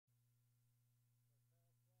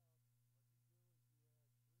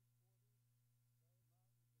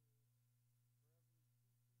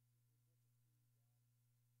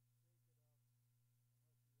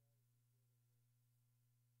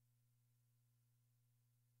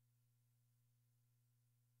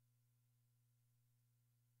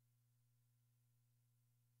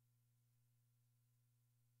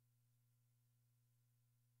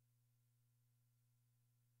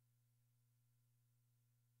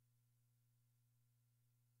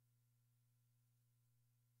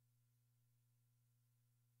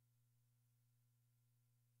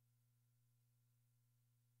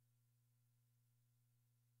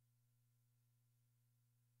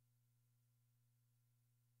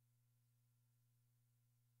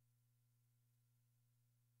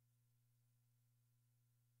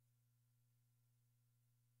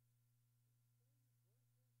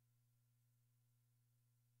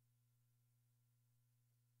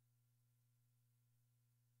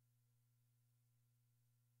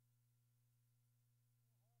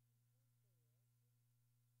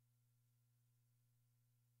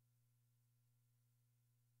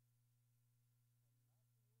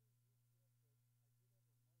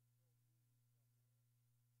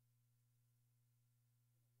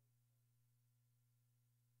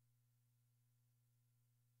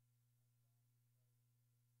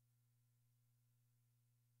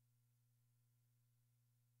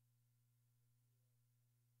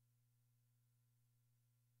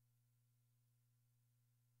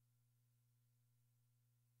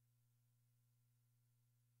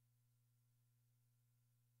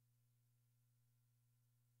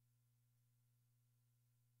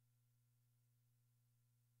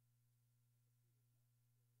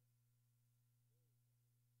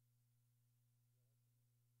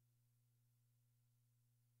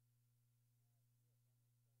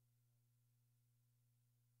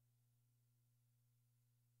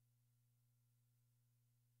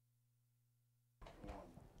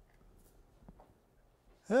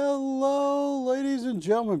Hello, ladies and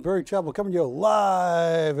gentlemen. Barry Chappell coming to you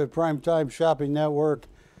live at PrimeTime Shopping Network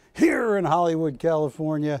here in Hollywood,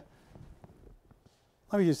 California.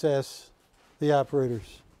 Let me just ask the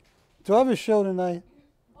operators, do I have a show tonight?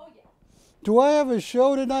 Oh, yeah. Do I have a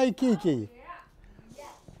show tonight, Kiki? Yeah. Yes.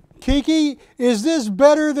 Kiki, is this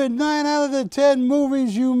better than 9 out of the 10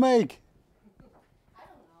 movies you make? I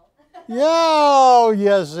don't know. Yeah, oh,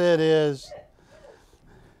 yes, it is.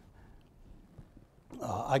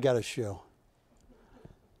 I got a show.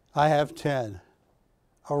 I have 10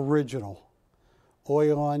 original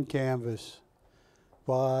oil on canvas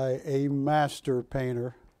by a master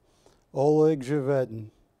painter, Oleg Glover,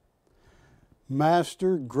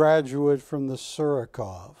 master graduate from the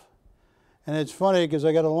Surikov. And it's funny because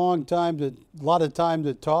I got a lot of time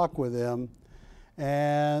to talk with him,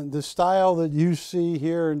 and the style that you see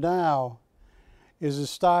here now is a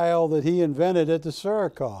style that he invented at the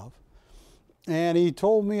Surikov. And he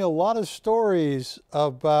told me a lot of stories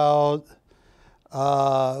about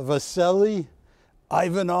Vasily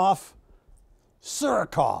Ivanov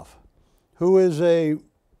Surikov, who is an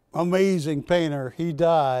amazing painter. He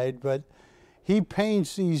died, but he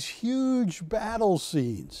paints these huge battle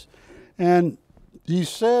scenes. And he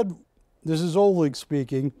said, this is Oleg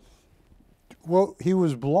speaking, well, he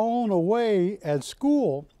was blown away at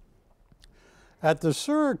school at the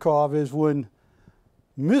Surikov is when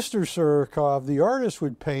Mr. Surikov, the artist,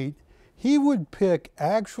 would paint, he would pick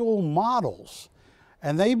actual models,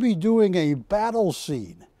 and they'd be doing a battle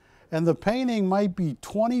scene. And the painting might be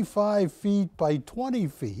 25 feet by 20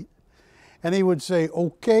 feet. And he would say,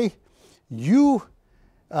 okay, you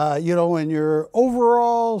know, in your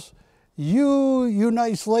overalls, you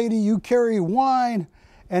nice lady, you carry wine.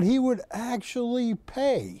 And he would actually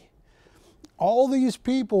pay all these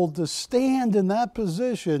people to stand in that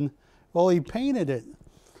position while he painted it.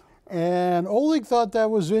 And Oleg thought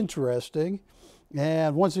that was interesting.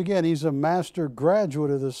 And once again, he's a master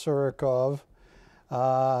graduate of the Surikov.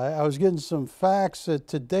 I was getting some facts that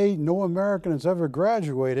to date, no American has ever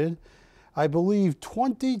graduated. I believe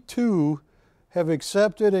 22 have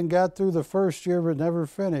accepted and got through the first year but never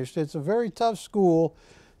finished. It's a very tough school,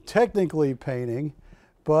 technically painting.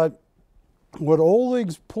 But what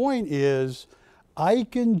Oleg's point is, I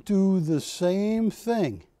can do the same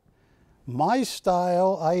thing. My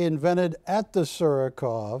style I invented at the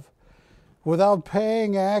Surikov without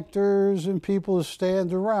paying actors and people to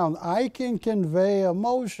stand around. I can convey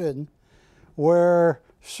emotion where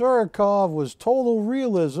Surikov was total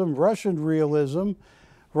realism, Russian realism,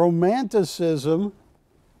 romanticism.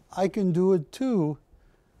 I can do it too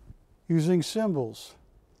using symbols.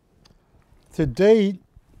 To date,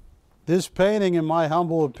 this painting, in my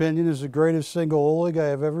humble opinion, is the greatest single Oleg I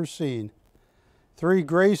have ever seen. Three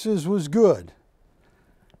Graces was good.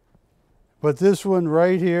 But this one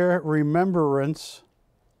right here, Remembrance,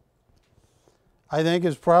 I think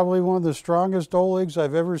is probably one of the strongest Olegs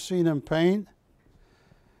I've ever seen him paint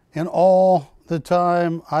in all the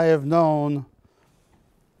time I have known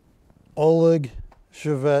Oleg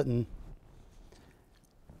Glover.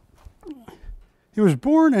 He was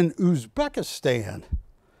born in Uzbekistan.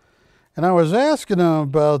 And I was asking him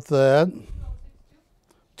about that.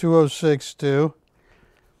 2062.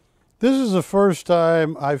 This is the first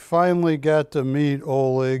time I finally got to meet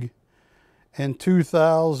Oleg in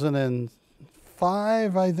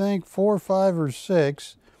 2005, I think, 4, 5, or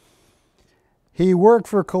 6. He worked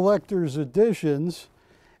for Collector's Editions,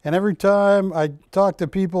 and every time I talked to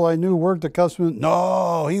people I knew worked at Customs,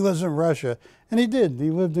 no, he lives in Russia. And he did. He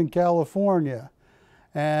lived in California.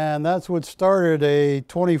 And that's what started a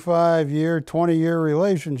 25-year, 20-year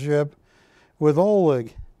relationship with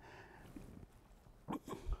Oleg.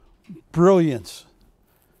 Brilliance.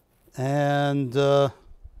 And what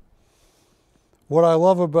I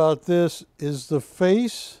love about this is the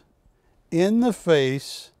face in the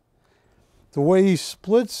face, the way he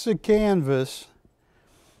splits the canvas,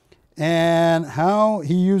 and how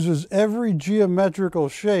he uses every geometrical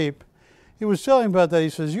shape. He was telling about that. He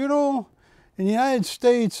says, you know, in the United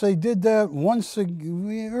States, they did that once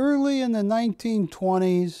early in the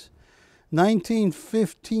 1920s,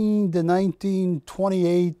 1915 to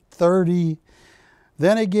 1928, 30.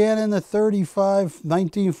 Then again in the 35,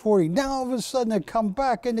 1940. Now all of a sudden they come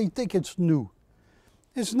back and they think it's new.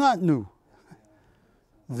 It's not new.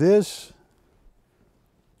 This,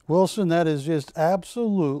 Wilson, that is just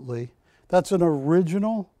absolutely, that's an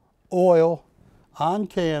original oil on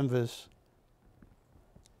canvas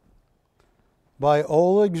by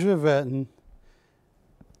Oleg Glover.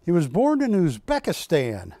 He was born in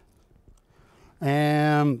Uzbekistan.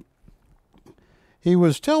 And he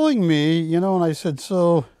was telling me, you know, and I said,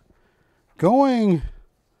 so going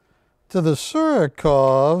to the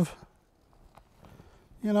Surikov,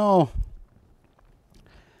 you know,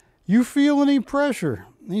 you feel any pressure?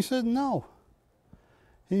 And he said, no.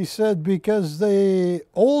 He said, because the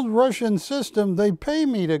old Russian system, they pay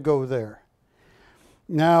me to go there.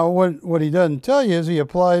 Now, what he doesn't tell you is he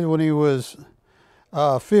applied when he was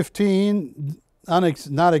 15,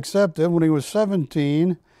 not accepted. When he was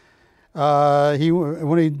 17,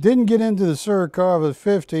 when he didn't get into the Surikov at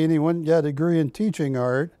 15, he went and got a degree in teaching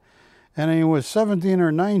art. And when he was 17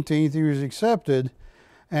 or 19, he was accepted.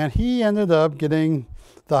 And he ended up getting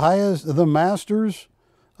the Masters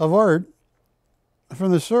of Art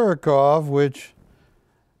from the Surikov, which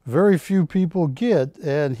very few people get.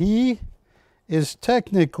 And he is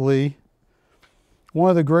technically one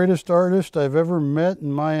of the greatest artists I've ever met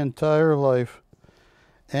in my entire life.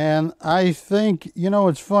 And I think, you know,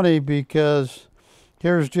 it's funny because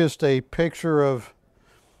here's just a picture of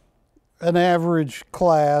an average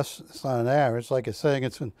class. It's not an average, it's like it's saying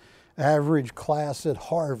it's an average class at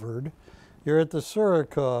Harvard. You're at the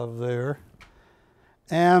Surikov there.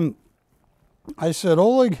 And I said,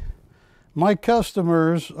 Oleg, my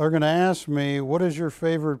customers are going to ask me, what is your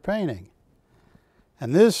favorite painting?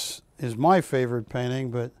 And this is my favorite painting,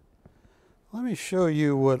 but let me show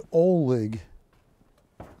you what Oleg,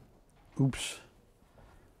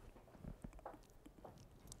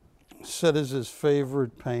 said is his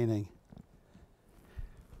favorite painting.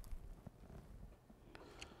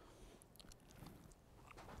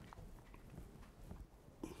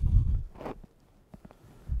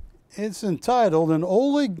 It's entitled, and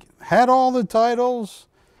Oleg had all the titles,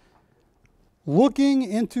 Looking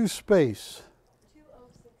into Space.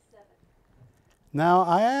 2067. Now,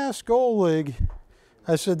 I asked Oleg,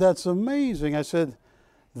 I said, that's amazing. I said,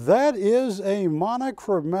 that is a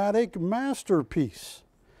monochromatic masterpiece.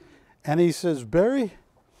 And he says, Barry,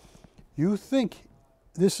 you think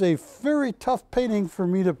this is a very tough painting for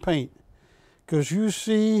me to paint because you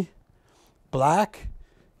see black,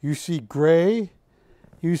 you see gray,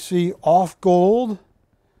 you see off gold,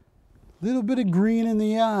 a little bit of green in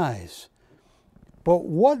the eyes. But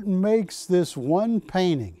what makes this one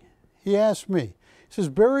painting? He asked me. He says,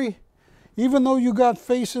 Barry, even though you got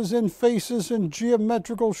faces and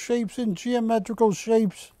geometrical shapes and geometrical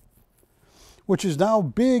shapes, which is now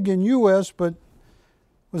big in U.S., but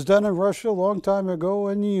was done in Russia a long time ago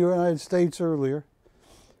and the United States earlier.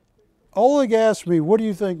 Oleg asked me, what do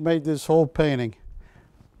you think made this whole painting?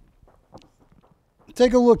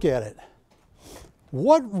 Take a look at it.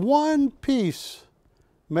 What one piece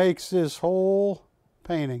makes this whole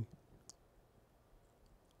painting?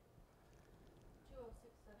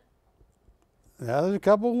 2067. Now, there's a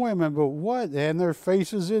couple of women, but what? And their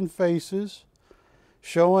faces in faces,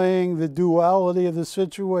 showing the duality of the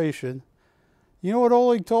situation. You know what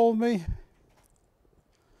Oleg told me?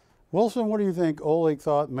 Wilson, what do you think Oleg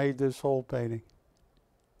thought made this whole painting?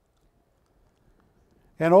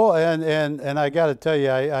 And I got to tell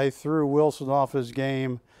you, I threw Wilson off his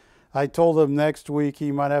game. I told him next week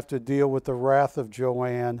he might have to deal with the wrath of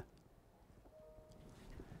Joanne.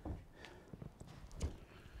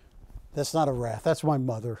 That's not a wrath. That's my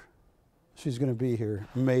mother. She's going to be here,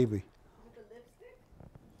 maybe. With the lipstick?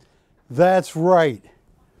 That's right.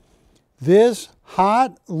 This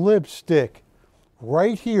hot lipstick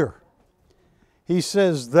right here. He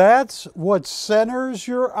says that's what centers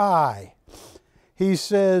your eye. He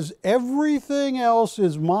says everything else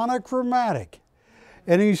is monochromatic.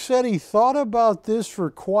 And he said he thought about this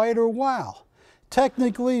for quite a while.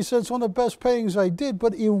 Technically, he said it's one of the best paintings I did,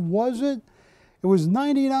 but it wasn't. It was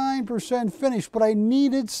 99% finished, but I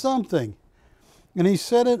needed something. And he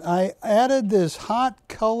said I added this hot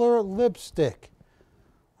color lipstick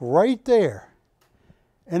right there.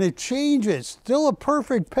 And it changes. Still a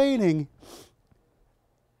perfect painting,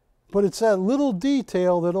 but it's that little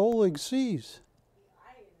detail that Oleg sees.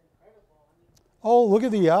 Oh, look at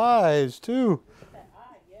the eyes, too.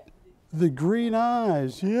 The green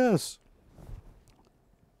eyes, yes.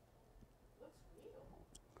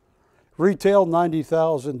 Retail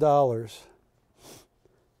 $90,000.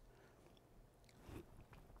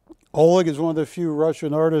 Oleg is one of the few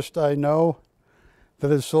Russian artists I know that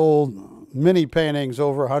has sold many paintings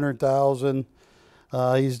over 100,000.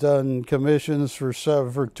 He's done commissions for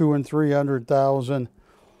 $200,000 and $300,000.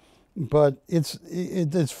 But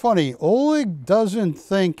it's funny. Oleg doesn't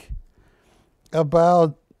think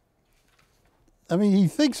about. I mean, he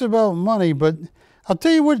thinks about money, but I'll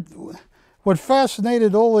tell you what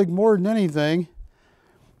fascinated Oleg more than anything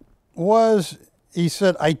was he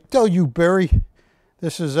said, "I tell you, Barry,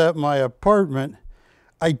 this is at my apartment.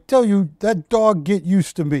 I tell you, that dog get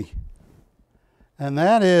used to me." And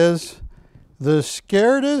that is the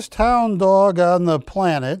scaredest hound dog on the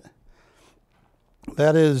planet.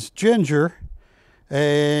 That is Ginger,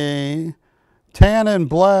 a tan and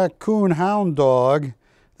black coon hound dog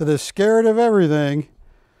that is scared of everything.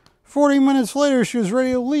 40 minutes later, she was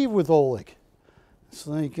ready to leave with Oleg. It's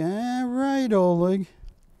like, all right, Oleg.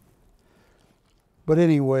 But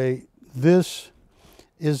anyway, this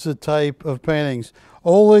is the type of paintings.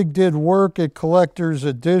 Oleg did work at Collector's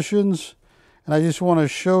Editions, and I just want to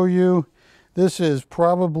show you, this is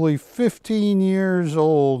probably 15 years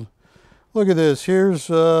old. Look at this. Here's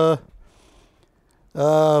a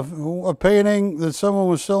painting that someone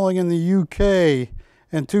was selling in the UK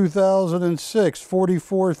in 2006,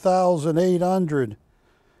 44,800.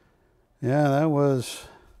 Yeah, that was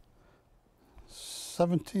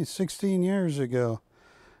 16 years ago.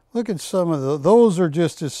 Look at some of those are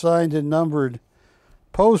just assigned and numbered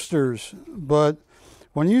posters. But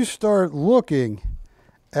when you start looking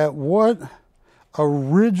at what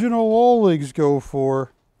original Olegs go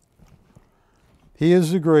for, he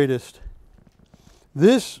is the greatest.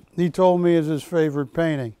 This, he told me, is his favorite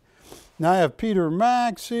painting. Now I have Peter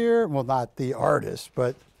Max here. Well, not the artist,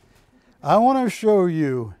 but I want to show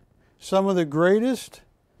you some of the greatest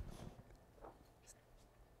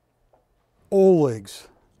Olegs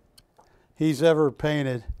he's ever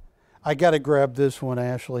painted. I got to grab this one,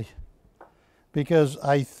 Ashley, because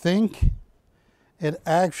I think it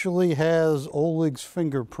actually has Oleg's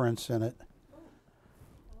fingerprints in it. I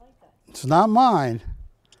like that. It's not mine.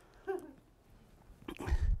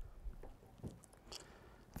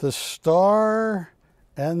 The Star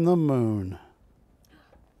and the Moon.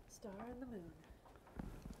 Star and the Moon.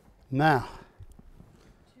 Now,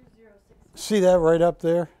 2066. see that right up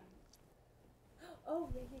there? Oh,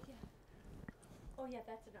 yeah. Oh, yeah,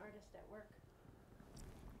 that's an artist at work.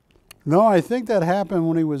 No, I think that happened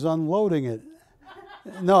when he was unloading it.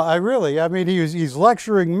 No, I mean, he's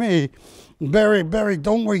lecturing me. Barry,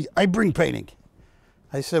 don't worry, I bring painting.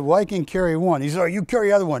 I said, well, I can carry one. He said, oh, you carry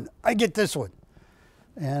the other one. I get this one.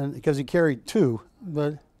 And because he carried two.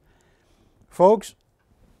 But folks,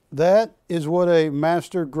 that is what a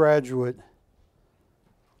master graduate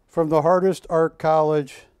from the hardest art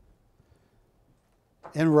college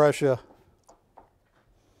in Russia.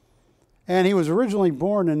 And he was originally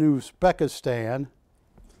born in Uzbekistan.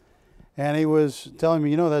 And he was telling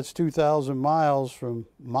me, you know, that's 2,000 miles from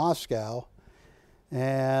Moscow.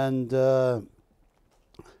 And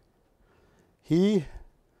he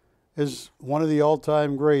is one of the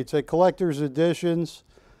all-time greats. At Collector's Editions,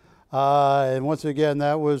 and once again,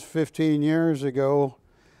 that was 15 years ago.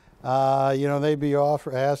 You know, they'd be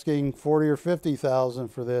asking 40 or 50,000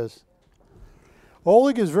 for this.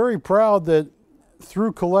 Oleg is very proud that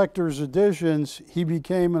through Collector's Editions, he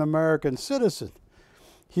became an American citizen.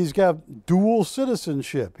 He's got dual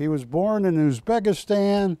citizenship. He was born in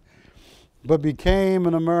Uzbekistan, but became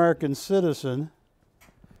an American citizen.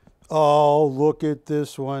 Oh, look at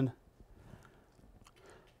this one.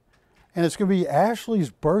 And it's going to be Ashley's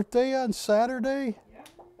birthday on Saturday? Yeah.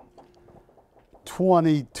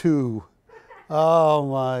 22. Oh,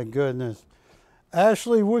 my goodness.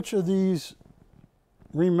 Ashley, which of these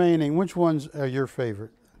remaining, which ones are your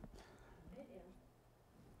favorite?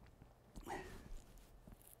 A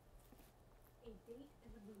Date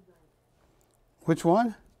in the Moonlight. Which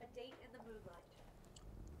one? A Date in the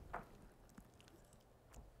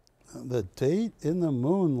Moonlight. The Date in the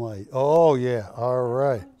Moonlight. Oh, yeah. All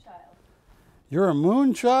right. Moonchild. You're a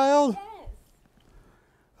moon child? Yes.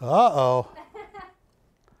 Uh-oh.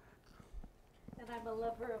 And I'm a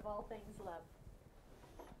lover of all things love.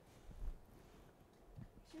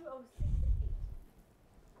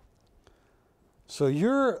 2068. So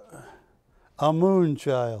you're a moon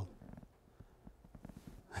child.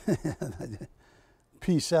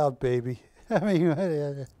 Peace out, baby. I mean,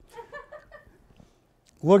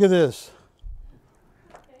 look at this.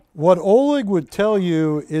 Okay. What Oleg would tell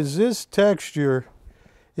you is this texture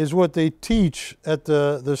is what they teach at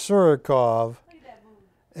the Surikov. Look at that moon.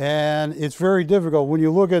 And it's very difficult. When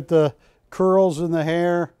you look at the curls in the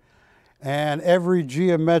hair and every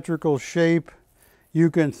geometrical shape you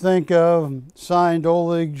can think of, signed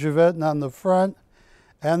Oleg Javetin on the front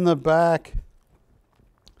and the back.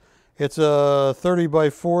 It's a 30 by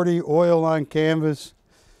 40 oil on canvas.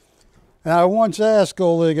 And I once asked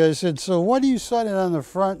Oleg, I said, so why do you sign it on the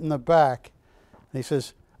front and the back? And he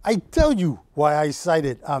says, I tell you why I cite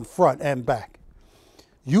it on front and back.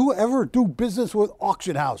 You ever do business with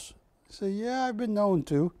auction house? I say, yeah, I've been known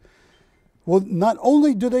to. Well, not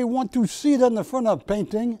only do they want to see it on the front of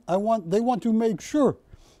painting, they want to make sure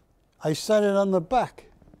I cite it on the back.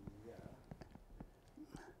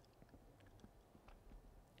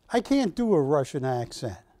 I can't do a Russian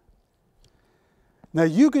accent. Now,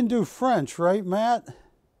 you can do French, right, Matt?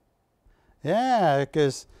 Yeah,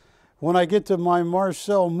 because when I get to my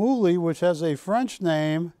Marcel Mouly, which has a French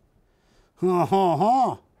name, and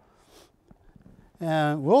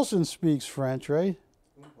Wilson speaks French, right?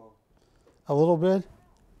 A little bit?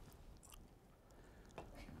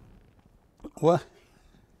 What?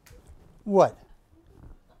 What?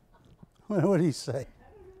 What did he say?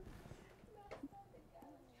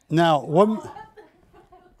 Now,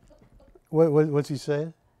 what's he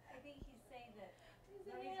saying? I think he's saying that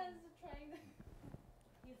the reason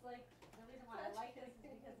he's like, the reason why I like this is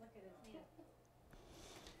because look at his hand.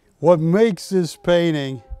 What makes this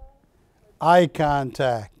painting eye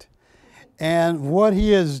contact. And what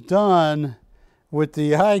he has done with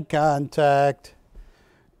the eye contact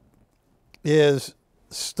is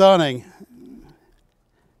stunning.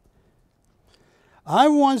 I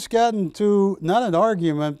once got into, not an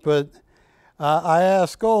argument, but I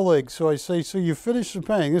asked Oleg, so I say, so you finished the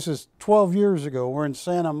painting. This is 12 years ago. We're in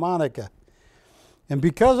Santa Monica. And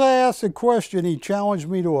because I asked a question, he challenged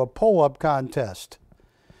me to a pull-up contest.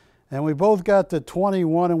 And we both got to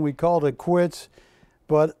 21 and we called it quits.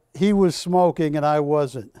 But he was smoking and I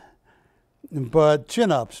wasn't. But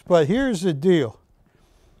chin-ups. But here's the deal.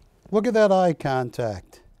 Look at that eye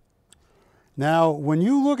contact. Now, when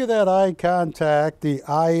you look at that eye contact, the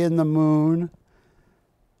eye in the moon,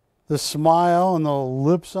 the smile and the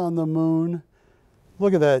lips on the moon,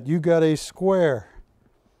 look at that. You got a square,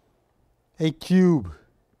 a cube,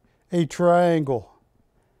 a triangle,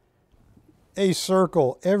 a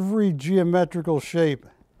circle, every geometrical shape.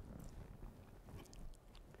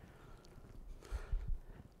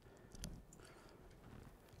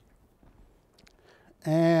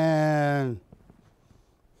 And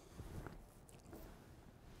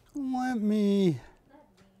let me,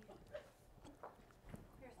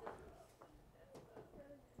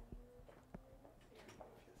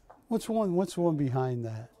 what's the one behind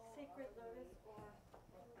that?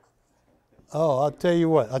 Oh, I'll tell you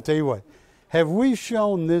what. Have we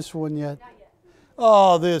shown this one yet? Not yet.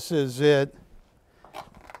 Oh, this is it.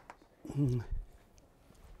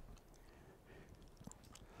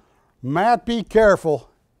 Matt, be careful,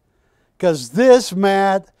 because this,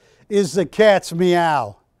 Matt, is the cat's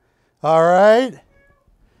meow. All right?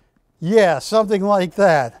 Yeah, something like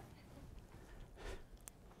that.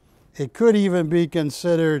 It could even be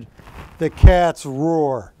considered the cat's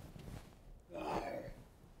roar.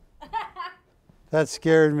 That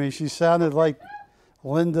scared me. She sounded like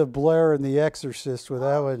Linda Blair in The Exorcist with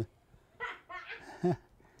that one. Have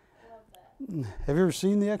you ever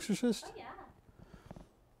seen The Exorcist? Oh, yeah.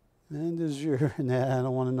 And is your, nah, I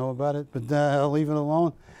don't want to know about it, but I'll leave it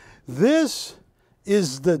alone. This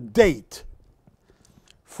is the date.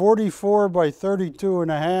 44 by 32 and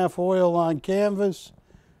a half, oil on canvas.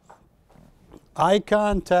 Eye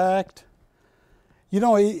contact. You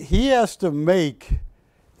know, he has to make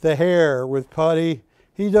the hair with putty.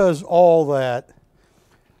 He does all that.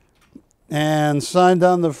 And signed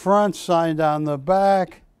on the front, signed on the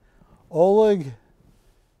back. Oleg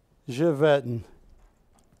Glover.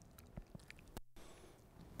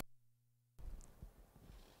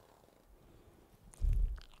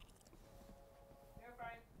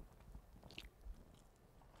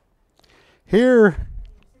 Here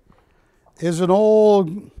is an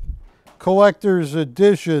old collector's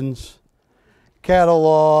editions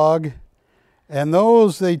catalog, and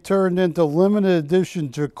those they turned into limited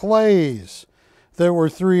edition Jaclays that were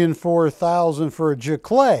 3,000 and 4,000 for a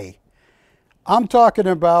Jaclay. I'm talking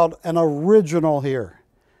about an original here.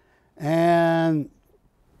 And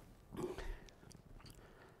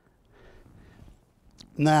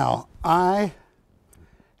now I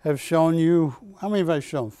have shown you, how many have I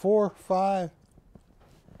shown? 4, 5?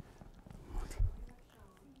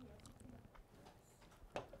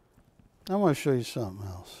 I want to show you something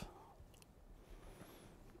else.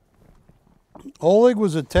 Oleg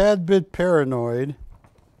was a tad bit paranoid.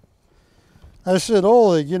 I said,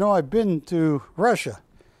 Oleg, you know, I've been to Russia.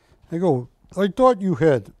 They go, I thought you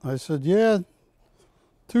had. I said, yeah,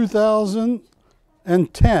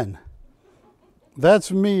 2010.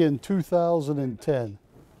 That's me in 2010.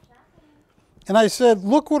 And I said,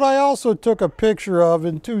 look what I also took a picture of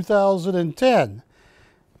in 2010.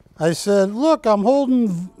 I said, look, I'm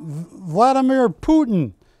holding Vladimir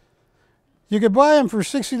Putin. You could buy him for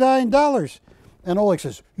 $69. And Oleg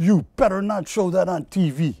says, you better not show that on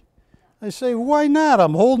TV. I say, why not?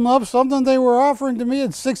 I'm holding up something they were offering to me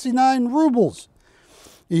at 69 rubles.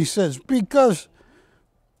 He says, because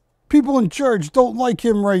people in charge don't like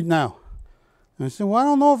him right now. And I said, well, I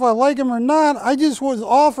don't know if I like him or not. I just was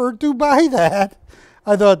offered to buy that.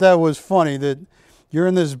 I thought that was funny that you're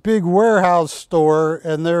in this big warehouse store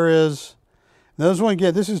and there is, now this one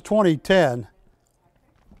again, this is 2010.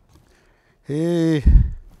 I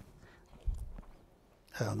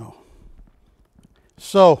don't know.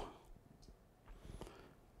 So,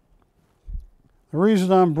 the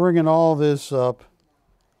reason I'm bringing all this up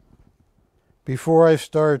before I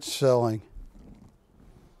start selling.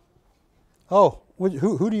 Oh,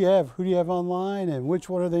 who do you have? Who do you have online, and which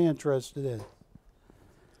one are they interested in?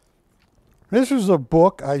 This is a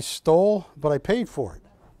book I stole, but I paid for it.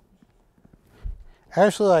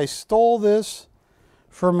 Actually, I stole this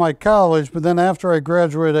from my college, but then after I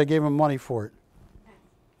graduated, I gave them money for it.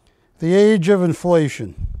 The Age of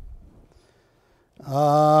Inflation.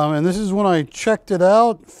 And this is when I checked it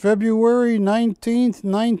out, February 19th,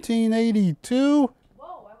 1982. Whoa,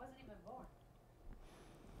 I wasn't even born.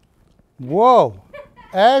 Whoa,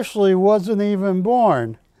 Ashley wasn't even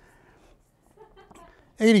born.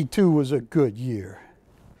 82 was a good year.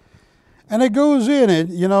 And it goes in it,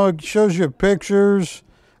 you know, it shows you pictures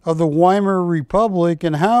of the Weimar Republic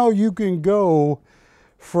and how you can go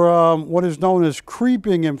from what is known as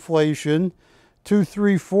creeping inflation, 2,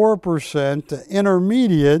 3, 4%, to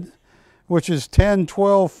intermediate, which is 10,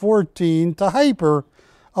 12, 14, to hyper,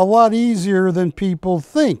 a lot easier than people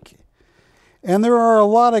think. And there are a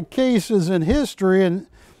lot of cases in history, and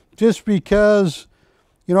just because,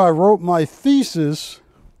 you know, I wrote my thesis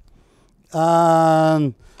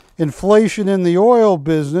on inflation in the oil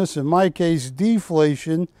business, in my case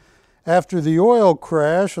deflation, after the oil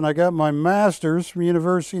crash, and I got my master's from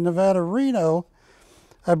University of Nevada, Reno,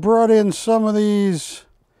 I brought in some of these,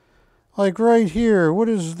 like right here. What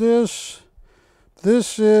is this?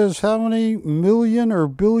 This is how many million or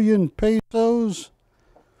billion pesos?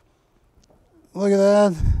 Look at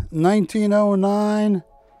that, 1909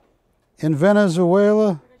 in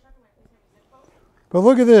Venezuela. But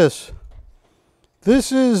look at this.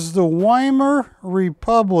 This is the Weimar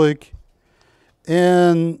Republic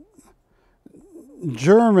in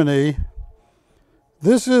Germany.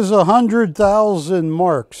 This is 100,000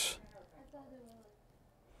 marks.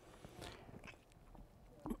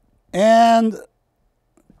 And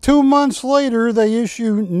 2 months later, they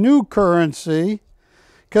issue new currency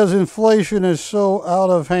because inflation is so out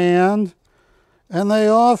of hand. And they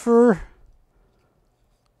offer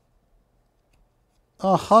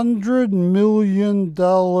 $100 million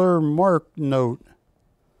mark note.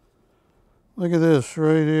 Look at this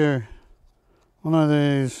right here. One of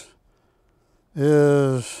these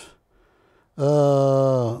is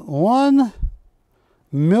 1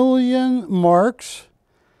 million marks.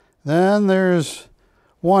 Then there's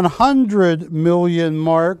 100 million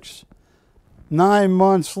marks 9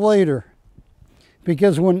 months later.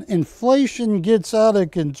 Because when inflation gets out of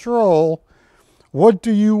control, what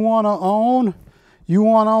do you want to own? You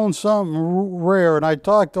want to own something rare. And I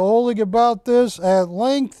talked to Oleg about this at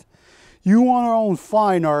length. You want to own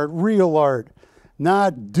fine art, real art,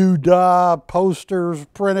 not doodah posters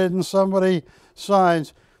printed and somebody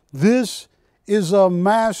signs. This is a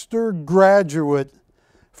master graduate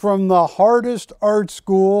from the hardest art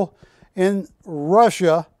school in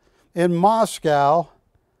Russia, in Moscow,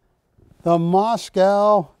 the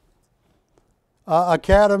Moscow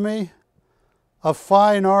Academy of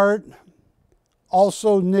Fine Art,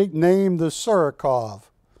 also nicknamed the Surikov.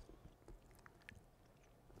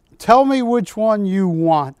 Tell me which one you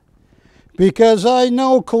want, because I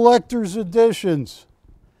know collector's editions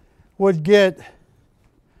would get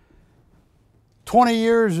 20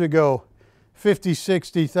 years ago 50,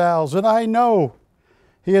 60,000. I know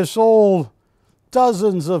he has sold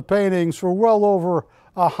dozens of paintings for well over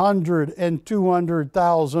 100 and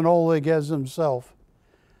 200,000. Oleg has himself.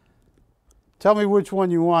 Tell me which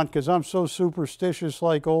one you want, because I'm so superstitious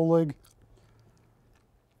like Oleg.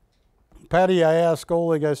 Patty, I asked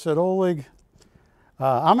Oleg, I said, Oleg,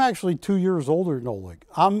 I'm actually 2 years older than Oleg.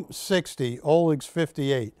 I'm 60, Oleg's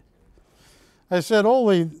 58. I said,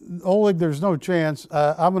 Oleg, there's no chance.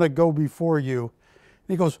 I'm going to go before you. And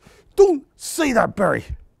he goes, don't say that, Barry.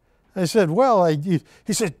 I said, well, he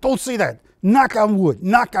said, don't say that. Knock on wood,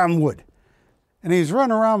 knock on wood. And he's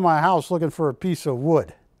running around my house looking for a piece of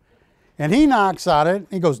wood. And he knocks on it.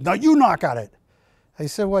 He goes, now you knock on it. I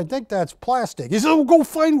said, well, I think that's plastic. He said, well, go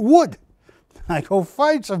find wood. I go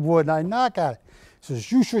find some wood and I knock on it. He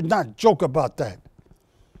says, you should not joke about that.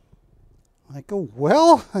 I go,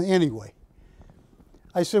 well, anyway.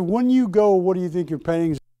 I said, when you go, what do you think your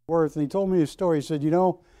painting's worth? And he told me a story. He said, you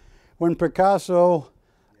know, when Picasso,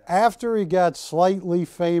 after he got slightly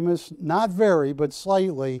famous, not very, but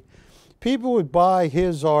slightly, people would buy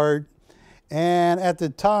his art. And at the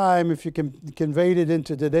time, if you conveyed it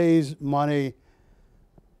into today's money,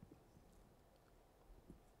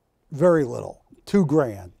 very little, 2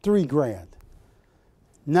 grand, 3 grand.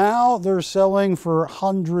 Now they're selling for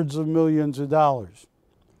hundreds of millions of dollars.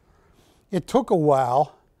 It took a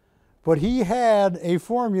while, but he had a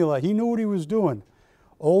formula. He knew what he was doing.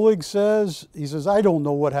 Oleg says, he says, I don't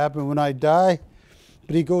know what happened when I die,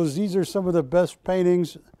 but he goes, these are some of the best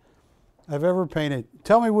paintings I've ever painted.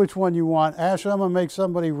 Tell me which one you want. Ashley, I'm going to make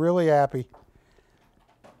somebody really happy.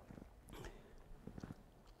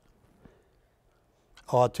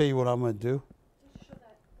 Oh, I'll tell you what I'm going to do. Did you show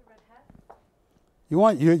that the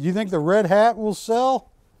red hat? You think the red hat will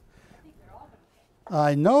sell? I think they're all gonna.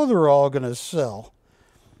 I know they're all going to sell.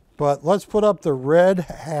 But let's put up the red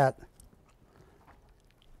hat.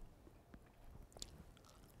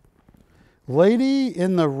 Lady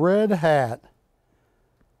in the red hat,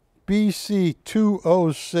 BC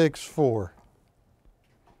 2064.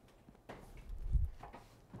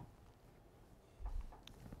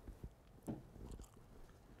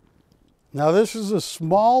 Now this is the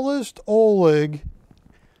smallest Oleg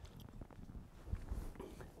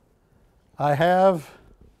I have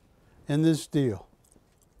in this deal.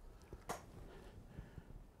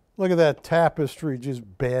 Look at that tapestry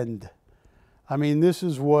just bend. I mean, this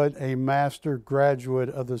is what a master graduate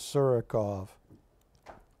of the Surikov.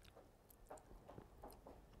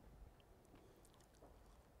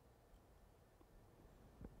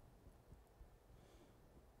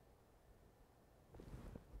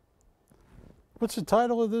 What's the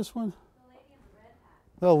title of this one?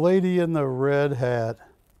 The lady in the red hat. The Lady in the Red Hat.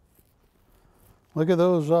 Look at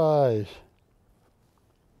those eyes.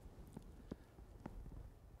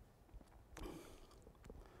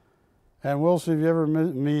 And Wilson, if you ever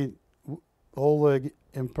meet Oleg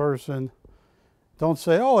in person, don't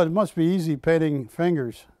say, oh, it must be easy painting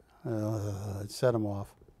fingers. It set him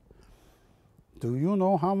off. Do you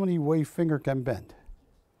know how many way finger can bend?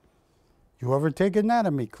 You ever take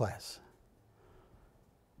anatomy class?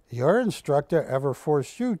 Your instructor ever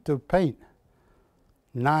forced you to paint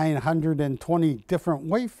 920 different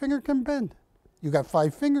way finger can bend? You got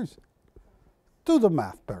 5 fingers. Do the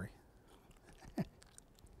math, Barry.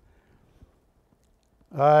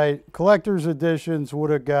 All right, collector's editions would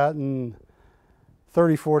have gotten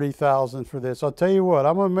 30, 40,000 for this. I'll tell you what,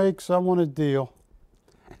 I'm going to make someone a deal.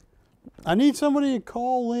 I need somebody to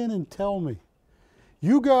call in and tell me.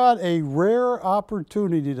 You got a rare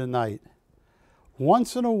opportunity tonight.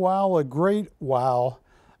 Once in a while, a great wow,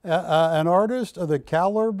 an artist of the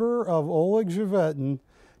caliber of Oleg Zhevetin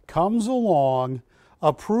comes along,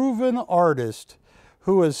 a proven artist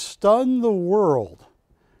who has stunned the world.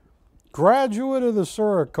 Graduate of the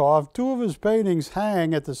Surikov, 2 of his paintings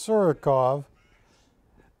hang at the Surikov,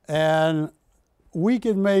 and we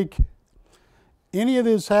can make any of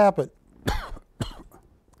this happen.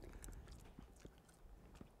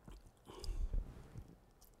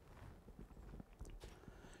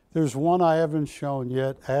 There's one I haven't shown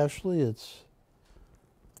yet. Ashley, it's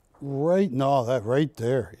right, no, that right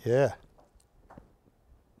there, yeah.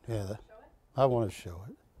 Yeah, that, I want to show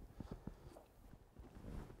it.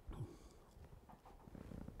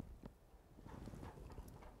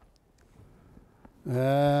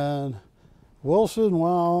 And Wilson,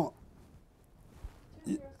 well,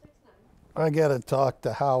 2069. I got to talk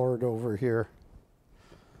to Howard over here.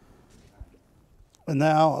 And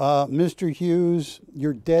now, Mr. Hughes,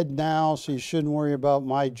 you're dead now, so you shouldn't worry about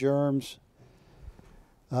my germs.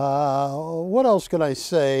 What else can I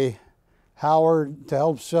say, Howard, to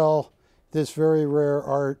help sell this very rare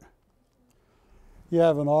art? You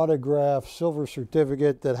have an autographed silver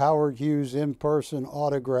certificate that Howard Hughes in person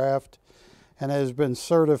autographed and has been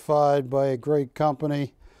certified by a great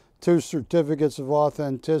company. 2 certificates of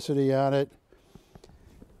authenticity on it.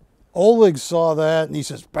 Oleg saw that and he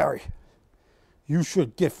says, Barry, you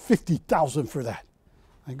should get 50,000 for that.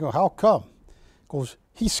 I go, how come? He goes,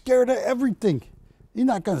 he's scared of everything. He's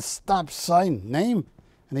not going to stop signing name.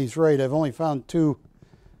 And he's right. I've only found 2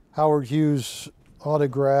 Howard Hughes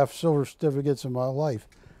autographed silver certificates in my life.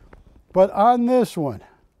 But on this one,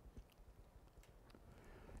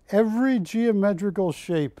 every geometrical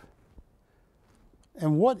shape.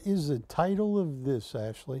 And what is the title of this,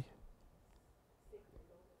 Ashley?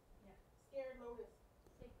 Scared Lotus.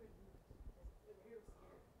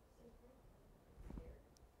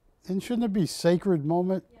 And shouldn't it be Sacred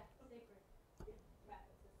Moment? Yeah,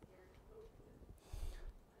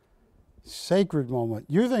 Sacred Moment.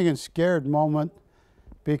 You're thinking Scared Moment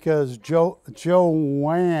because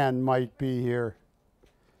Joanne might be here.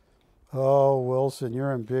 Oh, Wilson,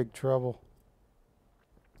 you're in big trouble.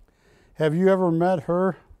 Have you ever met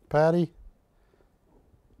her, Patty?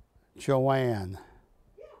 Joanne.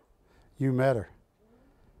 Yeah. You met her.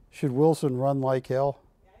 Should Wilson run like hell?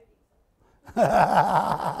 Yeah, I think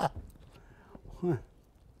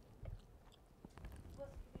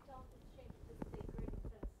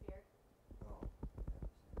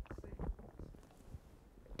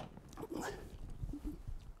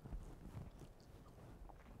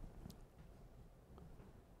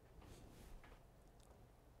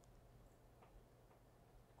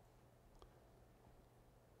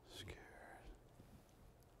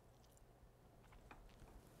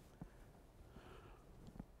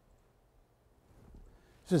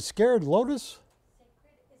Is it Scared Lotus? What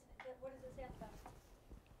does it say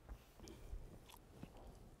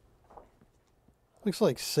about? Looks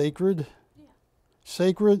like Sacred. Yeah.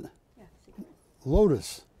 Sacred Yeah, secret.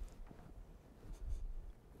 Lotus.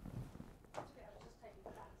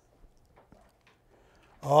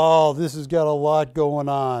 Oh, this has got a lot going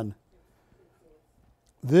on.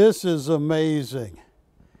 This is amazing.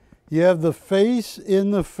 You have the face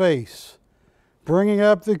in the face, bringing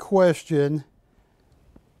up the question,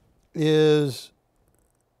 is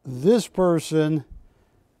this person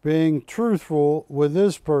being truthful with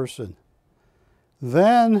this person?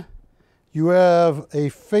 Then you have a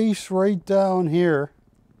face right down here.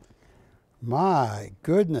 My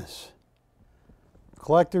goodness.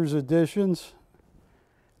 Collector's editions.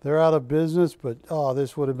 They're out of business, but oh,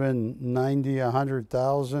 this would have been 90,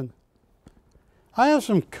 100,000. I have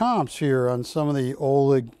some comps here on some of the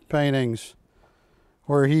Oleg paintings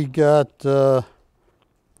where he got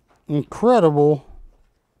incredible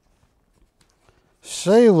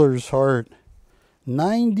sailor's heart,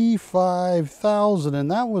 95,000, and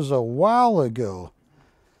that was a while ago.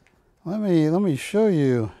 Let me show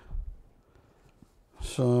you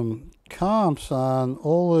some comps on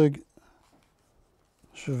Oleg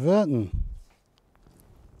Chevetin.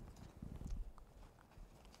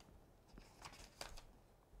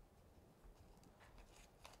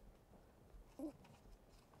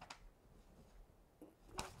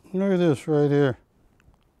 Look at this right here.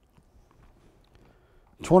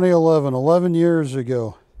 2011, 11 years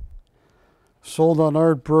ago. Sold on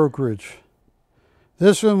Art Brokerage.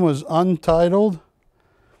 This one was untitled.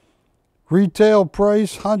 Retail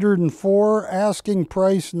price 104, asking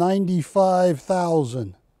price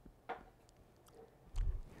 95,000.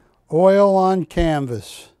 Oil on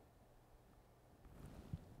canvas.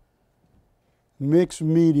 Mixed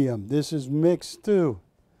medium. This is mixed too.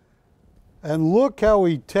 And look how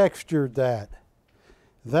he textured that.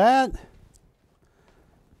 That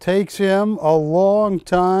takes him a long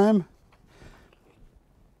time.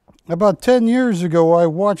 About 10 years ago, I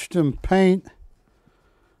watched him paint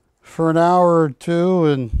for an hour or two,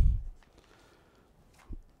 and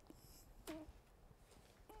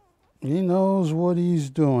he knows what he's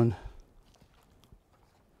doing.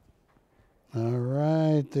 All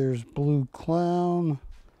right, there's Blue Clown.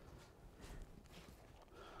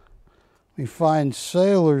 We find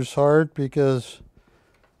Sailor's Heart because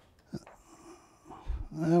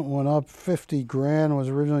that went up 50 grand, was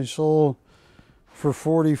originally sold for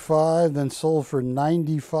 45, then sold for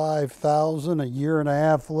 95,000 a year and a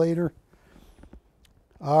half later.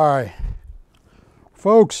 All right,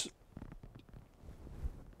 folks.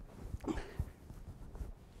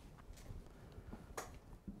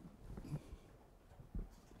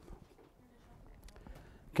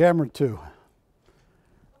 Camera 2.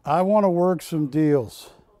 I want to work some deals.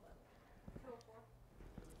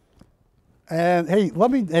 And hey,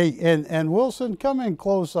 and Wilson, come in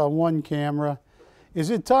close on one camera. Is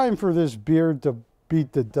it time for this beard to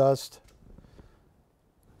beat the dust?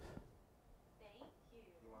 Thank you.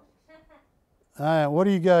 All right, what do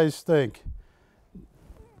you guys think?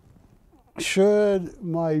 Should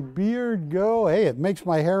my beard go? Hey, it makes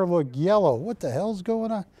my hair look yellow. What the hell's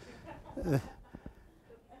going on?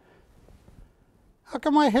 How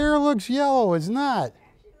come my hair looks yellow? It's not.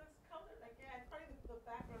 She looks colored like that. Probably the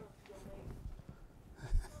background of your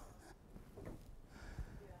face.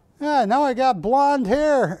 Yeah, now I got blonde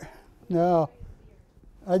hair. No,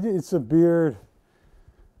 it's a beard.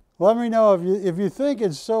 Let me know if you think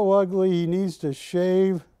it's so ugly he needs to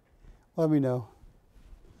shave. Let me know.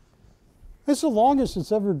 It's the longest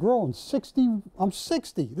it's ever grown. 60. I'm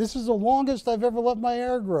 60. This is the longest I've ever let my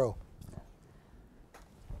hair grow.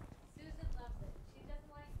 Susan loves it. She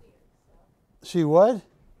doesn't like beards, so. She what? So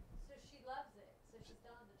she loves it. So she's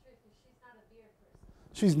telling the truth because she's not a beard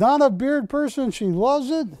person. She's not a beard person. She loves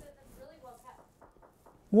it. She said that's really well kept.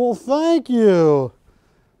 Well, thank you.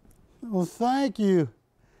 Well, thank you.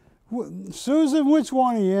 Susan, which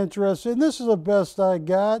one are you interested in? This is the best I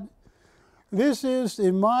got. This is,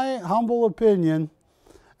 in my humble opinion,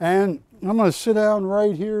 and I'm going to sit down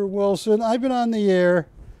right here, Wilson. I've been on the air.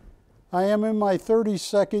 I am in my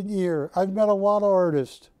 32nd year. I've met a lot of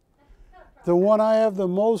artists. The one I have the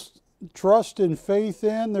most trust and faith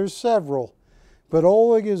in, there's several, but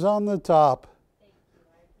Oleg is on the top.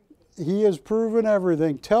 He has proven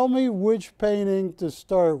everything. Tell me which painting to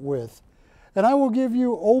start with, and I will give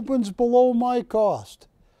you opens below my cost.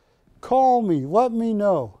 Call me, let me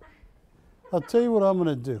know. I'll tell you what I'm going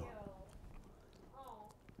to do.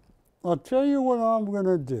 I'll tell you what I'm going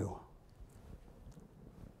to do.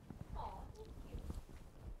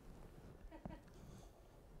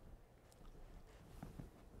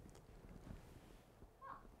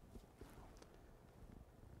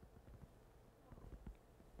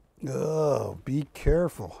 Oh, be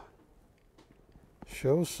careful.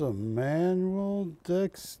 Show some manual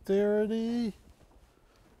dexterity.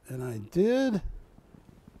 And I did.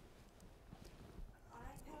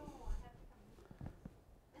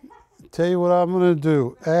 Tell you what I'm going to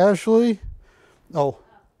do. Ashley. Oh. So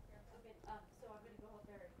I'm going to go up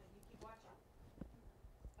there and you keep watching.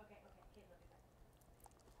 Okay, look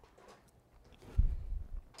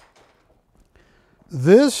at that.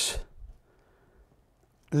 This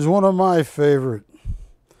is one of my favorite.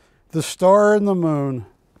 The Star and the Moon.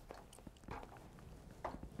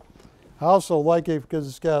 I also like it because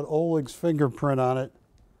it's got Oleg's fingerprint on it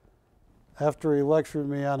after he lectured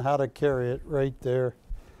me on how to carry it right there.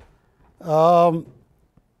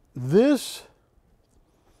 This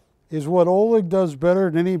is what Oleg does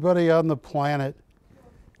better than anybody on the planet.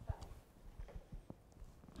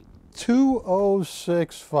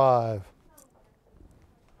 2065.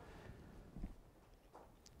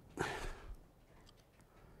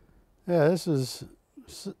 Yeah, this is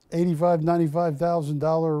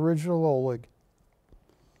 $95,000 original Oleg.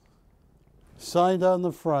 Signed on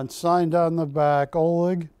the front, signed on the back,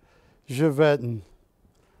 Oleg Zhevetin,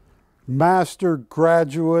 master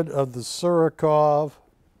graduate of the Surikov.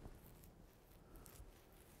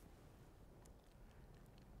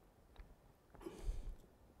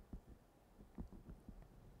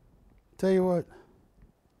 Tell you what,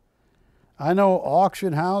 I know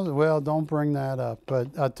auction houses, well, don't bring that up, but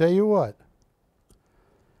I'll tell you what,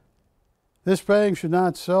 this painting should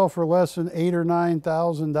not sell for less than $8,000 or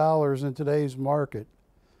 $9,000 in today's market.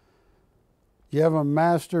 You have a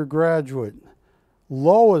master graduate.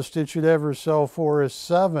 Lowest it should ever sell for is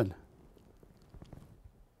 $7,000.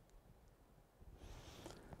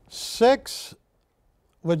 $6,000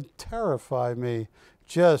 would terrify me,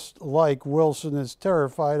 just like Wilson is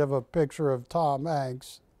terrified of a picture of Tom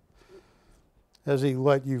Hanks as he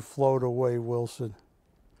let you float away, Wilson.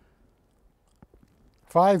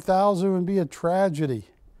 $5,000 would be a tragedy.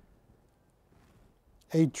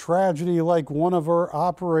 A tragedy like one of our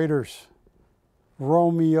operators,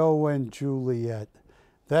 Romeo and Juliet.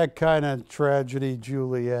 That kind of tragedy,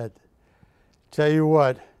 Juliet. Tell you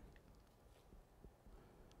what,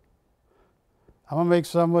 I'm going to make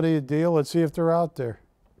somebody a deal. Let's see if they're out there.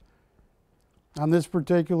 On this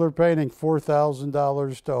particular painting,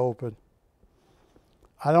 $4,000 to open.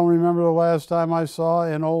 I don't remember the last time I saw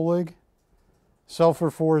an Oleg sell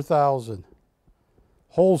for $4,000.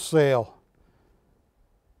 Wholesale.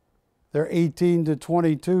 They're $18,000 to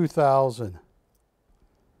 $22,000.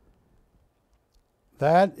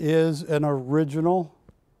 That is an original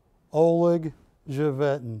Oleg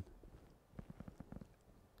Zhevetin.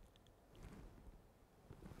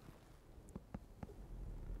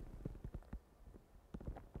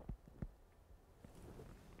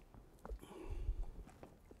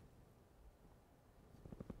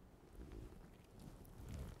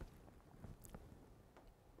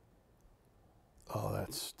 Oh,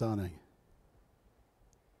 that's stunning.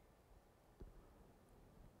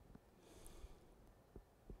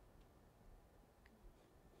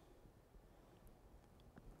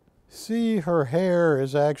 See, her hair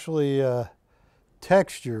is actually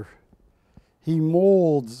texture. He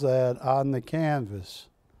molds that on the canvas.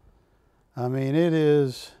 I mean, it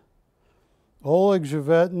is, Oleg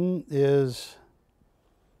Zhevetin is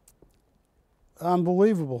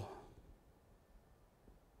unbelievable.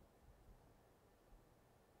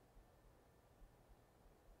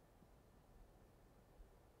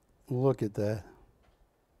 Look at that.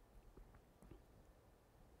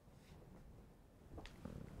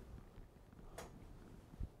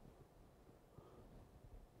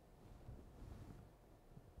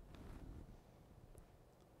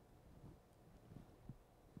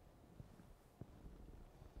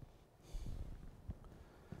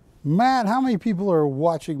 Matt, how many people are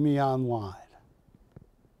watching me online?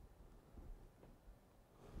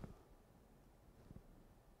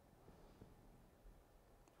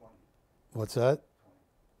 What's that?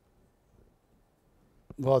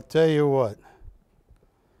 Well, I'll tell you what.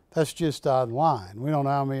 That's just online. We don't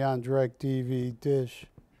know how many on DirecTV, Dish.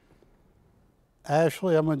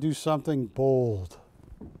 Ashley, I'm going to do something bold.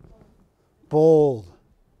 Bold.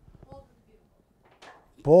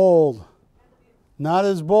 Bold. Not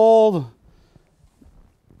as bold.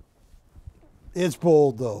 It's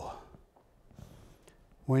bold, though.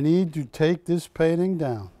 We need to take this painting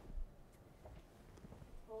down.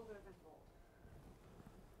 Bolder than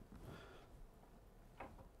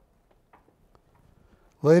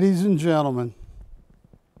bold. Ladies and gentlemen,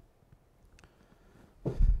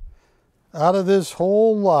 out of this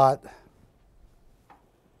whole lot,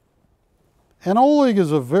 and Oleg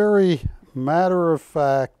is a very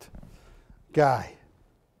matter-of-fact guy.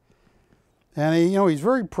 And he's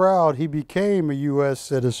very proud he became a U.S.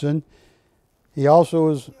 citizen. He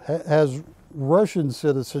also has Russian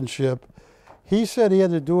citizenship. He said he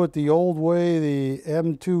had to do it the old way, the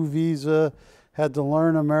M2 visa, had to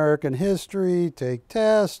learn American history, take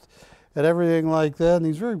tests, and everything like that, and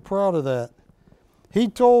he's very proud of that. He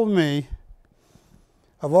told me,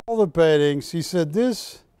 of all the paintings, he said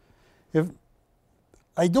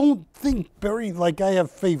I don't think, Barry, like I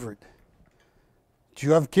have favorite. Do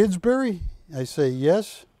you have kids, Barry? I say,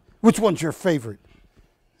 yes. Which one's your favorite?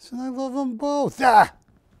 I said, I love them both. Ah!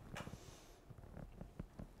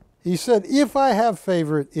 He said, if I have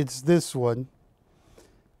favorite, it's this one.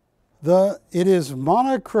 It is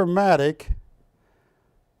monochromatic,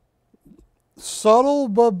 subtle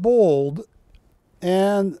but bold,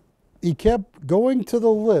 and he kept going to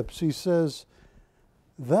the lips. He says,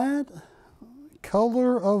 that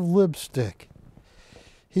color of lipstick.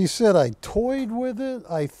 He said, I toyed with it.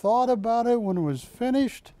 I thought about it when it was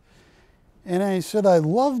finished. And I said, I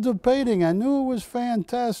loved the painting. I knew it was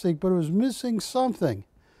fantastic, but it was missing something.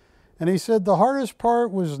 And he said, the hardest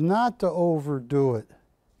part was not to overdo it.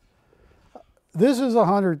 This is a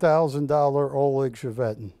 $100,000 Oleg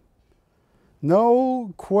Chevetin.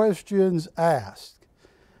 No questions asked.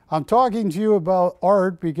 I'm talking to you about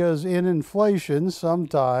art because in inflation,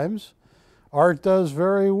 sometimes art does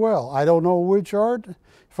very well. I don't know which art.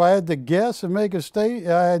 If I had to guess and make a state,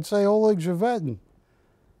 I'd say Oleg Chevetin.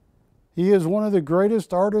 He is one of the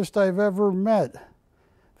greatest artists I've ever met.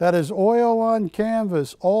 That is oil on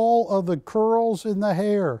canvas, all of the curls in the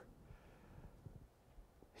hair.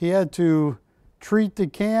 He had to treat the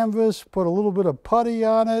canvas, put a little bit of putty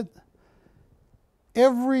on it.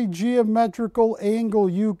 Every geometrical angle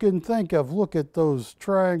you can think of. Look at those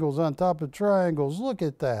triangles on top of triangles. Look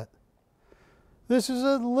at that. This is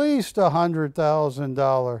at least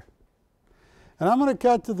 $100,000. And I'm going to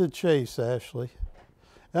cut to the chase, Ashley.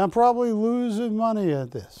 And I'm probably losing money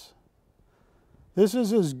at this. This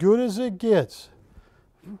is as good as it gets.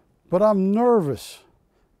 But I'm nervous.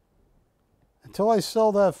 Until I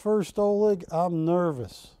sell that first Oleg, I'm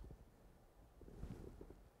nervous.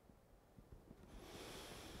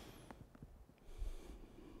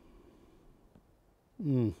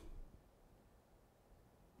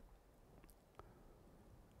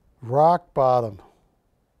 Rock bottom.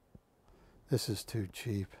 This is too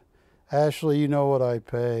cheap. Ashley, you know what I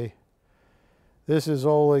pay. This is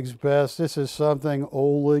Oleg's best. This is something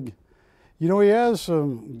Oleg. He has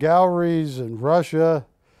some galleries in Russia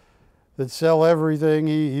that sell everything.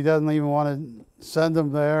 He doesn't even want to send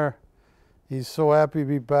them there. He's so happy to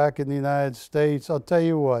be back in the United States. I'll tell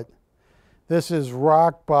you what. This is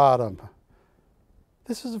rock bottom.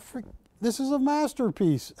 This is a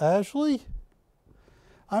masterpiece, Ashley.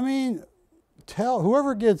 I mean, tell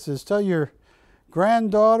whoever gets this, tell your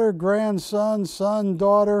granddaughter, grandson, son,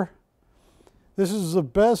 daughter, this is the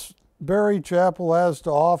best Barry Chappell has to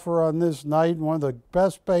offer on this night, one of the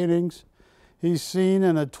best paintings he's seen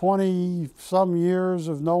in a 20-some years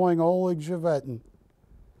of knowing Oleg Chevetin.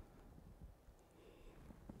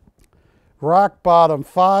 Rock bottom,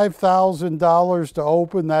 $5,000 to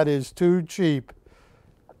open. That is too cheap.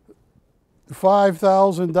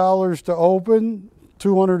 $5,000 to open,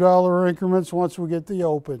 $200 increments once we get the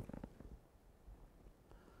open.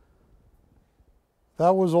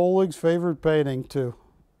 That was Oleg's favorite painting, too.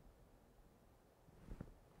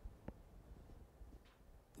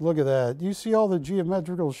 Look at that. Do you see all the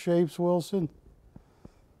geometrical shapes, Wilson?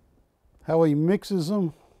 How he mixes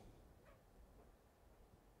them?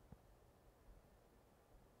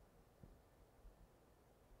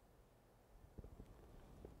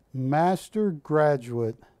 Master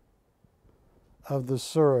graduate of the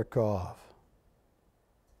Surikov.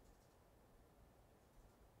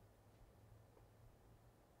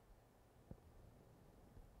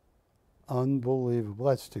 Unbelievable.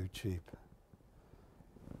 That's too cheap.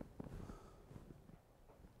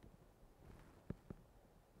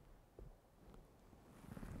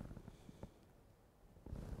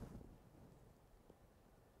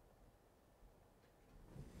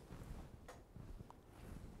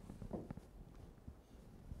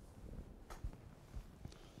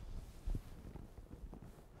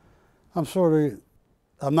 I'm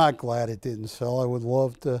not glad it didn't sell. I would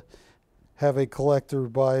love to have a collector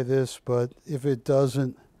buy this, but if it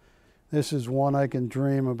doesn't, this is one I can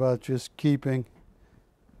dream about just keeping.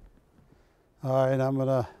 All right, I'm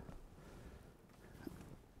gonna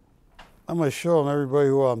show them everybody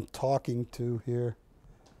who I'm talking to here.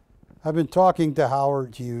 I've been talking to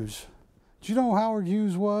Howard Hughes. Do you know who Howard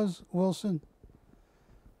Hughes was, Wilson?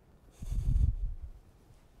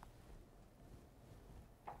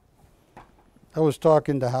 I was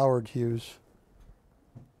talking to Howard Hughes.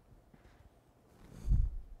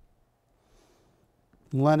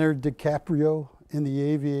 Leonard DiCaprio in The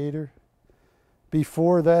Aviator.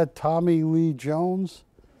 Before that, Tommy Lee Jones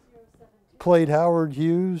played Howard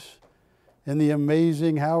Hughes in The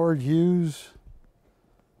Amazing Howard Hughes.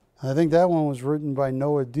 I think that one was written by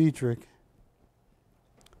Noah Dietrich.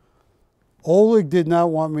 Oleg did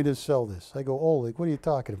not want me to sell this. I go, Oleg, what are you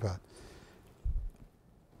talking about?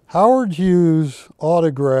 Howard Hughes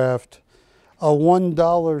autographed a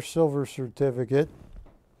 $1 silver certificate,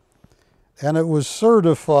 and it was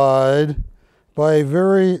certified by a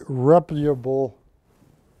very reputable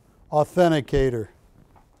authenticator.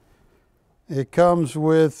 It comes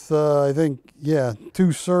with, I think, 2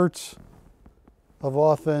 certs of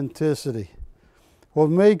authenticity. What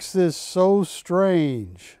makes this so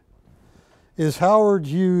strange is Howard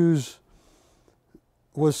Hughes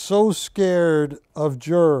was so scared of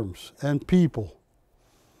germs and people.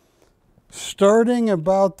 Starting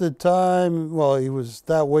about the time, well, he was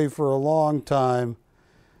that way for a long time,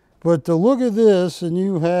 but to look at this, and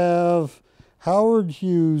you have Howard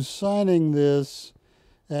Hughes signing this,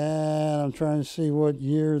 and I'm trying to see what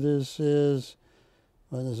year this is.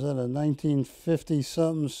 What is that, a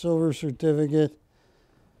 1950-something silver certificate?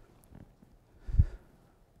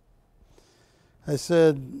 I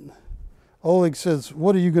said, Oleg says,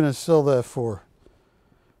 what are you going to sell that for?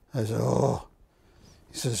 I said, oh.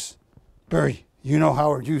 He says, Barry, you know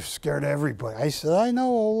Howard Hughes scared everybody. I said, I know,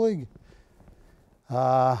 Oleg.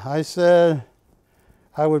 I said,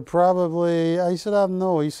 I would probably, I said, I don't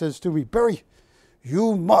know. He says to me, Barry,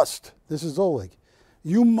 you must, this is Oleg,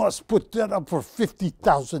 you must put that up for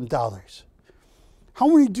 $50,000. How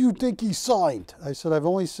many do you think he signed? I said, I've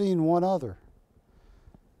only seen one other.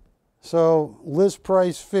 So list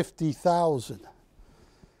price $50,000.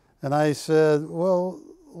 And I said, well,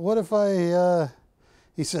 what if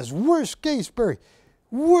he says, worst case, Barry,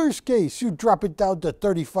 worst case, you drop it down to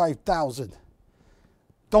 $35,000.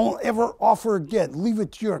 Don't ever offer again. Leave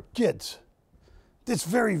it to your kids. It's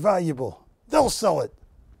very valuable. They'll sell it.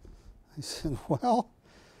 I said, well,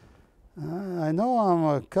 I know I'm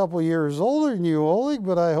a couple years older than you, Oleg,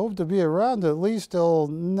 but I hope to be around at least till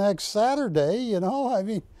next Saturday, you know, I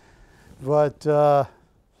mean, but,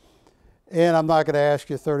 and I'm not going to ask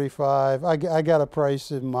you 35. I got a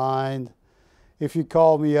price in mind. If you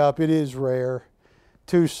call me up, it is rare.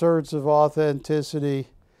 2 certs of authenticity.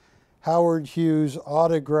 Howard Hughes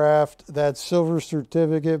autographed that silver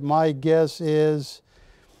certificate. My guess is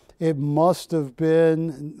it must have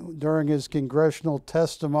been during his congressional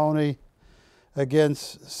testimony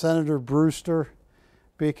against Senator Brewster,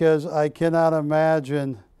 because I cannot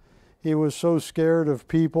imagine he was so scared of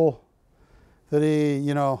people that he,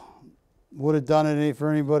 you know, would have done it for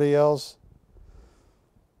anybody else.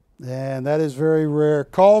 And that is very rare.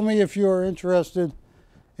 Call me if you are interested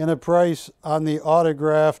in a price on the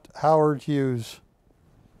autographed Howard Hughes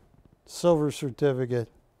silver certificate.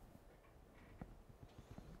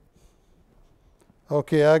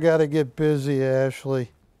 Okay, I got to get busy,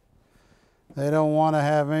 Ashley. They don't want to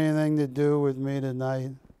have anything to do with me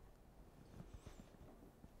tonight.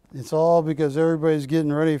 It's all because everybody's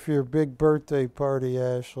getting ready for your big birthday party,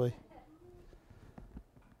 Ashley.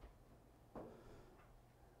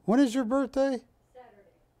 When is your birthday? Saturday.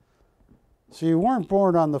 So you weren't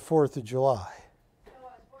born on the 4th of July. No, I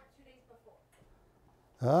was born 2 days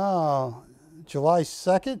before. Oh, July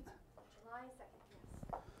 2nd? July 2nd,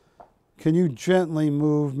 yes. Can you gently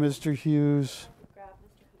move Mr. Hughes? Grab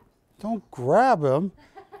Mr. Hughes. Don't grab him.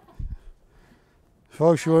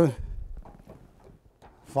 Folks, you want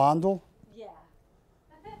fondle? Yeah.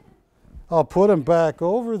 I'll put him back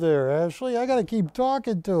over there, Ashley. I got to keep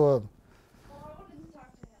talking to him. Well, I wanted to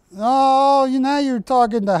talk to him. Oh, now you're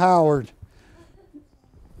talking to Howard.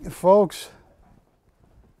 Folks,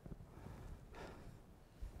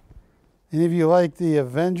 any of you like the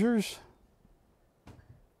Avengers?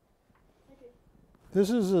 This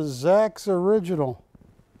is a Zach's original.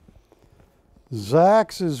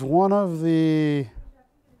 Zach's is one of the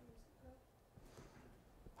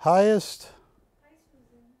highest.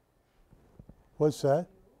 What's that?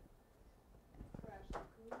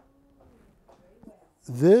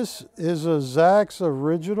 This is a Zax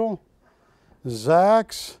original.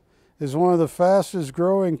 Zax is one of the fastest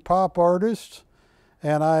growing pop artists,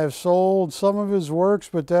 and I have sold some of his works,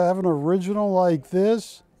 but to have an original like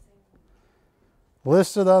this,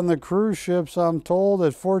 listed on the cruise ships, I'm told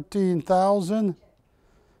at $14,000.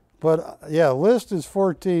 But yeah, list is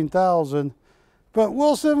 $14,000. But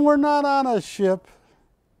Wilson, we're not on a ship.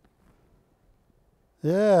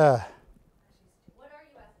 Yeah. What are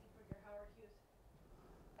you asking for your Howard Hughes?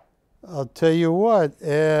 I'll tell you what,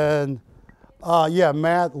 and yeah,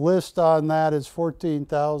 Matt, list on that is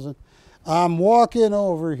 $14,000. I'm walking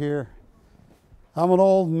over here. I'm an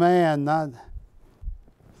old man, not.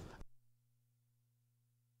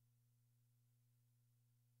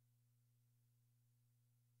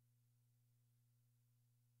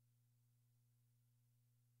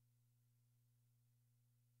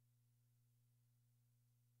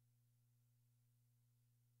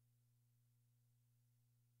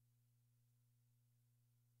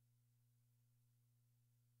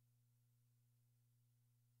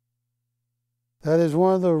 That is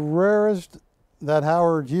one of the rarest that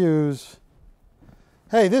Howard Hughes.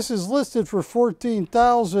 Hey, this is listed for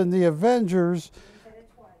 $14,000. The Avengers. He said it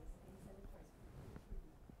twice.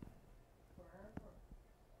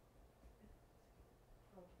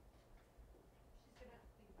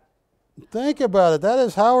 Think about it. That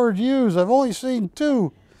is Howard Hughes. I've only seen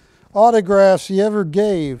 2 autographs he ever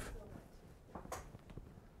gave.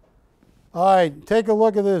 All right, take a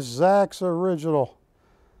look at this Zax original.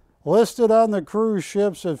 Listed on the cruise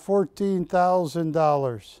ships at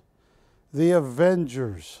 $14,000. The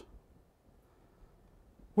Avengers.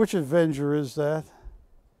 Which Avenger is that?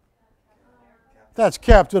 That's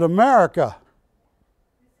Captain America.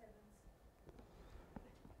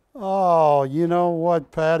 Oh, you know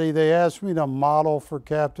what, Patty? They asked me to model for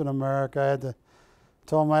Captain America. I had to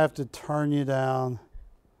tell them I have to turn you down.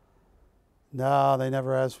 No, they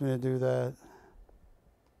never asked me to do that.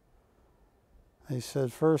 He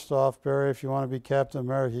said, first off, Barry, if you want to be Captain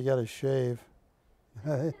America, you got to shave.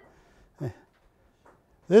 This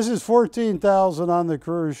is $14,000 on the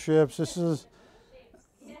cruise ships. This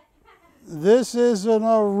is an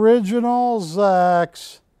original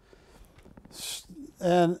Zax.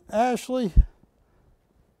 And Ashley,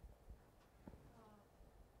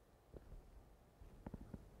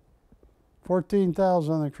 $14,000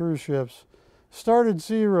 on the cruise ships. Started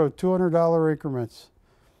zero, $200 increments.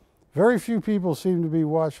 Very few people seem to be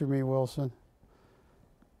watching me, Wilson.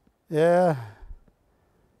 Yeah.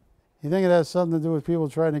 You think it has something to do with people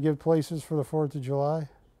trying to give places for the 4th of July?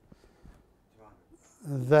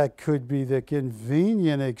 That could be the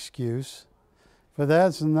convenient excuse, but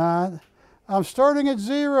that's not. I'm starting at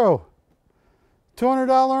zero.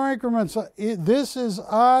 $200 increments. This is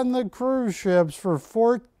on the cruise ships for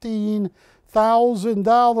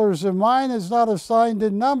 $14,000, and mine is not assigned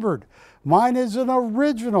and numbered. Mine is an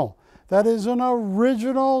original. That is an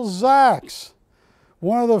original Zax.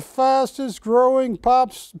 One of the fastest growing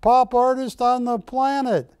pop artists on the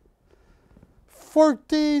planet.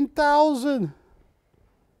 $14,000.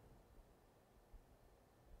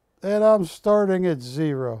 And I'm starting at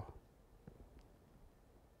zero.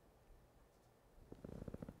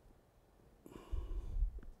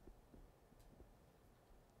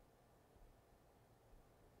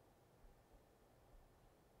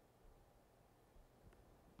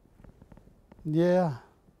 Yeah.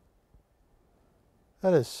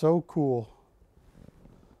 That is so cool.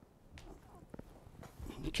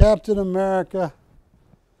 Captain America.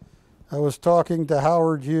 I was talking to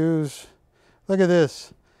Howard Hughes. Look at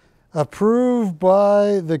this. Approved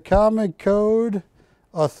by the Comic Code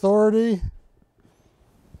Authority.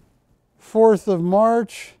 4th of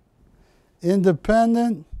March.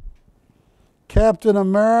 Independent. Captain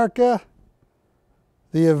America.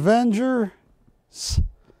 The Avenger.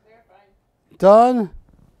 Done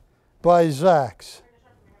by Zax.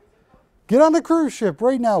 Get on the cruise ship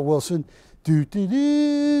right now, Wilson. Take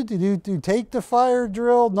the fire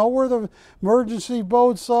drill. Know where the emergency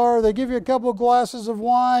boats are. They give you a couple of glasses of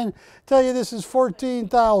wine. Tell you this is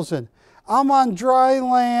 $14,000. I'm on dry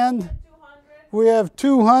land. We have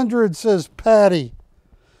 200, says Patty.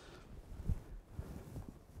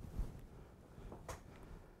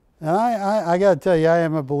 And I got to tell you, I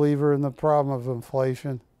am a believer in the problem of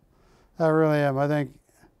inflation. I really am. I think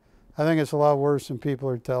it's a lot worse than people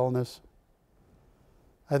are telling us.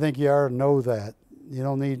 I think you ought to know that. You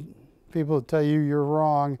don't need people to tell you you're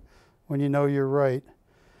wrong when you know you're right.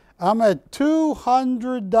 I'm at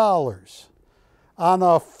 $200 on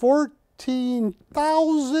a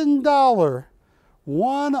 $14,000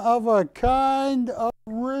 one-of-a-kind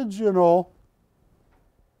original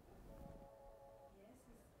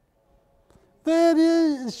That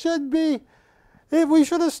is, should be, we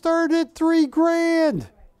should have started at $3,000.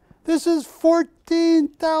 This is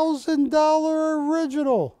 $14,000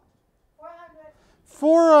 original.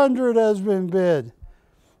 400 has been bid.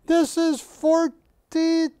 This is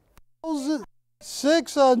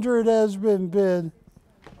 14,600 has been bid.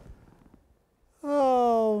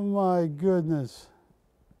 Oh my goodness.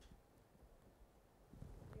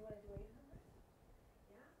 You want to do 800?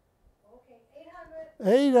 Yeah? Okay,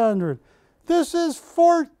 800. 800. This is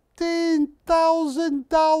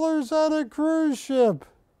 $14,000 on a cruise ship.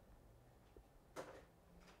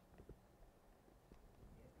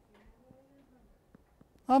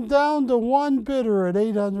 I'm down to one bidder at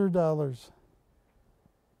 $800.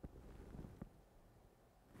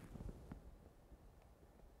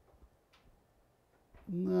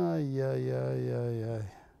 Ay, ay, ay, ay, ay.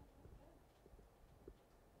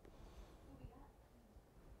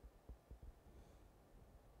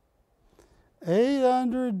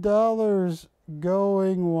 $800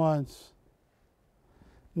 going once.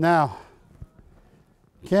 Now,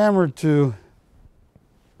 camera 2.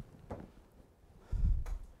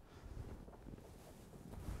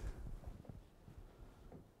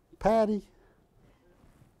 Patty,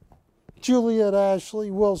 Juliet,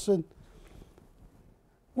 Ashley, Wilson.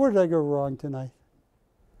 Where did I go wrong tonight?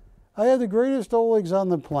 I had the greatest Olegs on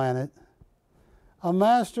the planet, a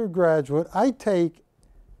master graduate. I take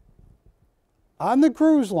on the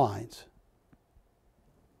cruise lines.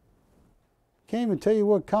 Can't even tell you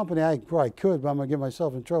what company. I probably could, but I'm going to get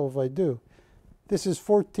myself in trouble if I do. This is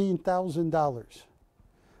 $14,000.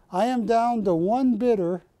 I am down to one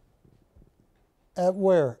bidder at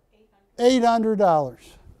where? $800.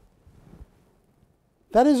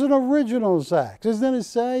 That is an original Zax. Isn't it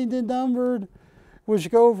signed and numbered,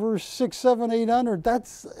 which go for $600, $700, $800?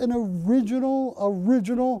 That's an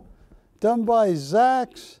original done by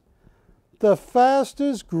Zax, the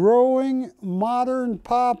fastest growing modern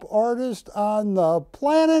pop artist on the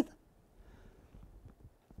planet.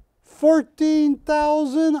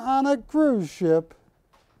 14,000 on a cruise ship.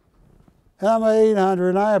 And I'm at 800,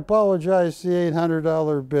 and I apologize to the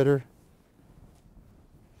 $800 bidder.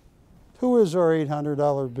 Who is our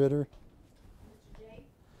 $800 bidder?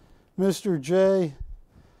 Mr. J.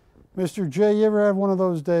 Mr. J, you ever have one of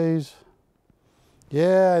those days?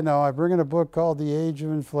 Yeah, I know. I bring in a book called The Age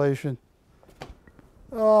of Inflation.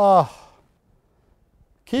 Oh.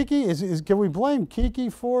 Kiki, can we blame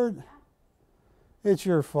Kiki for it? It's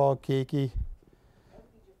your fault, Kiki.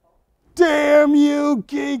 Damn you,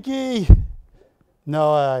 Kiki!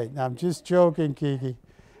 No, I'm just joking, Kiki.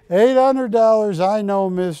 $800, I know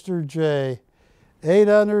Mr. J.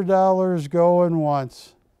 $800 going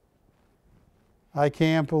once. I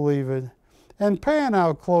can't believe it. And pan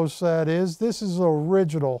how close that is. This is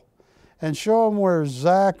original. And show them where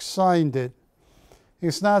Zach signed it.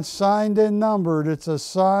 It's not signed and numbered. It's a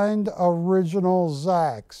signed original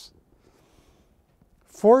Zach's.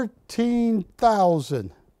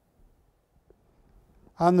 14,000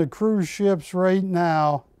 on the cruise ships right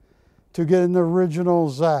now to get an original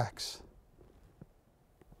Zach's.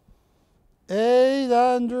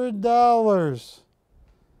 $800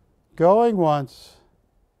 going once.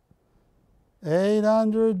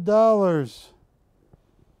 $800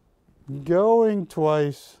 going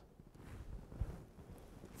twice.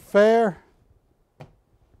 Fair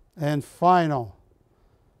and final.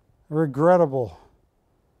 Regrettable.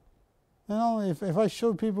 You know, if I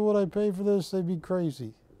showed people what I paid for this, they'd be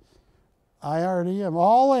crazy. I already am.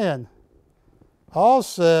 All in. All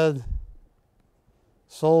said.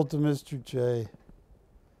 Sold to Mr. J.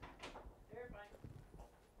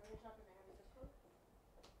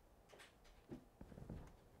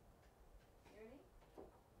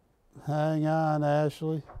 Hang on,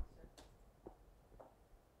 Ashley.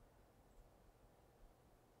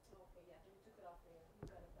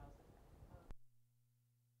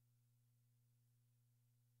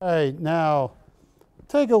 All right, now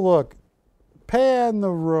take a look. Pan the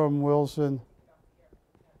room, Wilson.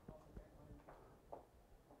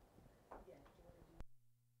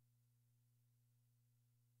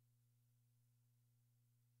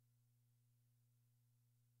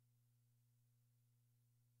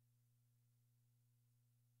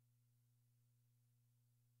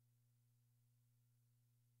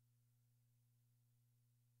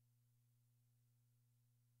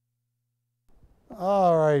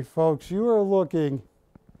 All right, folks, you are looking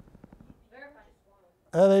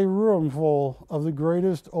at a room full of the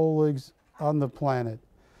greatest Olegs on the planet.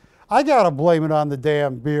 I got to blame it on the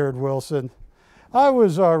damn beard, Wilson. I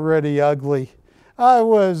was already ugly.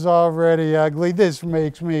 This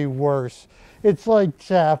makes me worse. It's like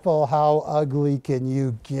Chappell, how ugly can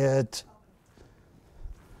you get?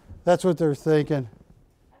 That's what they're thinking.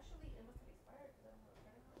 Actually, it must have expired because I don't know the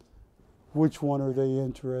credit card. Which one are they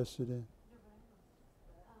interested in?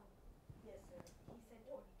 Yes, sir. He said 22.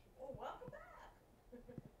 Oh, welcome back.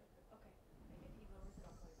 Okay. And if he lowers it,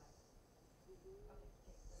 I'll call you back. Okay.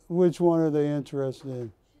 Which one are they interested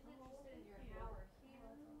in? She's interested in your Howard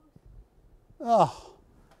Hughes. Oh,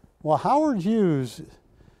 well, Howard Hughes.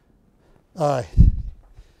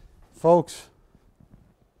 Folks,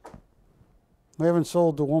 we haven't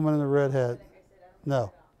sold The Woman in the Red Hat.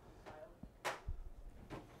 No.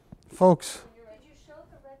 Folks, Did you show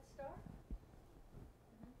the Red Star?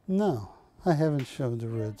 no, I haven't shown the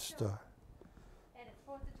Red Star. And it's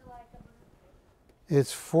 4th of July coming up.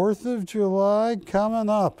 It's 4th of July coming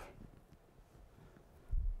up.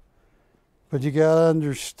 But you got to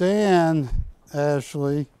understand,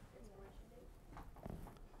 Ashley.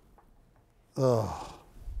 Oh,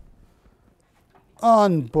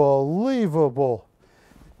 unbelievable.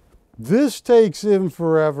 This takes him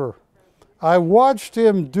forever. I watched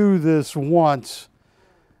him do this once,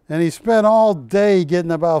 and he spent all day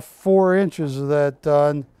getting about 4 inches of that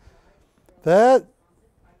done. That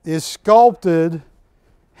is sculpted,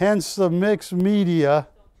 hence the mixed media,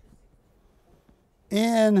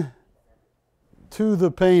 into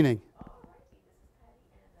the painting.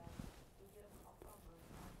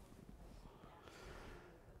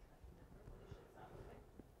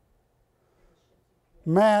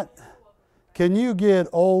 Matt, can you get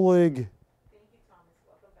Oleg Thank you, Thomas.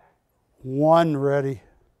 Welcome back. 1 ready?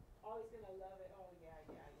 Oh, he's gonna love it. Oh, yeah.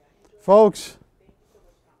 Enjoy. Folks, Thank you so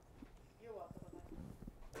much, Thomas. You're welcome.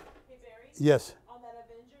 Hey, Barry. yes. On that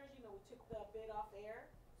Avengers, we took the bid off air,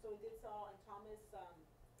 so we did so, and Thomas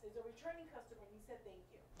is a returning customer. He said thank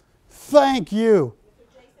you. Thank you. Mr.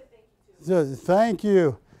 J said thank you too. Thank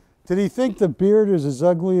you. Did he think the beard is as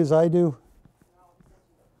ugly as I do?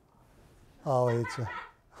 Oh, it's a,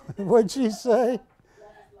 what'd she say?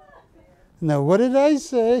 No, what did I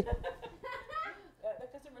say? The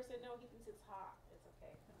customer said no, he thinks it's hot. It's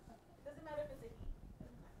okay. It doesn't matter if it's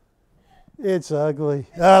a heat. It's ugly.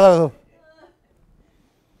 Oh.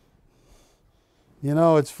 You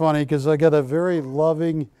know, it's funny because I got a very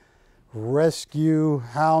loving rescue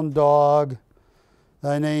hound dog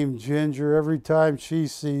I named Ginger. Every time she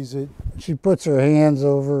sees it, she puts her hands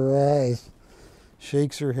over her eyes,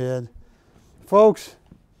 shakes her head. Folks,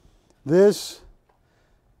 this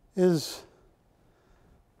is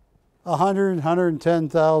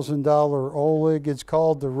 $110,000 Oleg. It's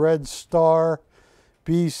called the Red Star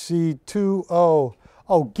BC20.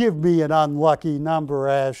 Oh, give me an unlucky number,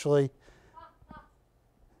 Ashley.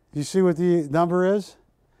 You see what the number is?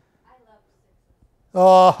 I love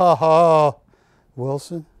 6s. Oh,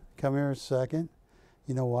 Wilson, come here a second.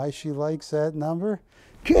 You know why she likes that number?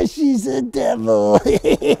 Because she's a devil.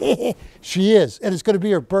 She is, and it's going to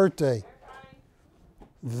be her birthday.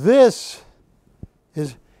 This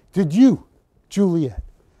is, did you, Juliet,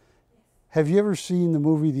 have you ever seen the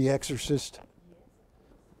movie The Exorcist?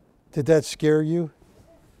 Did that scare you?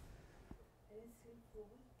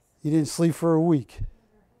 You didn't sleep for a week.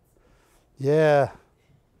 Yeah.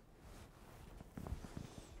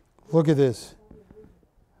 Look at this.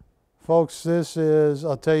 Folks, this is,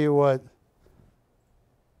 I'll tell you what.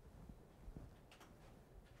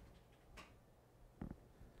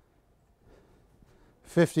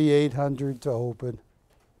 $5,800 to open.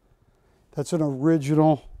 That's an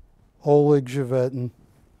original Oleg Zhevetin.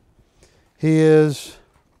 He is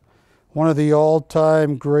one of the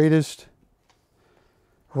all-time greatest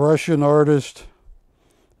Russian artists,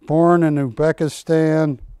 born in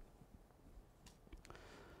Uzbekistan.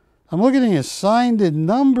 I'm looking at his signed and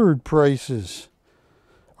numbered prices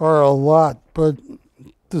are a lot, but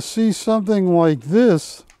to see something like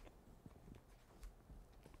this,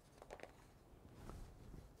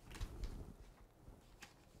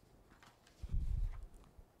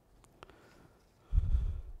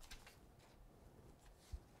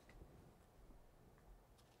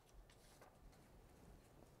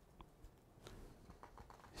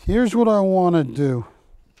 here's what I want to do.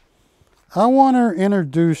 I want to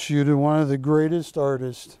introduce you to one of the greatest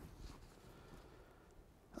artists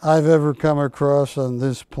I've ever come across on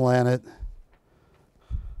this planet.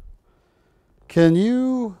 Can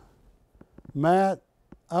you, Matt,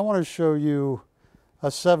 I want to show you a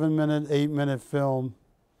 7-minute, 8-minute film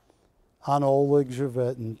on Oleg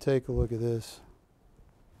Zhevetin. Take a look at this.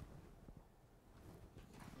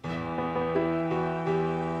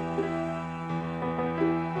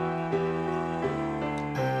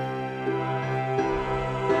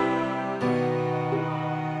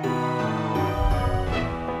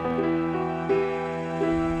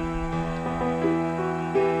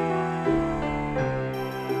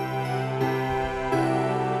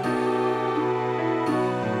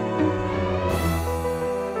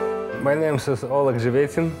 My name is Oleg.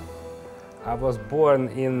 I was born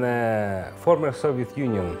in former Soviet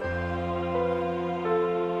Union.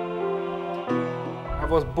 I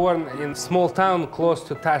was born in a small town close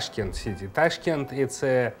to Tashkent city. Tashkent, it's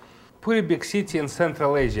a pretty big city in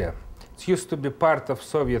Central Asia. It used to be part of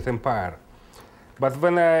Soviet Empire. But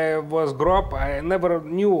when I was grew up, I never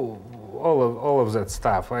knew all of that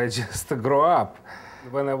stuff. I just grew up.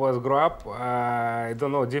 When I was grew up, I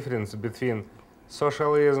don't know difference between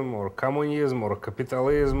socialism or communism or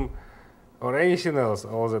capitalism or anything else,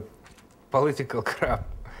 all that political crap.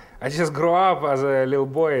 I just grew up as a little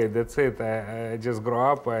boy, that's it. I just grew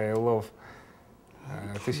up, I love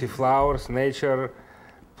to see flowers, nature,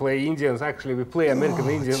 play Indians. Actually, we play American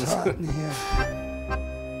Indians. It's hot in here.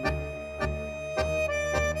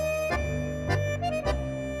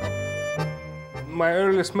 My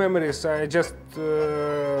earliest memories, I just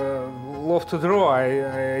love to draw.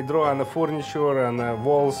 I draw on the furniture, on the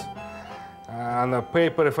walls, on the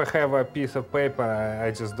paper. If I have a piece of paper,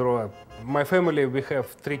 I just draw. My family, we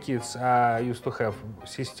have 3 kids. I used to have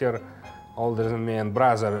sister older than me and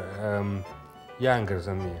brother younger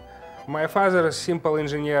than me. My father is simple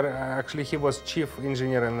engineer. Actually, he was chief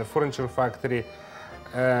engineer in the furniture factory,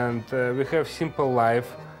 and we have simple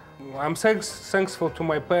life. I'm thankful to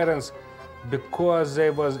my parents because they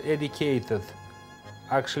was educated,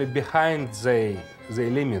 actually behind their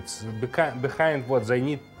limits, behind what they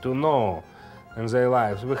need to know in their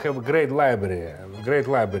lives. We have a great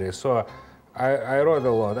library. So I wrote a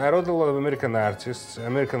lot. I wrote a lot of American artists,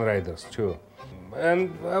 American writers too. And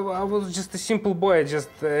I was just a simple boy, just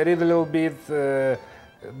read a little bit. The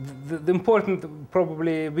important,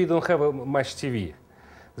 probably, we don't have much TV.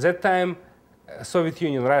 That time, Soviet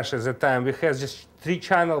Union, Russia, at that time, we had just 3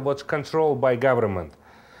 channels was controlled by government.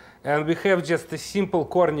 And we have just a simple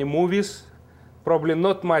corny movies, probably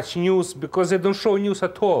not much news, because they don't show news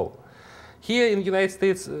at all. Here in the United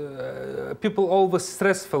States, people always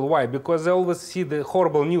stressful. Why? Because they always see the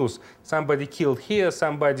horrible news. Somebody killed here,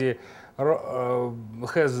 somebody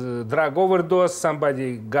has drug overdose,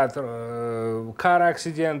 somebody got car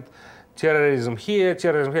accident, terrorism here.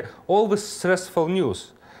 Always stressful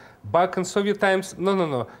news. Back in Soviet times,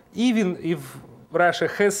 no. Even if Russia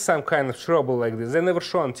has some kind of trouble like this, they never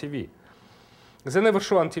show on TV.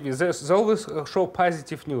 They always show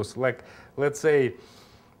positive news. Like, let's say,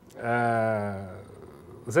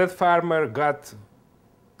 that farmer got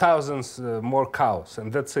thousands more cows,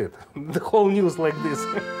 and that's it. The whole news like this.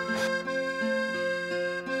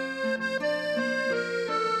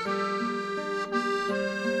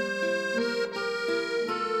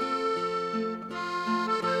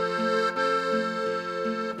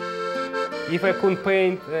 If I couldn't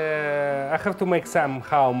paint, I have to make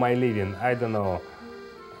somehow my living. I don't know.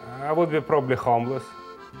 I would be probably homeless.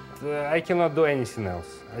 I cannot do anything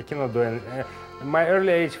else. I cannot do anything. My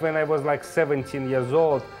early age, when I was like 17 years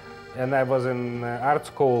old, and I was in art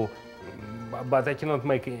school, but I cannot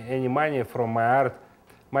make any money from my art.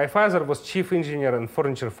 My father was chief engineer in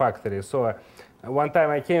furniture factory. So one time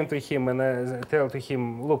I came to him and I told to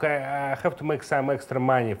him, look, I have to make some extra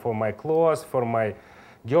money for my clothes, for my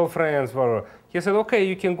girlfriends. He said, okay,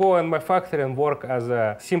 you can go in my factory and work as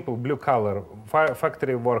a simple blue-collar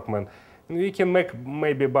factory workman. You can make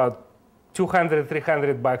maybe about $200,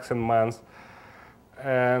 $300 a month.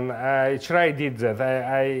 And I did that.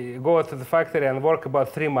 I go to the factory and work about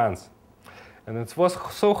 3 months. And it was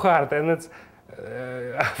so hard, and it's,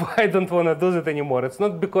 I don't want to do that anymore. It's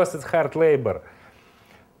not because it's hard labor.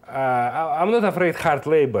 I'm not afraid of hard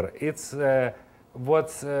labor. It's what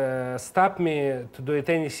stopped me to do it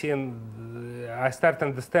anything. I start to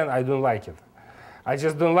understand I don't like it. I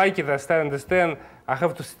just don't like it. I start to understand I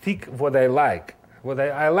have to stick what I like.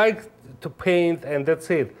 I like to paint, and that's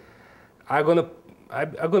it. I'm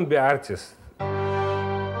gonna be an artist.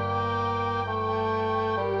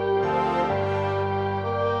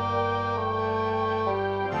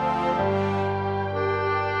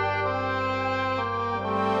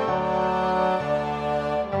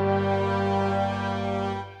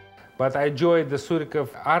 But I joined the Surikov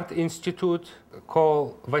Art Institute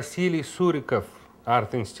called Vasily Surikov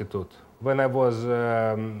Art Institute when I was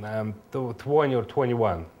 20 or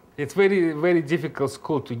 21. It's very, very difficult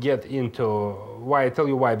school to get into. Why? I tell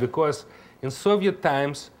you why. Because in Soviet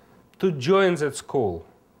times, to join that school,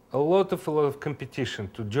 a lot of competition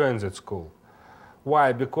to join that school.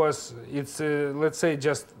 Why? Because it's, let's say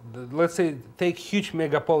take huge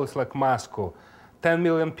megapolis like Moscow. 10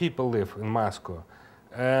 million people live in Moscow.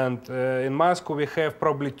 And in Moscow, we have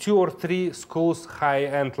probably 2 or 3 schools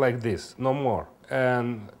high-end like this, no more.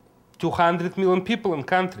 And 200 million people in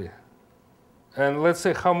country. And let's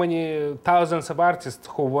say how many thousands of artists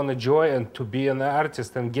who want to join and to be an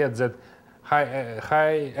artist and get that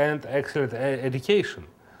high-end excellent education.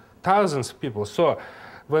 Thousands of people. So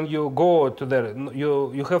when you go to there,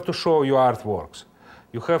 you have to show your artworks.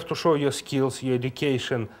 You have to show your skills, your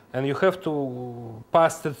education, and you have to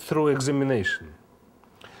pass it through examination.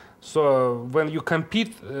 So when you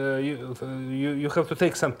compete, you have to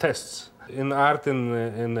take some tests in art,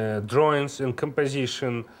 in drawings, in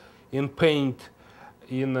composition, in paint,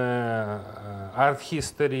 in art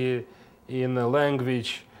history, in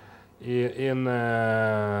language, in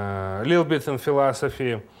a little bit in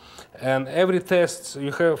philosophy. And every test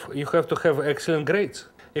you have to have excellent grades.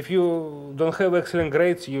 If you don't have excellent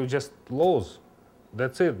grades, you just lose.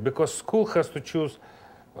 That's it. Because school has to choose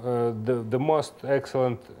the most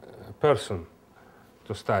excellent person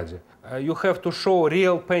to study. You have to show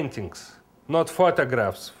real paintings, not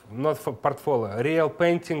photographs, not for portfolio. Real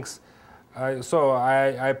paintings. So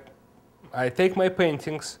I take my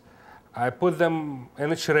paintings, I put them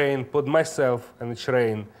in a train, put myself in a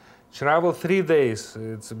train, travel 3 days.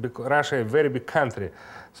 It's Russia, a very big country.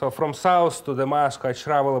 So from south to Damascus, I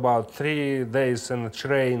travel about 3 days in a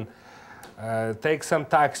train, take some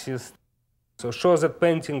taxis. So show the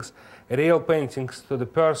paintings, real paintings to the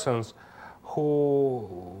persons who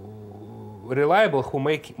reliable, who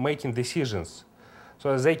making decisions.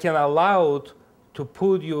 So they can allow to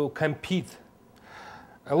put you compete.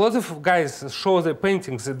 A lot of guys show the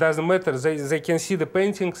paintings, it doesn't matter. They can see the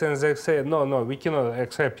paintings and they say, no, we cannot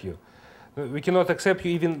accept you. We cannot accept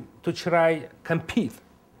you even to try compete.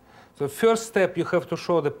 So first step, you have to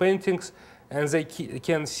show the paintings and they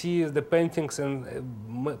can see the paintings and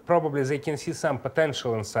probably they can see some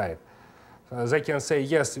potential inside. So they can say,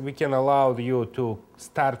 yes, we can allow you to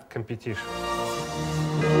start competition.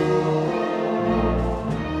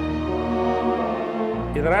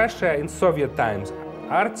 In Russia, in Soviet times,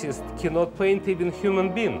 artists cannot paint even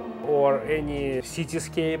human being or any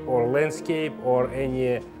cityscape or landscape or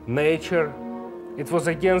any nature. It was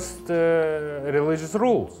against religious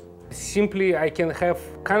rules. Simply, I can have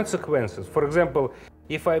consequences. For example,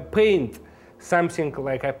 if I paint something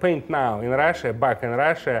like I paint now in Russia, back in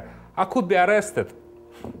Russia, I could be arrested.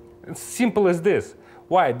 It's simple as this.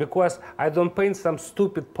 Why? Because I don't paint some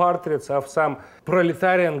stupid portraits of some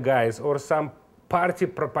proletarian guys or some party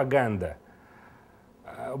propaganda.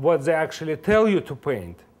 What they actually tell you to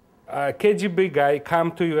paint. A KGB guy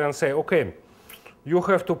come to you and say, okay, you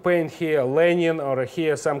have to paint here Lenin or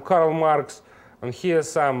here some Karl Marx and here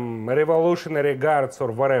some revolutionary guards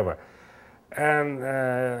or whatever. And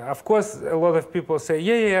of course, a lot of people say,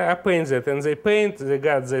 yeah, I paint that. And they paint, they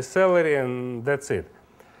got their salary and that's it.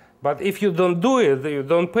 But if you don't do it, you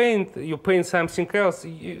don't paint, you paint something else,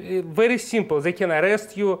 very simple. They can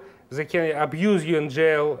arrest you, they can abuse you in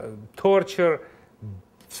jail, torture.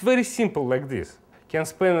 It's very simple like this. Can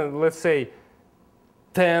spend, let's say,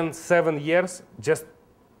 7 years just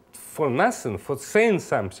for nothing, for saying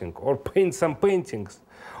something, or paint some paintings,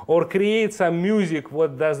 or create some music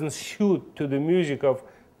what doesn't suit to the music of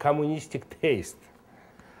communistic taste.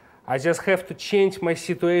 I just have to change my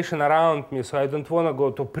situation around me, so I don't want to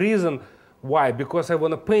go to prison. Why? Because I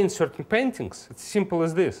want to paint certain paintings. It's simple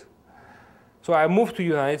as this. So I moved to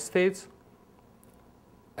United States,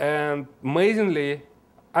 and amazingly,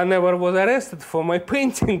 I never was arrested for my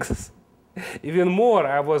paintings. Even more,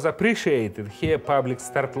 I was appreciated. Here, public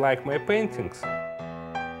start like my paintings.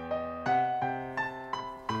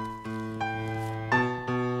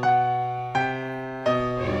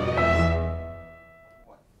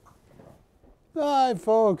 Hi,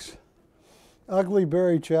 folks. Ugly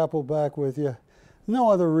Barry Chappell back with you. No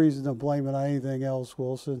other reason to blame it on anything else,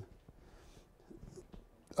 Wilson.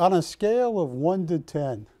 On a scale of 1 to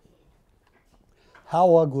 10,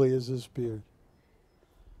 how ugly is this beard?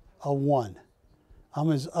 A 1. I'm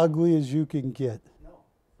as ugly as you can get.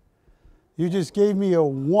 You just gave me a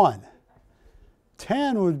 1.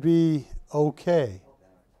 10 would be okay.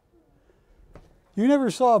 You never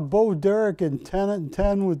saw Bo Derek in 10 and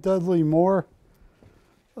 10 with Dudley Moore?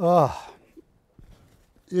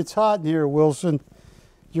 It's hot in here, Wilson.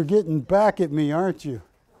 You're getting back at me, aren't you?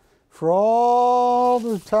 For all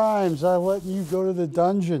the times I let you go to the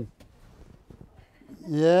dungeon.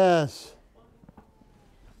 Yes.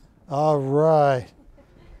 All right.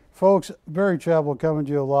 Folks, Barry Chappell coming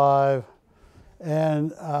to you live.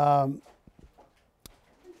 And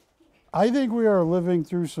I think we are living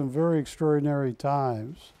through some very extraordinary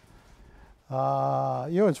times.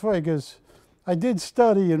 It's funny because I did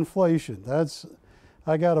study inflation.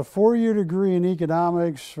 I got a 4-year degree in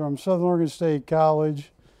economics from Southern Oregon State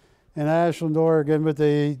College in Ashland, Oregon, but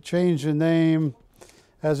they changed the name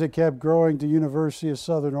as it kept growing to University of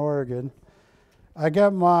Southern Oregon. I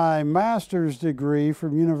got my master's degree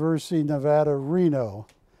from University of Nevada, Reno.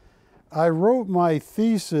 I wrote my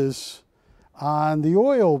thesis on the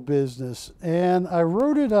oil business, and I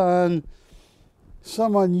wrote it on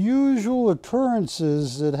some unusual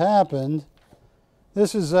occurrences that happened.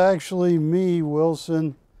 This is actually me,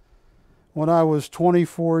 Wilson, when I was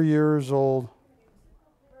 24 years old.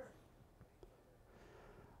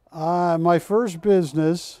 My first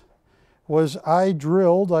business was I'd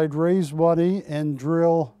raise money and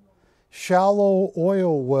drill shallow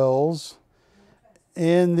oil wells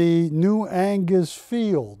in the New Angus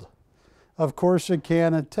field of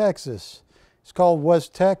Corsicana, Texas. It's called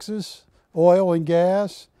West Texas Oil and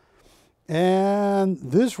Gas. And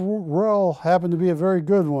this well happened to be a very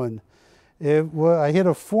good one. I hit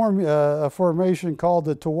a formation called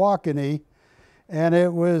the Tawakoni, and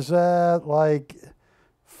it was at like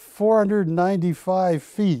 495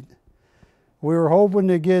 feet. We were hoping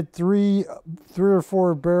to get three or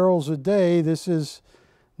four barrels a day. This is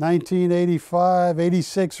 1985,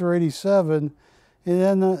 86 or 87. It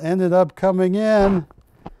ended up coming in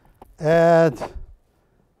at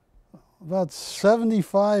about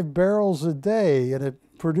 75 barrels a day, and it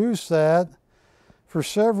produced that for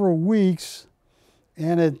several weeks.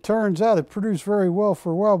 And it turns out it produced very well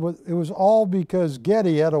for a while, but it was all because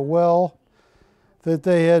Getty had a well that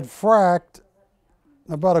they had fracked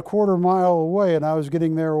about a quarter mile away, and I was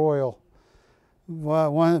getting their oil.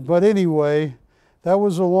 But anyway, that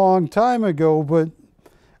was a long time ago, but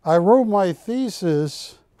I wrote my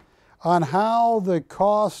thesis on how the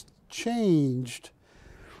cost changed,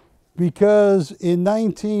 because in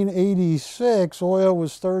 1986, oil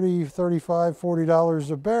was $30, $35,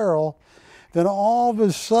 $40 a barrel. Then all of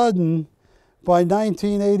a sudden, by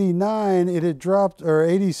 1989, it had dropped, or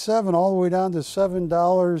 87, all the way down to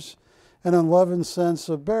 $7.11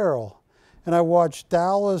 a barrel. And I watched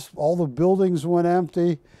Dallas, all the buildings went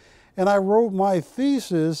empty. And I wrote my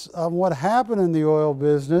thesis on what happened in the oil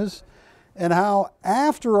business and how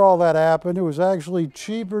after all that happened, it was actually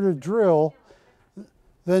cheaper to drill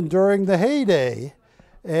than during the heyday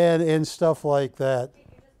and stuff like that.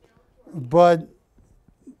 But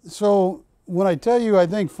so when I tell you I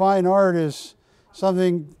think fine art is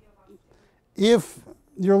something, if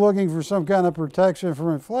you're looking for some kind of protection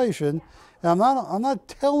from inflation, and I'm not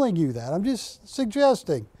telling you that, I'm just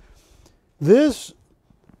suggesting. This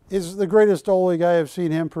is the greatest Oleg I have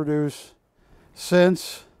seen him produce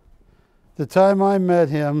since the time I met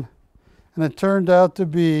him, and it turned out to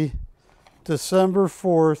be December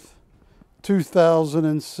 4th,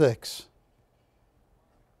 2006.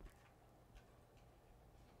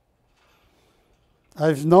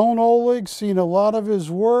 I've known Oleg, seen a lot of his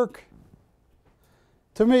work.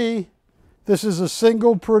 To me, this is the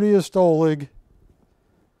single prettiest Oleg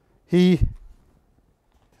he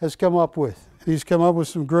has come up with. He's come up with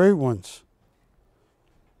some great ones.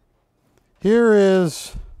 Here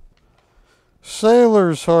is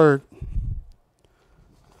Sailor's Heart,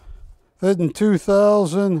 that in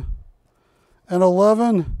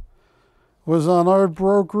 2011 was on art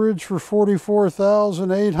brokerage for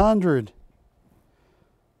 $44,800,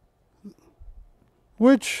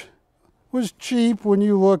 which was cheap when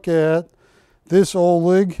you look at this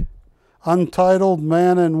Oleg, Untitled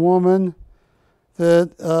Man and Woman,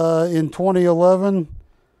 that in 2011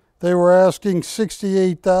 they were asking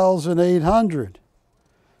 $68,800.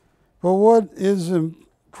 But what is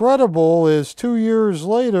incredible is 2 years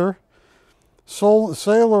later,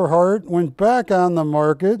 Sailor Heart went back on the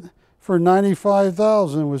market for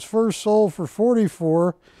 $95,000. It was first sold for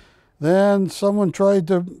 $44,000. Then someone tried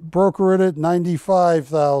to broker it at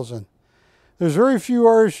 $95,000. There's very few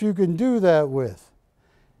artists you can do that with.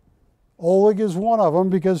 Oleg is one of them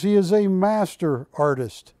because he is a master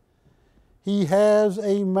artist. He has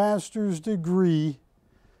a master's degree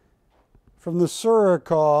from the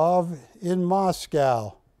Surikov in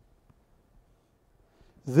Moscow.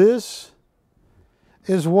 This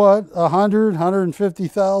is what a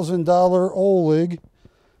 $150,000 Oleg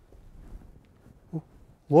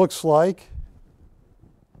looks like.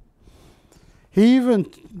 He even,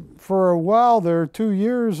 for a while there, 2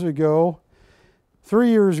 years ago, 3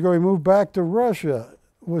 years ago, he moved back to Russia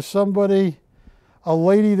with somebody, a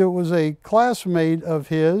lady that was a classmate of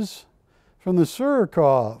his from the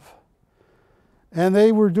Surikov. And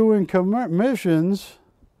they were doing commissions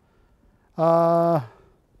for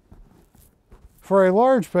a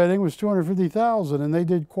large painting, was $250,000, and they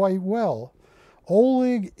did quite well.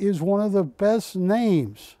 Oleg is one of the best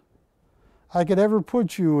names I could ever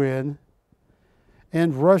put you in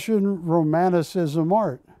Russian Romanticism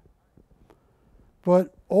art.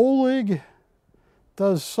 But Oleg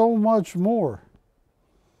does so much more.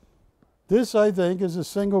 This, I think, is the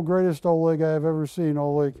single greatest Oleg I have ever seen,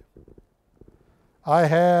 Oleg. I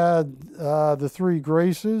had the Three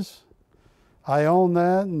Graces. I own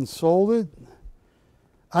that and sold it.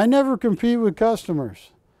 I never compete with customers.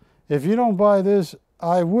 If you don't buy this,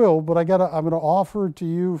 I will, but I'm going to offer it to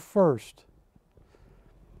you first.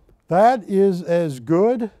 That is as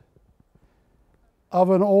good of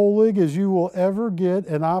an Oleg as you will ever get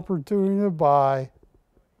an opportunity to buy.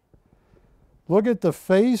 Look at the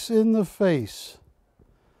face in the face.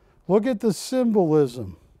 Look at the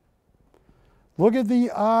symbolism. Look at the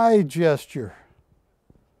eye gesture.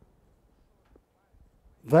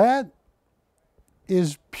 That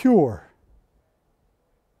is pure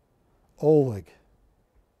Oleg.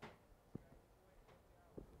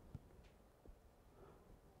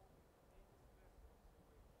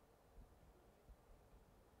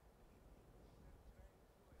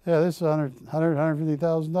 Yeah, this is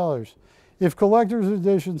 $150,000. If collector's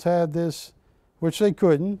editions had this, which they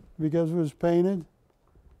couldn't because it was painted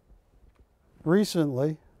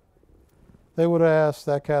recently, they would have asked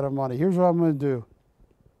that kind of money. Here's what I'm going to do.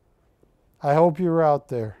 I hope you're out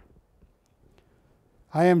there.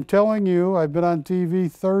 I am telling you, I've been on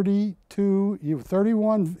TV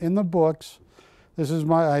 31 in the books.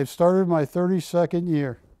 I've started my 32nd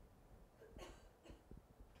year.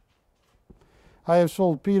 I have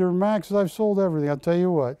sold Peter Max, I've sold everything. I'll tell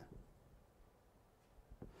you what.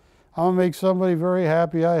 I'm going to make somebody very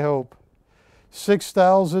happy, I hope.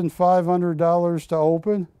 $6,500 to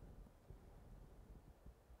open.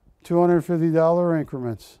 $250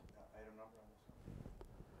 increments.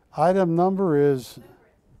 Item number is...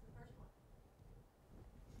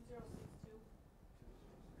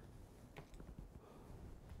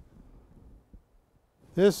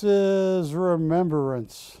 This is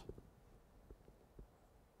Remembrance.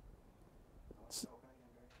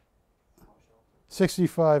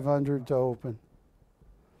 $6,500 to open.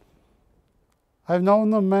 I've known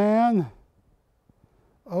the man.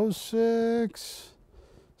 06,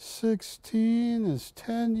 16 is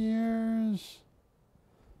 10 years.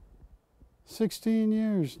 16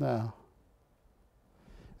 years now.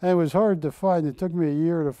 And it was hard to find. It took me a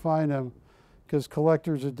year to find him because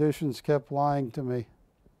collector's editions kept lying to me.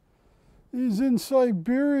 He's in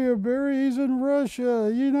Siberia, Barry. He's in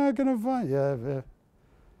Russia. You're not going to find... Yeah.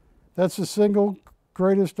 That's the single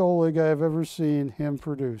greatest Oleg I have ever seen him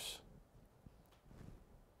produce.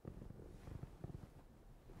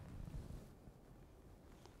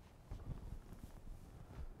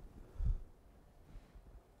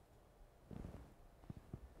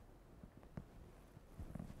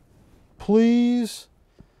 Please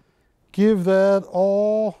give that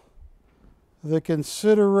all the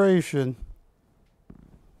consideration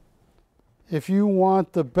if you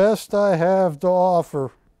want the best I have to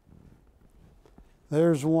offer.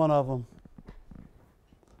 There's one of them.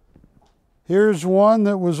 Here's one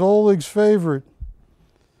that was Oleg's favorite.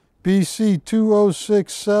 BC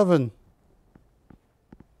 2067.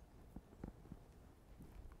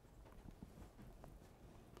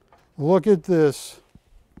 Look at this.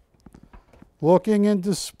 Looking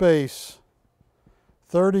into space.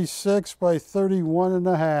 36 by 31 and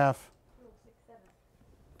a half.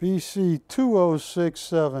 BC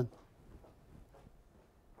 2067.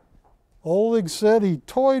 Oleg said he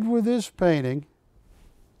toyed with this painting,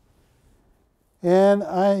 and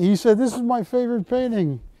he said, this is my favorite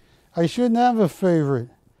painting. I shouldn't have a favorite.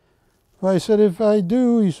 But I said, if I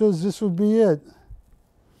do, he says, this would be it.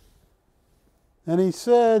 And he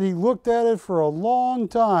said he looked at it for a long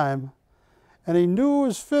time, and he knew it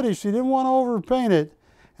was finished. He didn't want to overpaint it.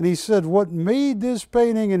 And he said what made this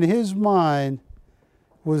painting in his mind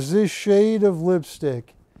was this shade of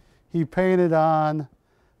lipstick he painted on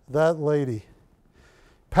that lady.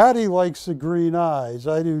 Patty likes the green eyes.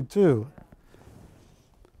 I do too.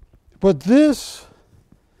 But this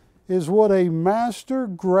is what a master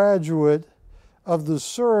graduate of the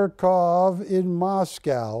Surikov in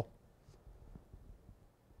Moscow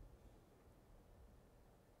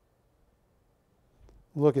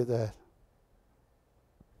look at that.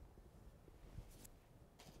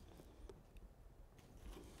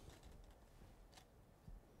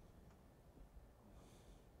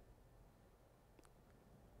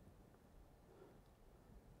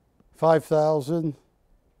 $5,000.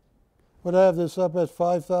 Would I have this up at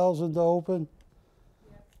 $5,000 to open?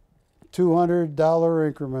 Yeah. $200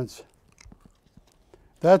 increments.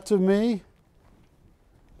 That to me,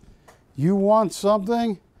 you want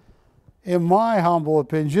something, in my humble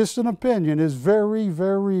opinion, just an opinion, is very,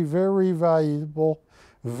 very, very valuable.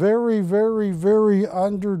 Very, very, very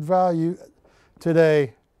undervalued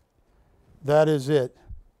today. That is it.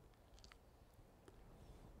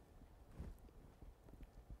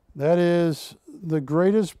 That is the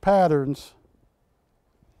greatest patterns.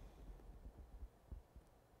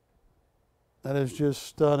 That is just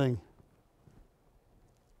stunning.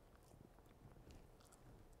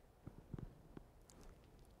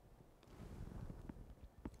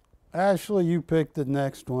 Ashley, you pick the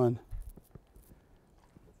next one.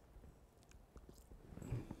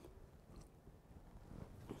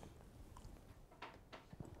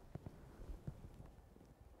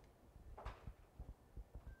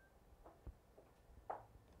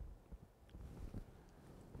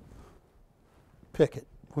 Pick it.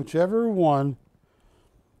 Whichever one,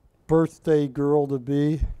 birthday girl to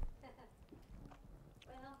be.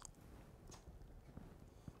 Well,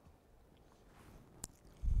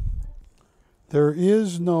 There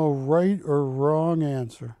is no right or wrong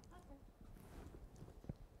answer.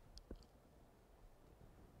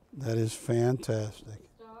 That is fantastic.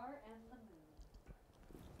 Star and the Moon.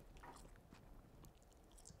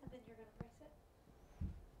 And then you're going to price it?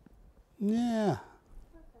 Yeah.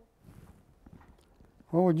 Okay.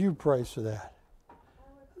 What would you price it at? I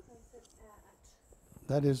would price it at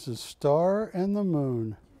That is the Star and the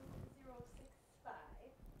Moon. 2065.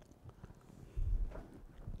 I would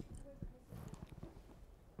price it at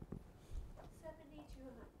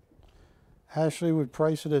 7,200. Ashley would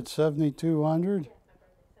price it at 7,200. Yes,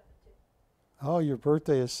 my birthday, 7/2. Oh, your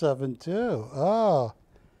birthday is 7/2. Oh.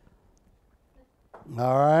 All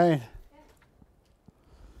right.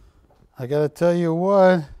 I got to tell you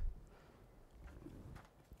what.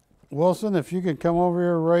 Wilson, if you could come over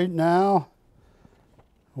here right now.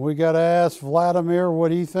 We got to ask Vladimir what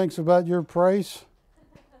he thinks about your price.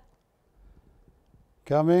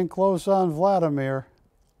 Come in close on Vladimir.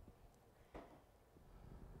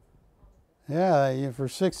 Yeah, for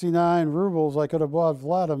 69 rubles, I could have bought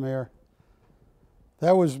Vladimir.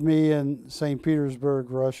 That was me in St. Petersburg,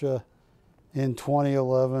 Russia in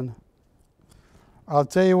 2011. I'll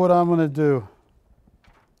tell you what I'm going to do.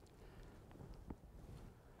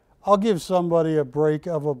 I'll give somebody a break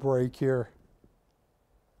here.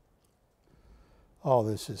 Oh,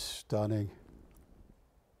 this is stunning.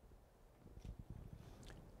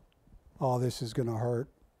 Oh, this is going to hurt.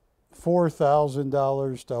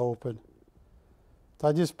 $4,000 to open. Did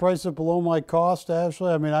I just price it below my cost,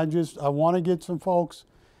 Ashley? I mean, I want to get some folks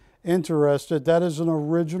interested. That is an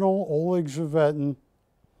original Oleg Chevetin.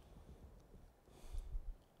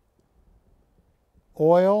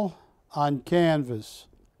 Oil on canvas.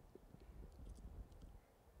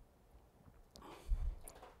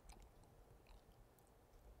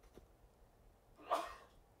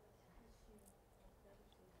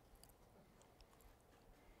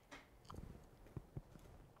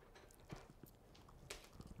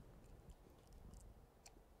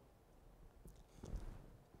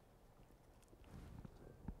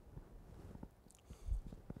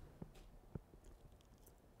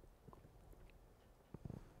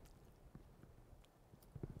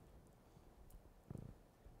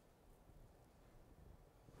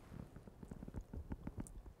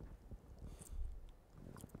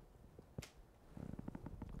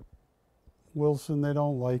 Wilson, they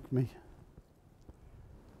don't like me.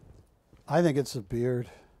 I think it's a beard.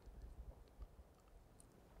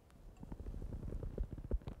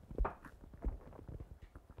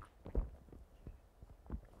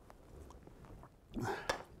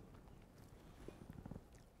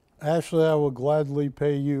 Ashley, I will gladly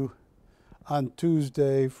pay you on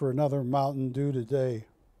Tuesday for another Mountain Dew today.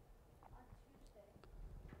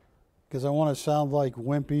 Because I want to sound like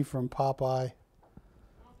Wimpy from Popeye.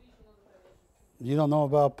 You don't know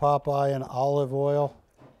about Popeye and olive oil?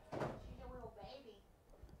 She's a little baby.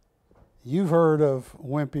 You've heard of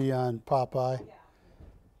Wimpy on Popeye. Yeah.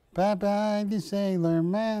 Popeye the Sailor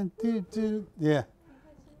Man. Doo, doo. Yeah.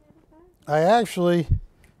 I actually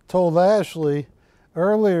told Ashley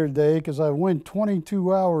earlier today, because I went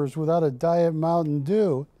 22 hours without a Diet Mountain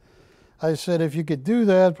Dew, I said, if you could do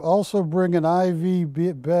that, also bring an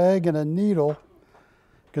IV bag and a needle,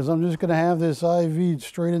 because I'm just going to have this IV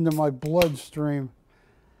straight into my bloodstream.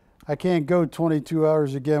 I can't go 22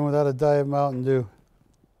 hours again without a Diet Mountain Dew.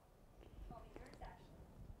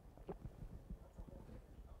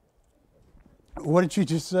 What did you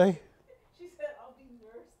just say? She said, I'll be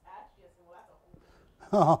Nurse Ashley. I said, well,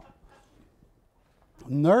 that's a whole Oh.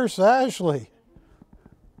 Nurse Ashley.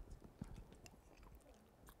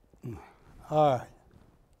 All right.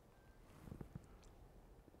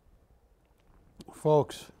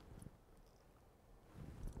 Folks,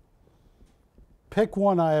 pick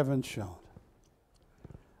one I haven't shown.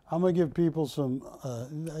 I'm going to give people some...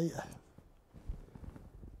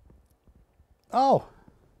 Oh.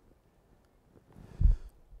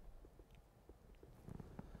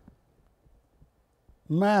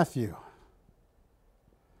 Matthew.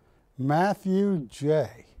 Matthew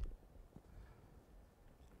J.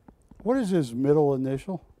 What is his middle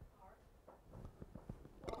initial?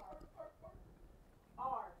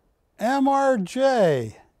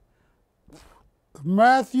 MRJ.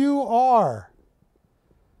 Matthew R.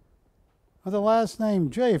 With the last name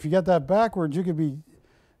J. If you got that backwards, you could be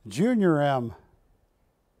Junior M.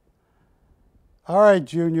 All right,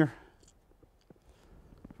 Junior.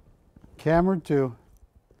 Cameron 2.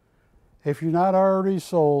 If you're not already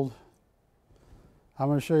sold, I'm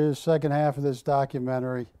going to show you the second half of this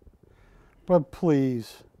documentary. But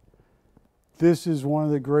please, this is one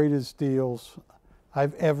of the greatest deals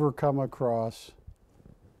I've ever come across.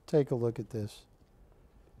 Take a look at this.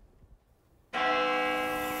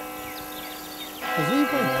 Has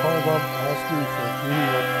anybody called up asking for any?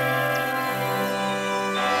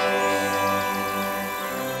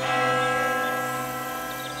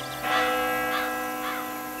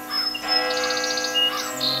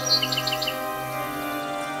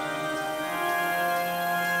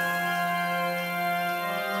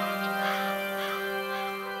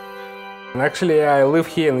 Actually, I live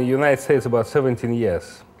here in the United States about 17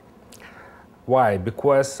 years. Why?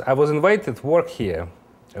 Because I was invited to work here.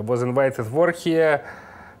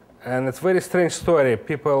 And it's a very strange story.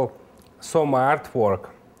 People saw my artwork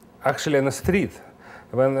actually on the street.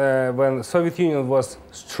 When Soviet Union was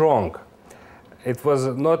strong, it was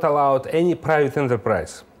not allowed any private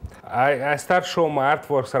enterprise. I started showing my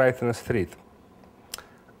artworks right in the street.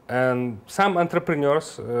 And some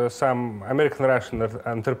entrepreneurs, some American-Russian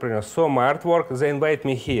entrepreneurs saw my artwork, they invite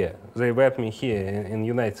me here. They invite me here in the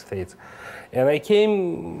United States. And I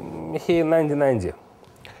came here in 1990.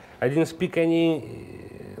 I didn't speak any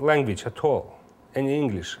language at all, any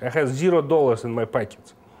English. I had $0 in my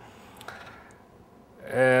pocket.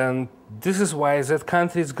 And this is why that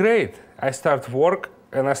country is great. I start work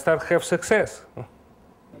and I start have success.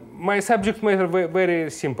 My subject matter very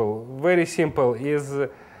simple. Very simple is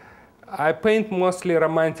I paint mostly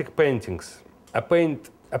romantic paintings. I paint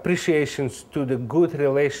appreciations to the good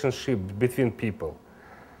relationship between people.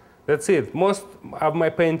 That's it. Most of my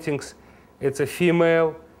paintings, it's a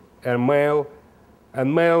female and male.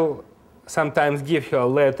 And male sometimes give her a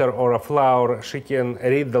letter or a flower. She can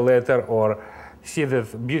read the letter or see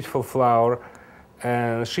that beautiful flower,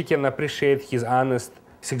 and she can appreciate his honest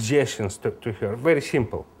suggestions to her. Very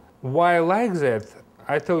simple. Why I like that?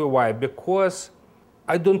 I tell you why. Because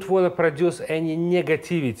I don't want to produce any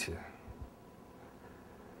negativity.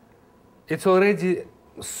 It's already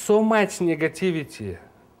so much negativity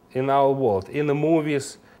in our world, in the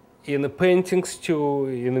movies, in the paintings too,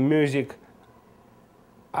 in the music.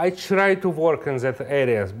 I try to work in that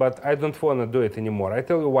areas, but I don't want to do it anymore. I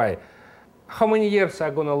tell you why. How many years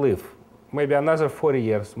I'm gonna live? Maybe another 40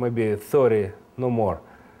 years, maybe 30, no more.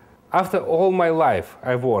 After all my life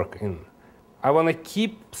I work in, I want to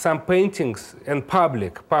keep some paintings, and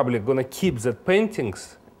public gonna keep that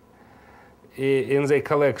paintings in their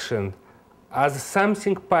collection as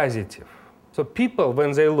something positive. So people,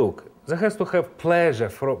 when they look, they have to have pleasure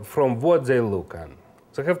from what they look on.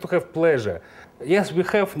 They have to have pleasure. Yes, we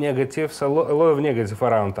have negatives, a lot of negative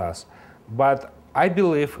around us, but I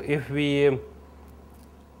believe if we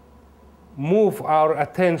move our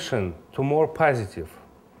attention to more positive,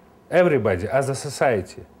 everybody as a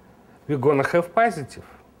society, we're gonna have positive.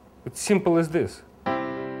 It's simple as this.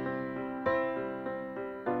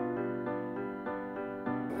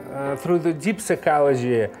 Through the deep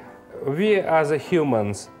psychology, we as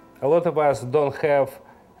humans, a lot of us don't have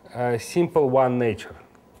a simple one nature.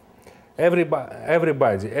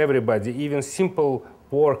 Everybody, even simple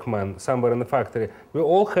workman somewhere in the factory, we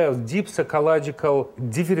all have deep psychological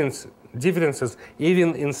differences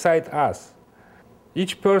even inside us.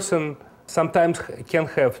 Each person sometimes can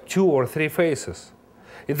have 2 or 3 faces.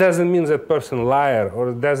 It doesn't mean that person liar, or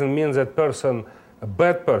it doesn't mean that person a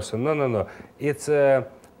bad person. No. It's a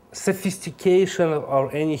sophistication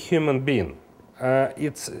of any human being.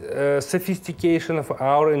 It's a sophistication of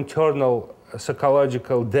our internal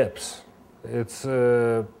psychological depths. It's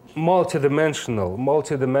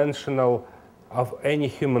multidimensional of any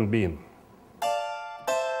human being.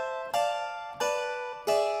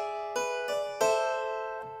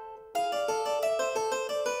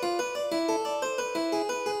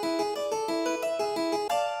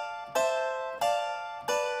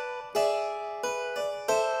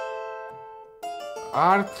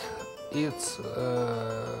 Art is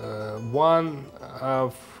one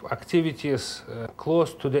of activities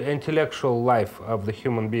close to the intellectual life of the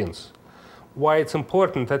human beings. Why it's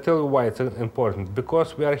important? I tell you why it's important.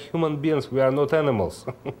 Because we are human beings, we are not animals.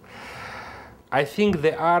 I think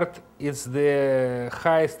the art is the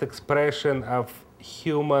highest expression of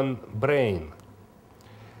human brain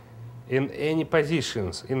in any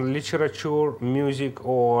positions, in literature, music,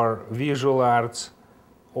 or visual arts,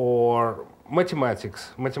 or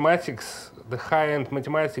mathematics. Mathematics, the high-end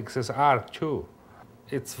mathematics is art too.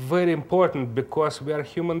 It's very important because we are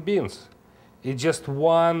human beings. It's just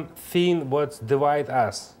one thing what divides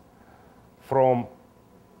us from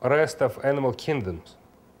rest of animal kingdoms.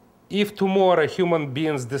 If tomorrow human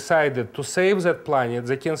beings decided to save that planet,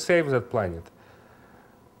 they can save that planet.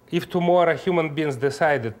 If tomorrow human beings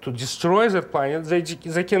decided to destroy that planet,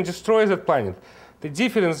 they can destroy that planet. The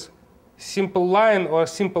difference, simple lion or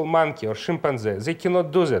simple monkey or chimpanzee, they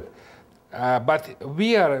cannot do that. But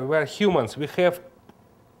we are humans, we have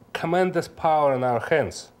tremendous power in our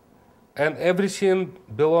hands. And everything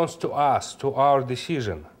belongs to us, to our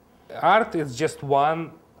decision. Art is just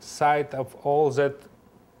one side of all that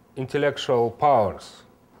intellectual powers.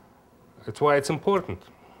 That's why it's important.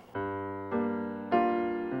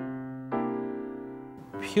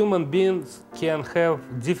 Human beings can have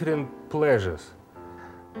different pleasures.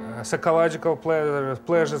 Psychological pleasures,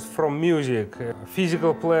 pleasures from music,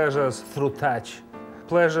 physical pleasures through touch,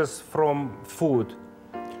 pleasures from food,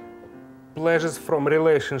 pleasures from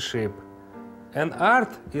relationship. And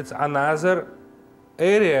art is another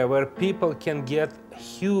area where people can get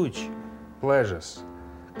huge pleasures,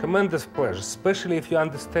 tremendous pleasures, especially if you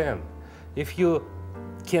understand. If you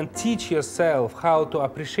can teach yourself how to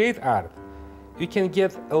appreciate art, you can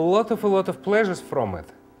get a lot of pleasures from it.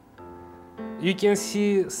 You can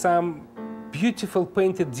see some beautiful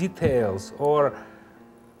painted details or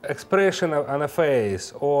expression on a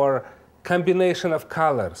face or combination of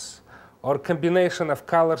colors or combination of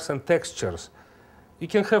colors and textures. You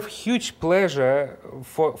can have huge pleasure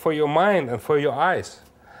for your mind and for your eyes.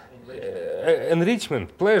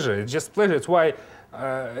 Enrichment, pleasure, it's just pleasure. It's why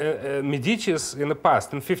Medicis in the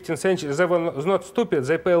past, in 15th century, they were not stupid.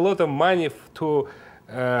 They pay a lot of money to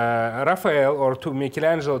Raphael or to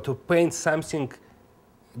Michelangelo to paint something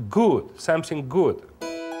good,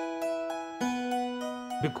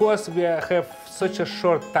 Because we have such a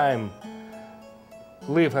short time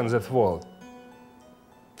live in that world.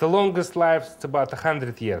 The longest life is about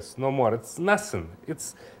 100 years, no more. It's nothing.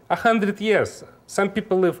 It's 100 years. Some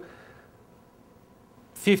people live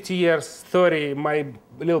 50 years, 30. My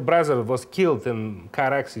little brother was killed in a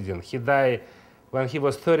car accident. He died when he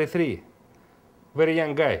was 33. Very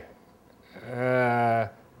young guy.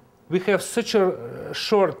 We have such a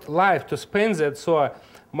short life to spend that, so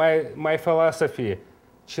my philosophy,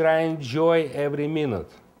 try and enjoy every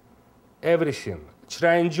minute, everything.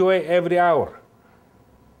 Try and enjoy every hour.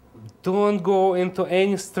 Don't go into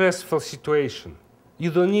any stressful situation.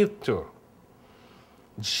 You don't need to.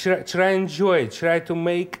 Try and enjoy, try to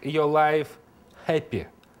make your life happy.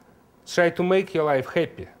 Try to make your life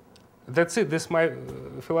happy. That's it, this is my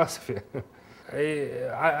philosophy.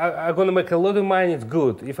 I'm gonna make a lot of money, it's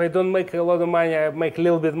good. If I don't make a lot of money, I make a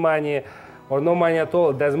little bit money or no money at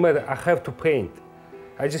all, it doesn't matter, I have to paint.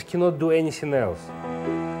 I just cannot do anything else.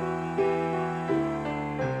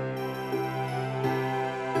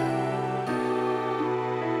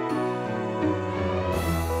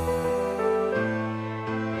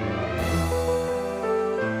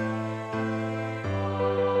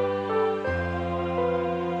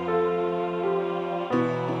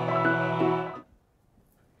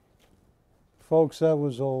 Folks, that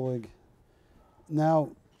was Oleg.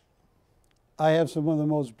 Now, I have some of the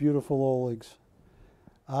most beautiful Olegs.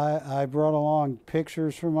 I brought along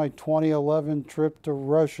pictures from my 2011 trip to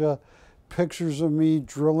Russia, pictures of me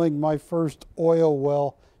drilling my first oil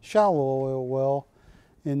well, shallow oil well,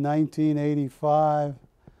 in 1985.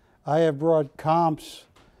 I have brought comps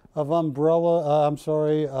of of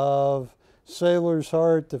Sailor's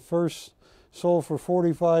Heart, the first sold for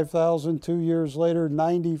 $45,000, 2 years later,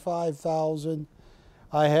 $95,000.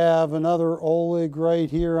 I have another Oleg right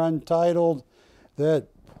here, untitled, that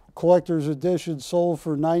collector's edition sold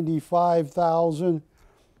for $95,000.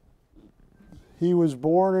 He was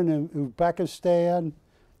born in Uzbekistan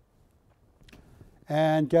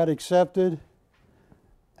and got accepted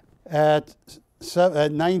at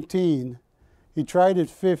 19. He tried at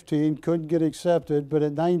 15, couldn't get accepted, but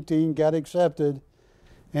at 19 got accepted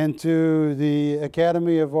into the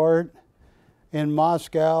Academy of Art in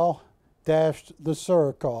Moscow, the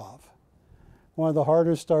Surikov, one of the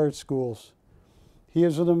hardest art schools. He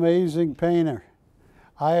is an amazing painter.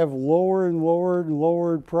 I have lowered and lowered and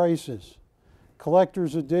lowered prices.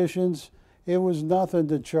 Collector's editions it was nothing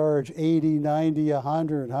to charge 80, 90,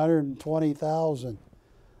 100, 120,000.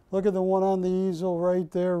 Look at the one on the easel right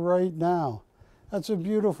there right now. That's a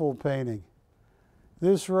beautiful painting.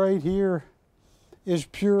 This right here is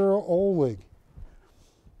pure Oleg.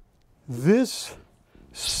 This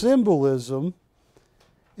symbolism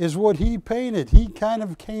is what he painted. He kind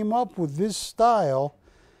of came up with this style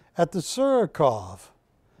at the Surikov.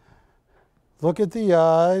 Look at the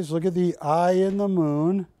eyes, look at the eye in the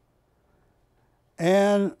moon.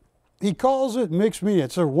 And he calls it mixed media.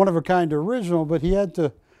 It's a one-of-a-kind original, but he had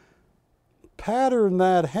to pattern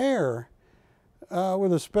that hair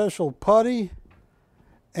with a special putty,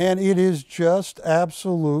 and it is just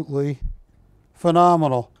absolutely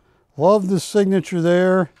phenomenal. Love the signature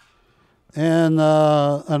there, and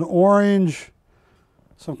an orange,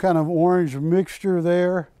 some kind of orange mixture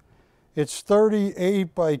there. It's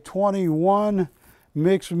 38 by 21,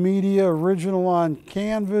 mixed media, original on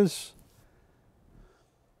canvas.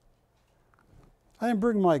 I didn't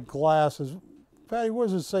bring my glasses. Patty, what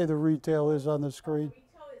does it say the retail is on the screen? Retail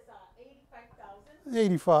is 85,000.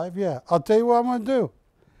 85, yeah. I'll tell you what I'm going to do.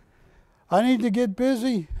 I need to get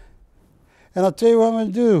busy, and I'll tell you what I'm going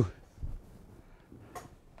to do.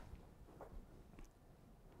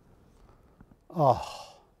 Oh.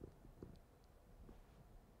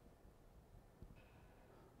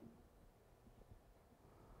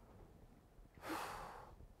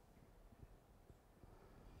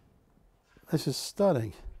 This is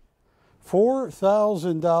stunning.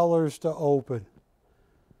 $4,000 to open.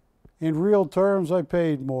 In real terms, I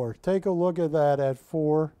paid more. Take a look at that at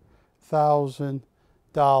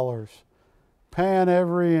 $4,000. Pan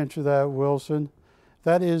every inch of that, Wilson.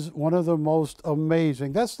 That is one of the most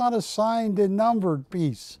amazing. That's not a signed and numbered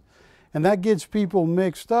piece. And that gets people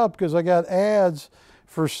mixed up because I got ads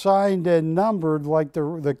for signed and numbered like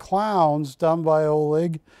the clowns done by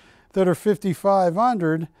Oleg that are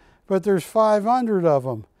 $5,500, but there's 500 of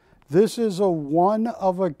them. This is a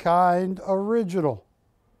one-of-a-kind original.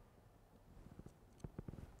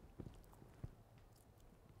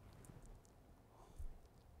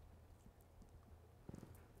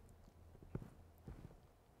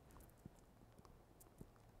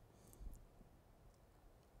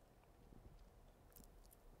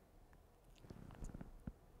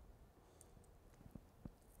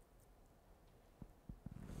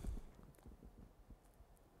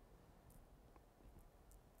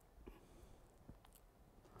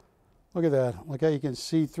 Look at that. Look how you can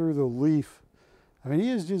see through the leaf. I mean, he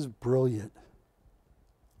is just brilliant.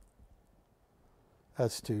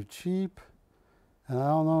 That's too cheap. And I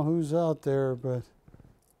don't know who's out there, but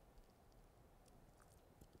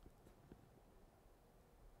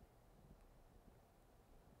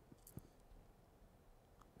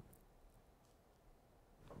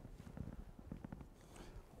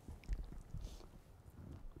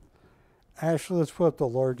Ashley, let's put up the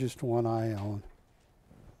largest one I own.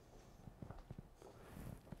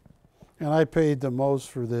 And I paid the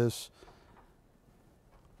most for this.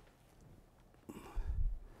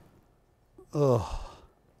 Ugh.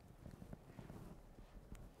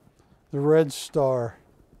 The Red Star.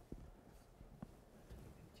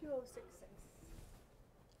 2066.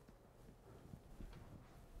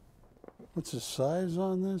 What's the size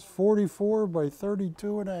on this? 44 by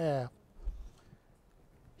 32 and a half.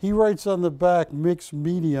 He writes on the back mixed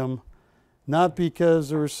medium, not because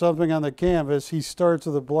there was something on the canvas. He starts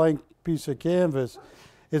with a blank piece of canvas.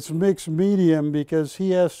 It's mixed medium because he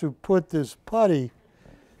has to put this putty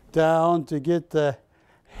down to get the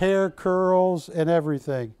hair curls and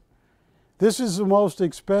everything. This is the most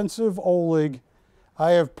expensive Oleg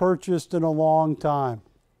I have purchased in a long time.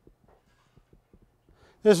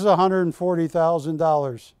 This is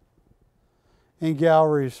 $140,000 in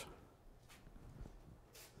galleries.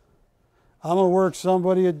 I'm going to work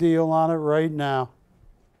somebody a deal on it right now.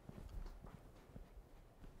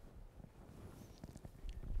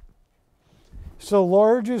 It's the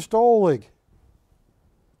largest Oleg.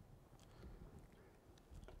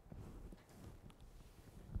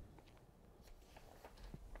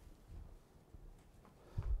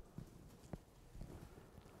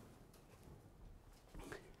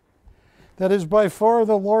 That is by far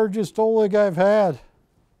the largest Oleg I've had.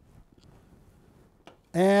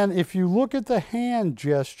 And if you look at the hand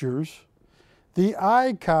gestures, the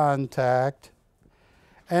eye contact,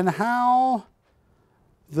 and how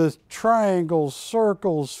the triangles,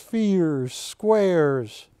 circles, spheres,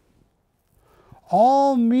 squares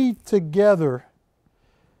all meet together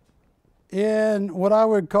in what I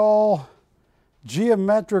would call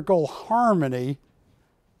geometrical harmony.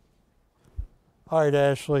 All right,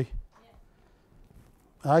 Ashley.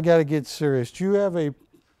 I got to get serious. Do you have a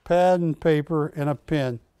pad and paper and a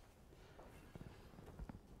pen.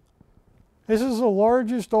 This is the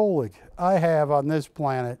largest Oleg I have on this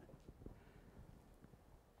planet.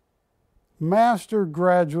 Master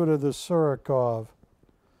graduate of the Surikov.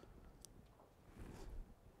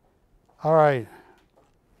 All right.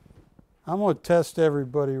 I'm going to test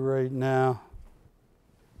everybody right now.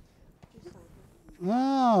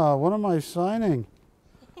 Ah, what am I signing?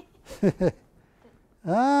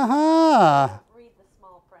 Uh-huh. Read the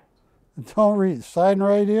small print. Don't read. Sign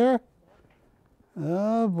right here?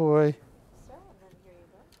 Oh, boy. So, and then here you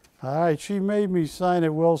go. All right, she made me sign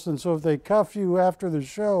it, Wilson, so if they cuff you after the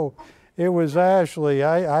show, it was Ashley.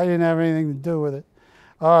 I didn't have anything to do with it.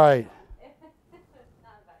 All right. It's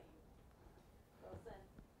not about you. Wilson.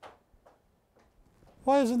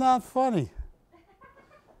 Why is it not funny?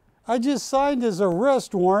 I just signed his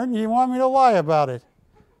arrest warrant. You want me to lie about it?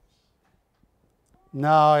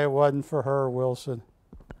 No, it wasn't for her, Wilson.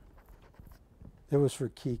 It was for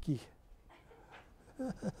Kiki.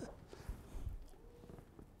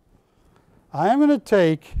 I am going to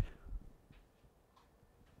take,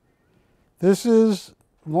 this is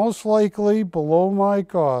most likely below my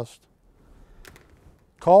cost.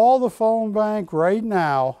 Call the phone bank right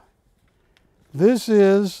now. This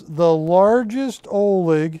is the largest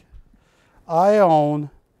Oleg I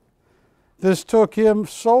own. This took him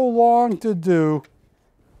so long to do.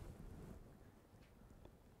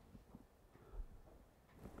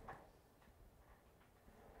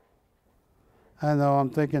 I know, I'm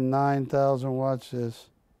thinking 9,000. Watch this.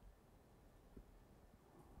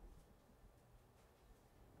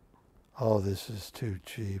 Oh, this is too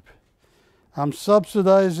cheap. I'm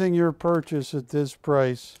subsidizing your purchase at this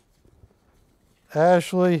price.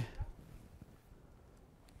 Ashley,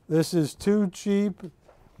 this is too cheap.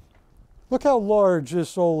 Look how large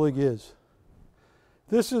this Oleg is.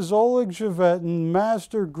 This is Oleg Zhevetin,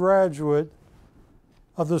 master graduate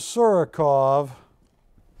of the Surikov.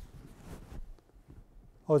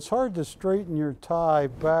 Oh, it's hard to straighten your tie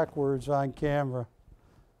backwards on camera.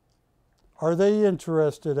 Are they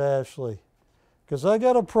interested, Ashley? Because I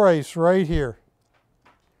got a price right here.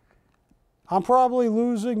 I'm probably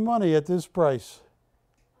losing money at this price.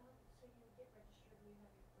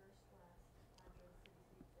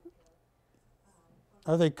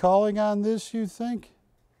 Are they calling on this, you think?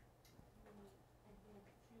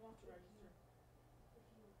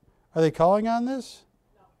 Are they calling on this?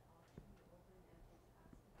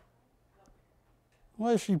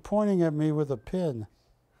 Why is she pointing at me with a pin?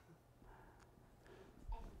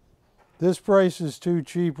 This price is too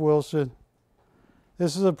cheap, Wilson.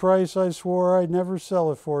 This is a price I swore I'd never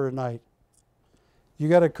sell it for tonight. You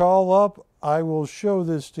got to call up. I will show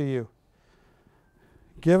this to you.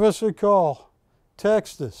 Give us a call.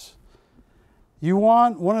 Text us. You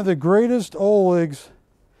want one of the greatest Olegs.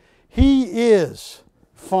 He is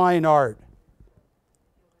fine art.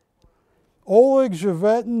 Oleg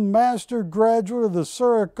Zhevetin, master graduate of the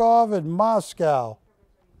Surikov in Moscow.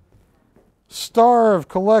 Star of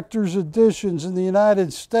collector's editions in the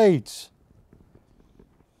United States.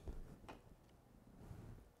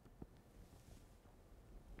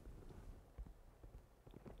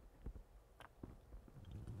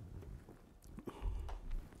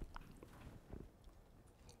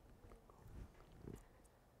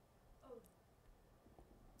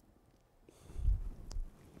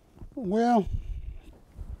 Well,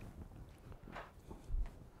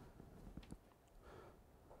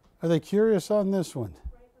 are they curious on this one?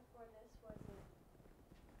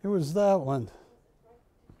 It was that one.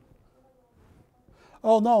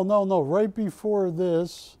 Oh, no. Right before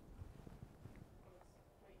this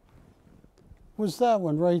was that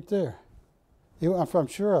one right there. I'm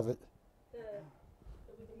sure of it. The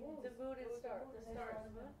booted star. The star.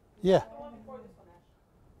 Yeah. The one before this one, Ash.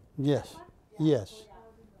 Yes. Yes.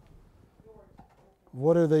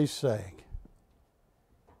 What are they saying?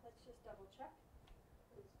 Let's just double check.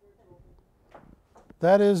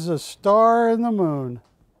 That is a star in the moon.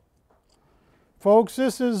 Folks,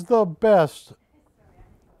 this is the best.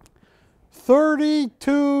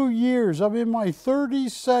 32 years. I'm in my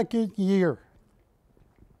 32nd year.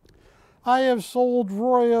 I have sold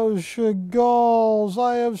Royos, Chagalls.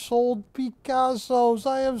 I have sold Picassos.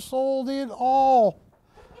 I have sold it all.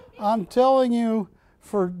 I'm telling you,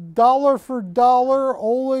 for dollar,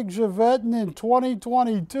 Oleg Zhevetin in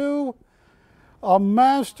 2022, a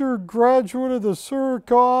master graduate of the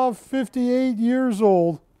Surikov, 58 years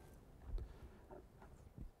old.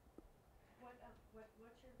 What's your first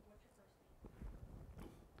name?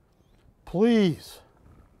 Please.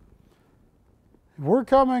 We're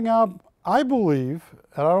coming up, I believe,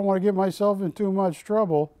 and I don't want to get myself in too much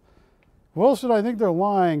trouble, Wilson, I think they're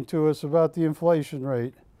lying to us about the inflation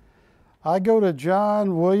rate. I go to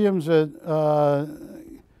John Williams at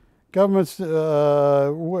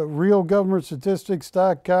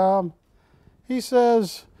realgovernmentstatistics.com. He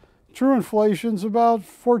says true inflation's about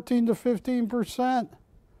 14 to 15%.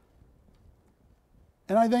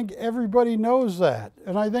 And I think everybody knows that.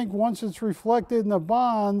 And I think once it's reflected in the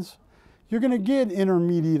bonds, you're going to get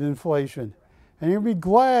intermediate inflation. And you'll be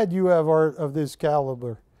glad you have art of this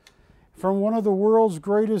caliber from one of the world's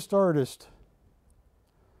greatest artists.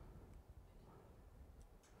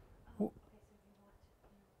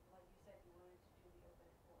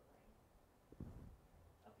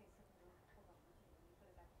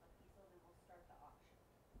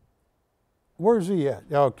 Where's he at?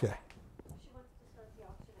 Okay. She wants to start the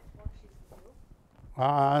auction at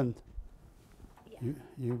 4 she's due.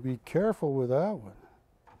 You be careful with that one.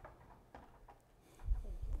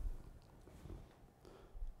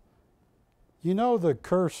 You know the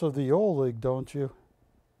curse of the Oleg, don't you?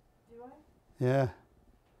 Do I? Yeah.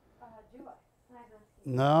 Do I?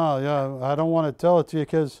 No, yeah, I don't want to tell it to you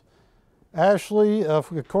because, Ashley,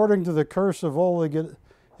 according to the curse of Oleg,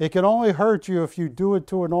 it can only hurt you if you do it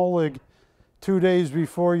to an Oleg 2 days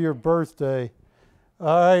before your birthday.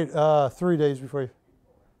 All right, 3 days before you.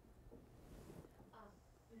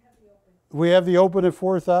 We have the open at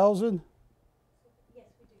 4,000? Yes,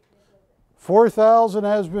 we do. 4,000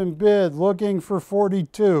 has been bid, looking for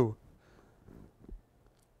 42.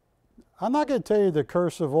 I'm not going to tell you the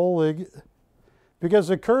curse of Oleg because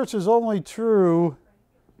the curse is only true.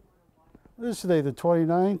 What is today, the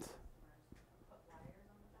 29th?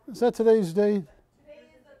 Is that today's date? Today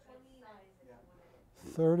is the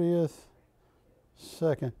 29th. 30th,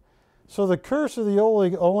 2nd. So the curse of the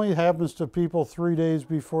Oleg only happens to people 3 days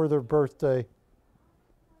before their birthday.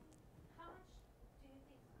 How much do you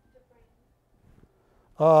think to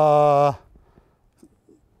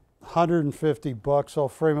bring? $150. I'll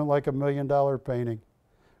frame it like $1 million painting,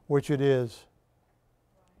 which it is.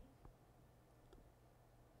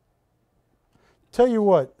 Tell you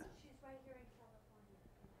what, She's right here in California.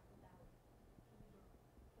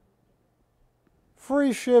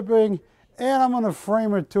 free shipping, and I'm going to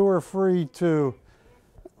frame it to her free too.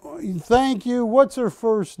 Thank you. What's her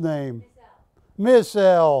first name? Miss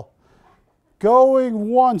L. Going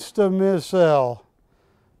once to Miss L.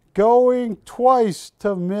 Going twice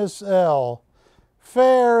to Miss L.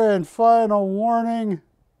 Fair and final warning.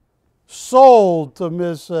 Sold to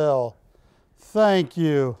Miss L. Thank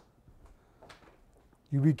you.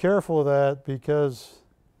 You be careful of that because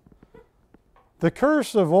the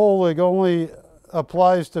curse of Oleg only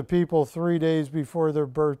applies to people 3 days before their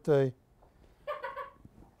birthday.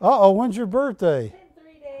 Uh-oh, when's your birthday? In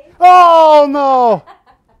 3 days. Oh, no.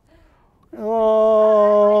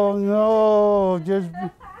 Oh, no. Just,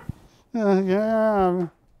 yeah.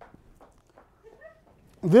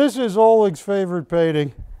 This is Oleg's favorite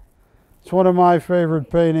painting. It's one of my favorite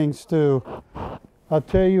paintings, too. I'll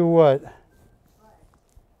tell you what.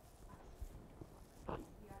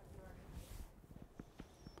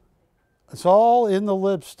 It's all in the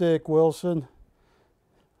lipstick, Wilson.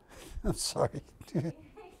 I'm sorry.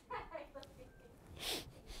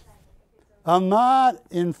 I'm not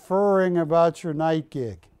inferring about your night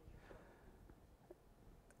gig.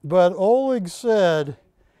 But Oleg said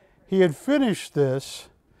he had finished this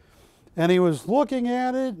and he was looking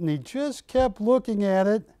at it and he just kept looking at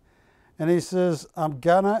it and he says, I'm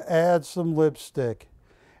gonna add some lipstick.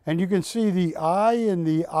 And you can see the eye in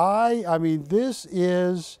the eye. I mean, this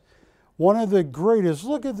is one of the greatest.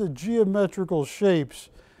 Look at the geometrical shapes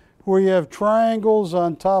where you have triangles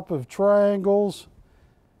on top of triangles,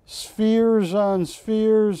 spheres on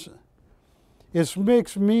spheres. It's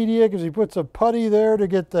mixed media because he puts a putty there to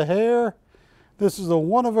get the hair. This is a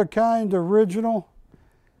one-of-a-kind original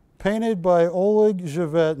painted by Oleg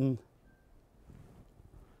Zhevetin.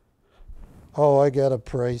 Oh, I got a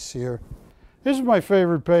price here. This is my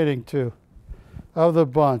favorite painting, too, of the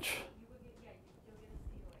bunch.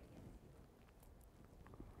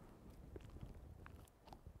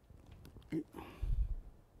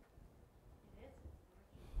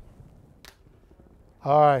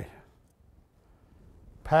 All right.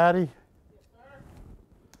 Patty,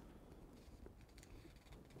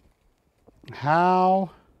 how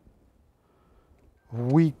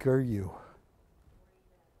weak are you?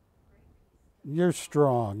 You're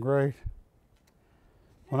strong, right?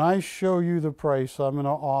 When I show you the price I'm going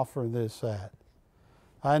to offer this at,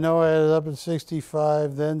 I know I had it up at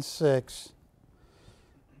 65, then 6.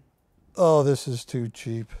 Oh, this is too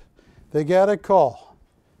cheap. They got a call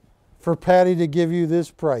for Patty to give you this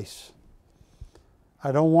price.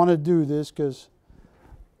 I don't want to do this because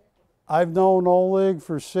I've known Oleg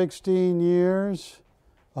for 16 years.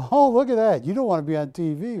 Oh, look at that. You don't want to be on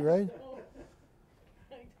TV, right?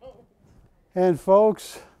 I don't. And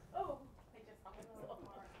folks, Oh.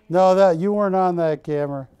 no, that you weren't on that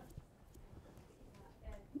camera.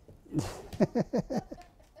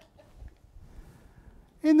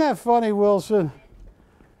 Isn't that funny, Wilson?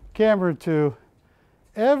 Camera 2.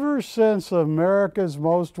 Ever since America's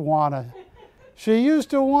Most Wanted, she used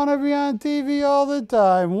to want to be on TV all the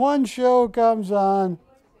time. One show comes on.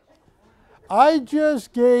 I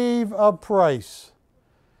just gave a price,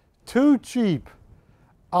 too cheap,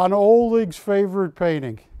 on Oleg's favorite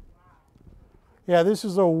painting. Yeah, this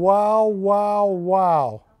is a wow, wow,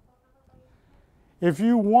 wow. If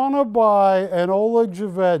you want to buy an Oleg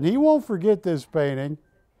Javette, and he won't forget this painting.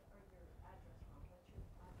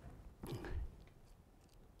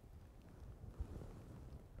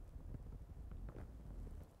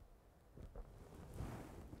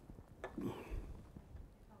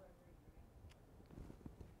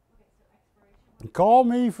 Call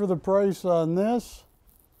me for the price on this.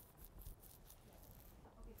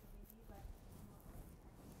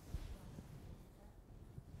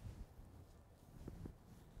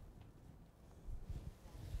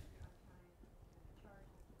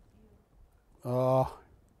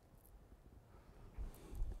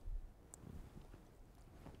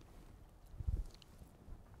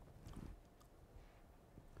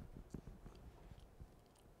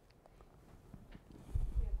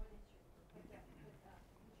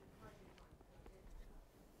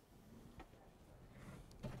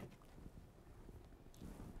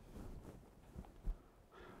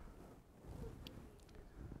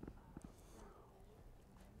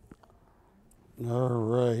 All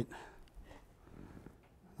right.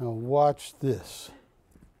 Now watch this.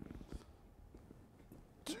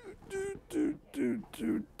 This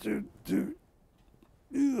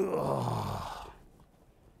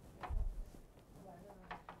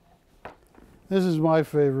is my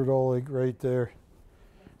favorite Oleg right there.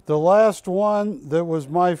 The last one that was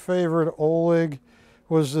my favorite Oleg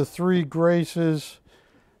was the Three Graces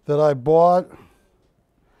that I bought,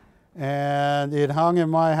 and it hung in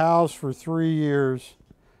my house for 3 years.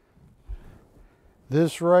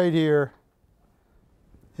 This right here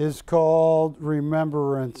is called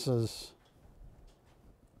Remembrances.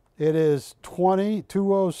 It is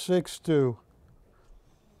 2062.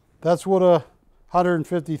 That's what a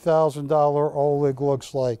 $150,000 Oleg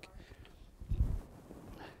looks like.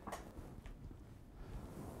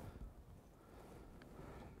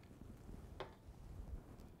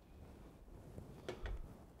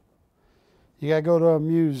 You got to go to a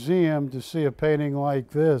museum to see a painting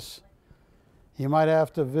like this. You might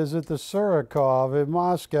have to visit the Surikov in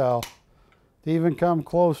Moscow to even come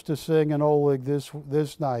close to seeing an Oleg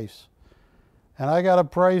this nice. And I got a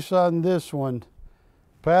price on this one.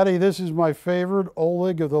 Patty, this is my favorite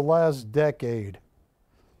Oleg of the last decade.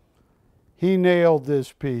 He nailed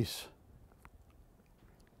this piece.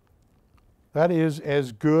 That is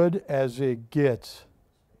as good as it gets.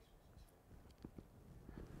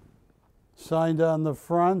 Signed on the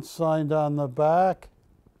front, signed on the back.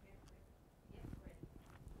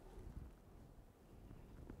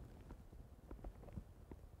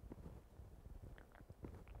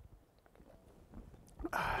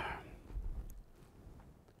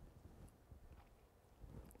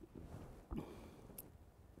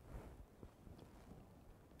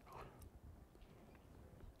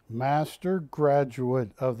 Master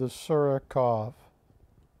graduate of the Surikov,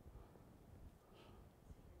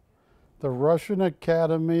 the Russian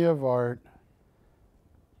Academy of Art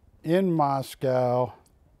in Moscow,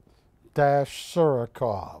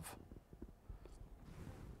 Surikov.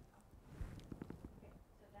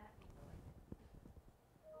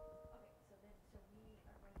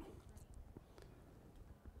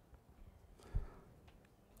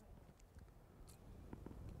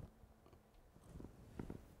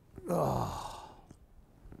 Oh.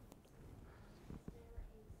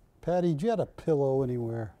 Patty, did you have a pillow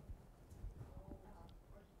anywhere?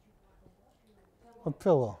 A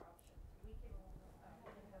pillow.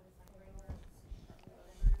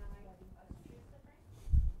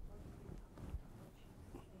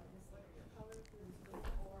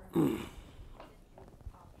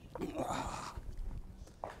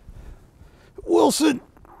 Wilson!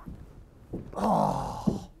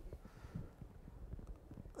 Oh.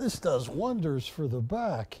 This does wonders for the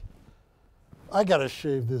back. I gotta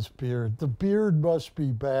shave this beard. The beard must be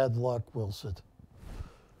bad luck, Wilson.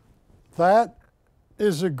 That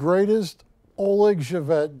is the greatest Oleg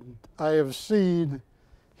Javette I have seen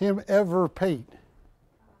him ever paint.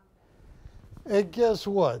 And guess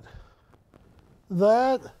what?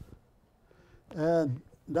 That And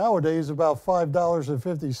nowadays, about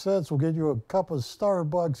 $5.50 will get you a cup of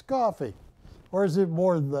Starbucks coffee. Or is it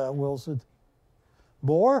more than that, Wilson?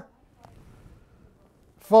 More?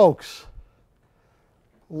 Folks,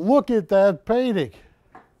 look at that painting.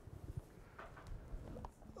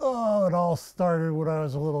 Oh, it all started when I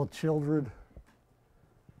was a little children.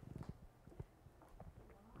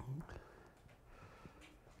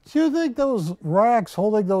 Do you think those racks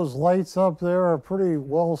holding those lights up there are pretty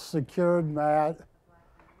well secured, Matt?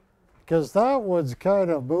 Because that one's kind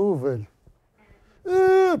of moving.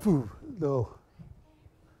 No.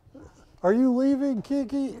 Are you leaving,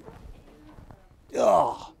 Kiki?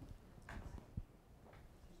 Oh.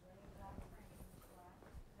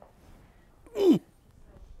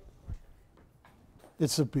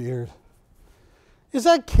 It's a beard. Is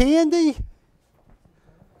that candy?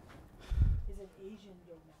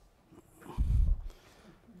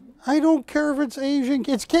 I don't care if it's Asian.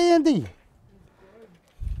 It's candy.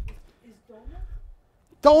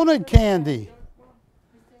 Donut candy.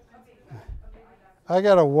 I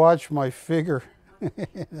got to watch my figure.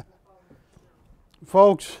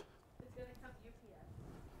 Folks.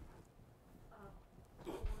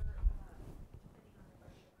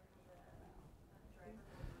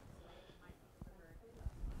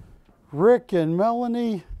 Rick and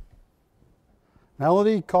Melanie.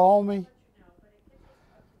 Melody, call me.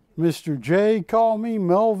 Mr. J, call me.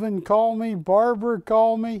 Melvin, call me. Barbara,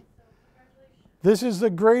 call me. This is the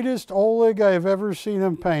greatest Oleg I've ever seen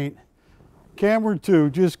him paint. Camera 2,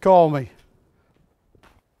 just call me.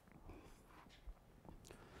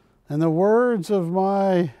 In the words of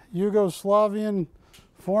my Yugoslavian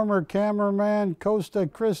former cameraman, Costa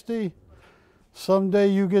Christie, someday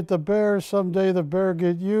you get the bear, someday the bear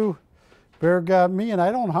get you. Bear got me, and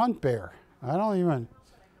I don't hunt bear. I don't even.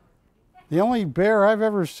 The only bear I've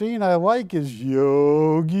ever seen I like is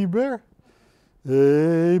Yogi Bear.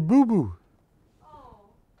 Hey, boo-boo.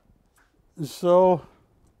 So,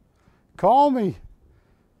 call me.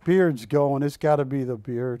 Beard's going. It's got to be the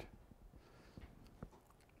beard.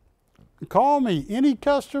 Call me. Any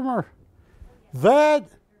customer. That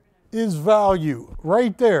is value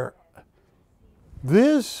right there.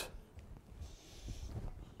 This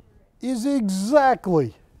is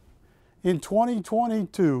exactly in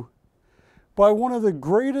 2022 by one of the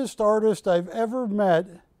greatest artists I've ever met.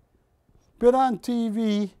 Been on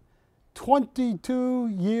TV 32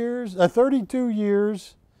 years, 32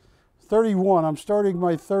 years, 31. I'm starting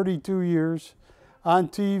my 32 years on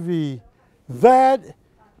TV. That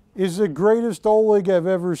is the greatest Oleg I've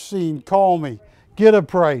ever seen. Call me. Get a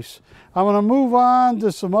price. I'm going to move on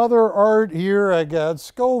to some other art here. I got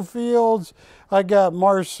Schofield's. I got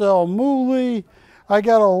Marcel Mouly. I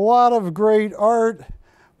got a lot of great art.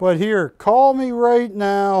 But here, call me right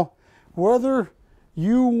now. Whether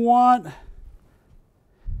you want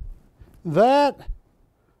that,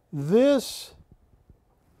 this.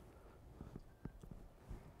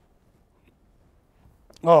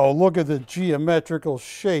 Oh, look at the geometrical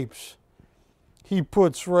shapes he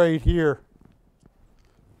puts right here.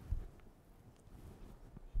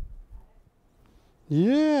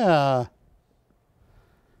 Yeah.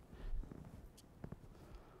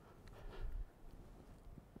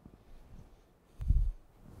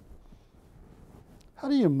 How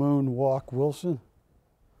do you moonwalk, Wilson?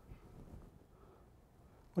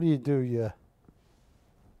 What do you do, yeah?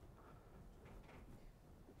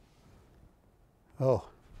 Oh.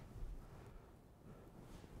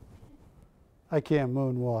 I can't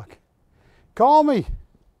moonwalk. Call me.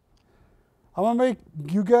 I'm going to make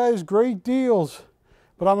you guys great deals,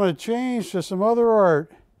 but I'm going to change to some other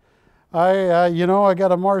art. I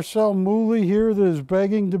got a Marcel Mouly here that is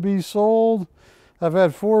begging to be sold. I've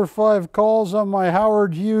had 4 or 5 calls on my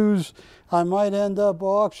Howard Hughes. I might end up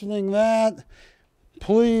auctioning that.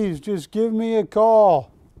 Please, just give me a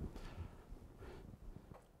call.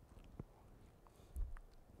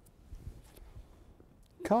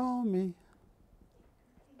 Call me.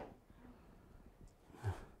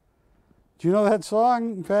 Do you know that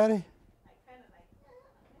song, Patty?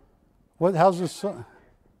 What? How's the song?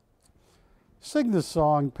 Sing the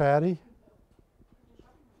song, Patty.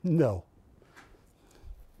 No.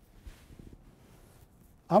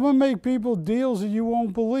 I'm going to make people deals that you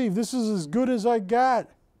won't believe. This is as good as I got.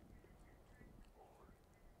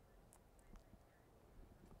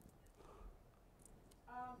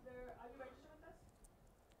 Are you registered with us?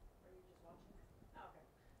 Or are you just watching? Oh, okay.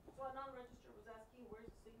 So a non-registered was asking where's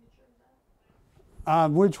the signatures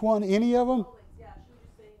at? Which one? Any of them? Yeah, she was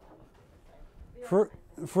just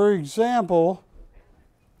saying. For example,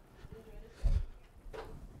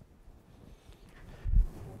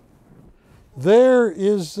 There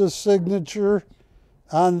is the signature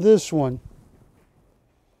on this one.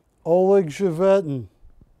 Oleg Shevetin.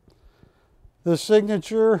 The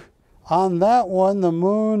signature on that one, the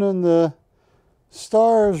moon and the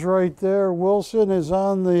stars right there. Wilson is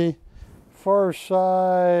on the far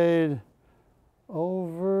side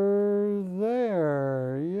over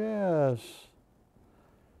there. Yes.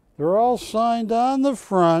 They're all signed on the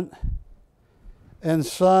front and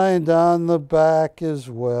signed on the back as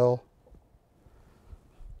well.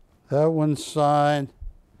 That one's signed.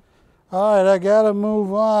 All right, I got to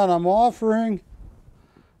move on. I'm offering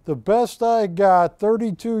the best I got,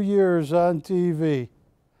 32 years on TV.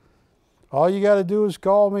 All you got to do is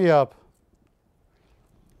call me up.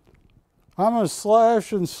 I'm going to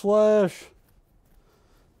slash and slash.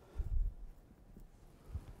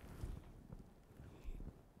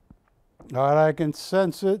 All right, I can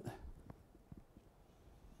sense it.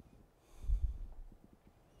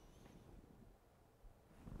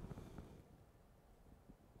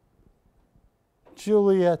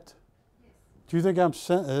 Juliet, do you think I'm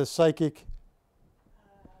psychic?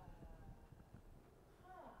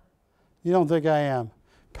 You don't think I am.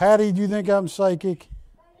 Patty, do you think I'm psychic?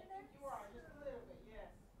 You are, just a little bit, yes.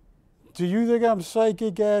 Do you think I'm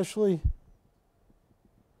psychic, Ashley?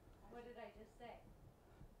 What did I just say?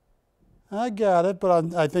 I got it,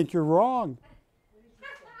 but I think you're wrong. Then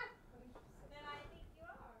I think you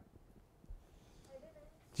are.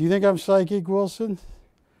 Do you think I'm psychic, Wilson?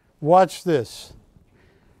 Watch this.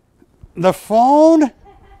 The phone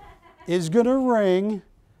is going to ring.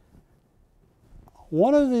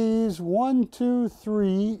 One of these, 1, 2,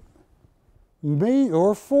 3,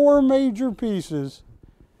 or 4 major pieces.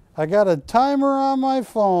 I got a timer on my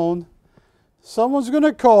phone. Someone's going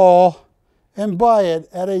to call and buy it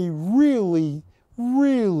at a really,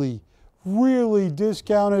 really, really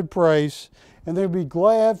discounted price. And they'll be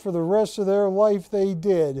glad for the rest of their life they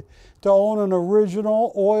did to own an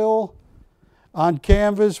original oil on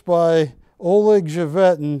canvas by Oleg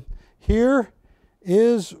Shevetin. Here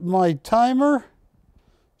is my timer.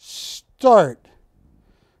 Start.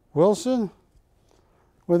 Wilson,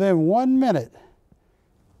 within 1 minute,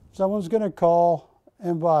 someone's going to call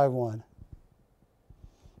and buy one.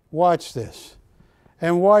 Watch this.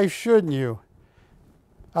 And why shouldn't you?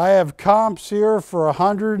 I have comps here for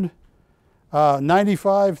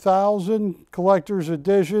 195,000 collector's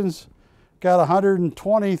editions. Got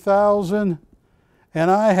 120,000. And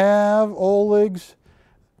I have Olegs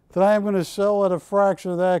that I am going to sell at a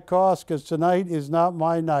fraction of that cost because tonight is not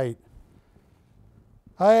my night.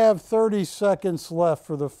 I have 30 seconds left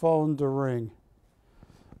for the phone to ring.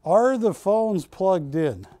 Are the phones plugged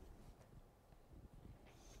in?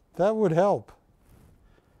 That would help.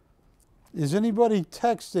 Is anybody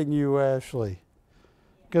texting you, Ashley?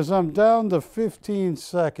 Because I'm down to 15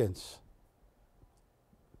 seconds.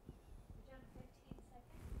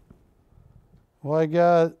 Well, I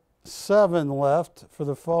got 7 left for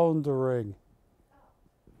the phone to ring.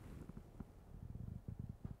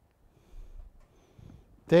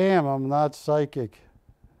 Damn, I'm not psychic.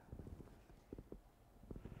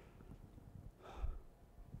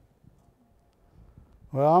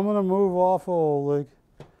 Well, I'm going to move off Oleg.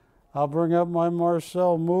 I'll bring up my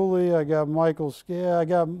Marcel Mooley. I got Michael Scare. I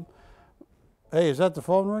got... Hey, is that the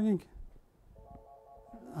phone ringing?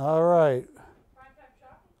 All right.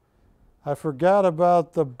 I forgot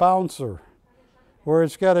about the bouncer, where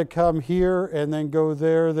it's got to come here and then go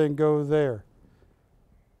there, then go there.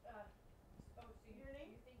 Oh, so your name?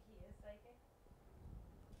 You think he is psychic?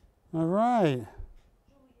 All right.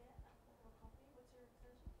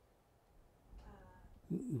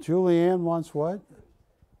 Julianne wants what?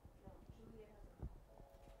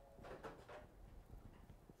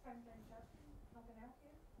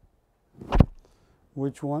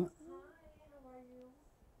 Which one?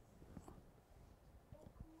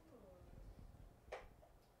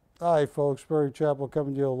 Hi, folks. Barry Chappell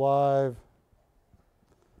coming to you live.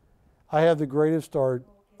 I have the greatest art.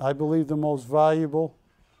 I believe the most valuable.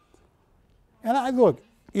 And look,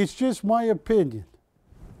 it's just my opinion.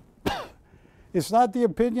 It's not the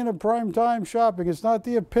opinion of PrimeTime Shopping. It's not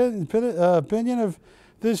the opinion of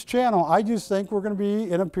this channel. I just think we're going to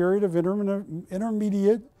be in a period of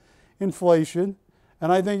intermediate inflation.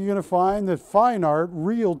 And I think you're going to find that fine art,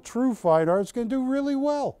 real, true fine art, is going to do really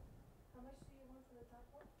well.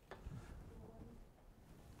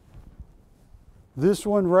 This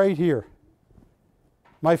one right here.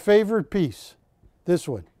 My favorite piece. This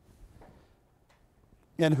one.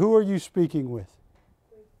 And who are you speaking with?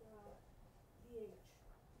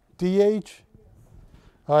 DH?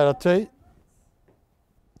 All right, I'll tell you.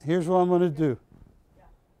 Here's what I'm going to do.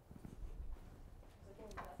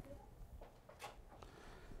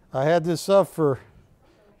 I had this up for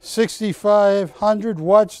 6,500.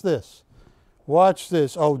 Watch this. Watch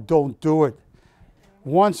this. Oh, don't do it.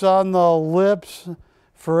 Once on the lips,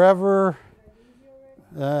 forever.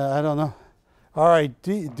 I don't know. All right,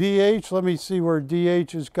 DH. Let me see where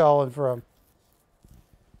DH is calling from.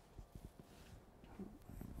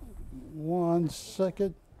 1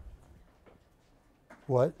 second.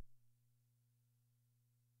 What?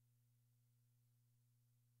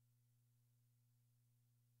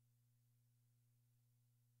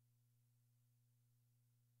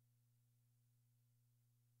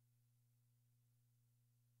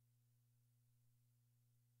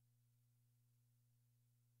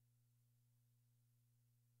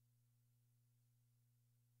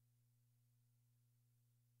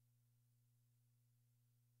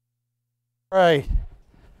 All right.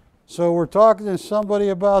 So we're talking to somebody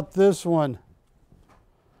about this one.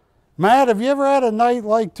 Matt, have you ever had a night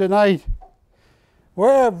like tonight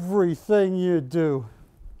where everything you do?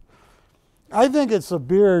 I think it's a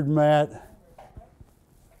beard, Matt.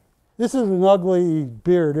 This is an ugly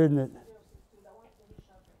beard, isn't it?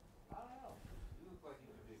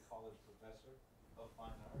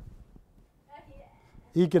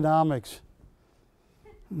 Economics.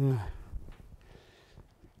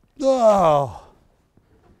 Oh.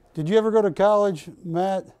 Did you ever go to college,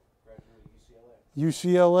 Matt?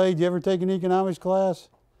 UCLA. Did you ever take an economics class?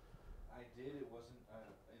 I did. It wasn't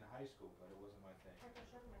in high school, but it wasn't my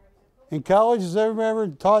thing. In college, has everyone ever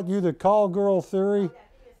taught you the call girl theory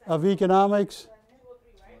of economics?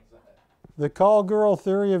 The call girl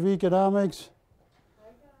theory of economics?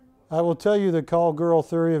 I will tell you the call girl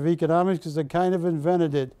theory of economics because they kind of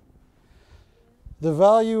invented it. The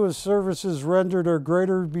value of services rendered are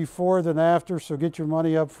greater before than after, so get your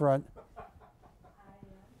money up front.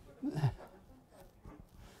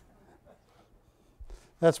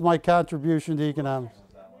 That's my contribution to economics.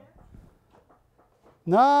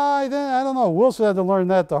 No, I don't know. Wilson had to learn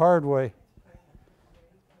that the hard way.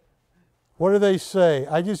 What do they say?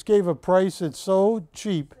 I just gave a price that's so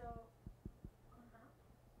cheap.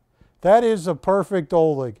 That is a perfect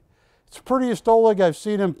Oleg. It's the prettiest Oleg I've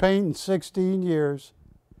seen him paint in 16 years.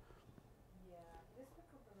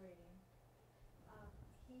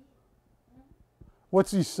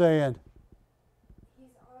 What's he saying? He's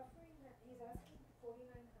offering that, he's asking $4,900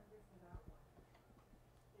 for that one.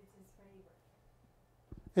 It's his favorite.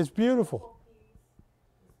 It's beautiful. Full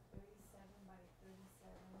piece is 37 by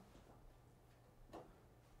 37.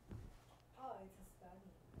 Oh, it's a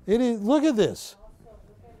stunning. It is. Look at this. Also, look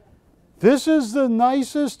at that. This is the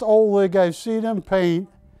nicest Oleg I've seen him paint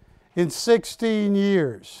in 16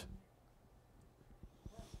 years.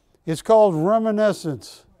 It's called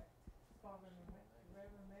Reminiscence.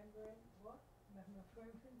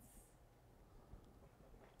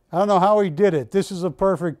 I don't know how he did it. This is a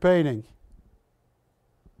perfect painting.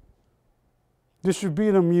 This should be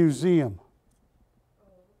in a museum. Oh,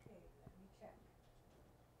 okay, let me check.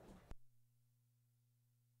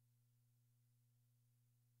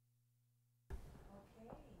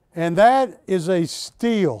 Okay. And that is a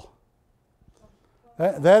steal.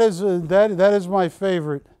 That is my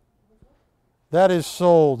favorite. That is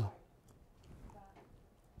sold.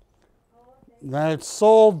 That's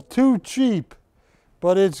sold too cheap,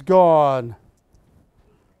 but it's gone.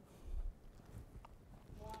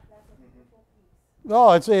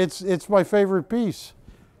 Oh, it's my favorite piece.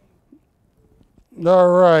 All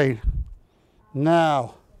right.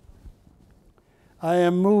 Now, I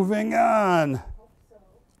am moving on. Are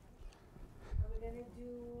we gonna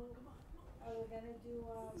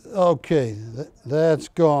do, Okay, that's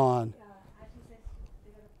gone. Ashley says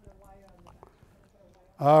they're gonna put a wire on the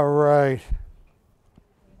back. All right.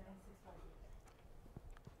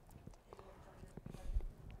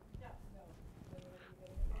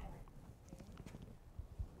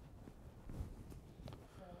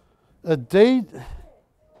 A date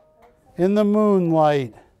in the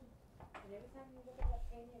moonlight.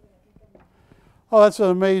 Oh, that's an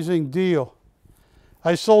amazing deal.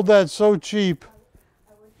 I sold that so cheap.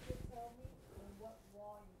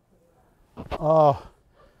 Oh,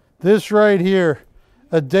 this right here.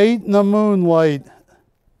 A date in the moonlight.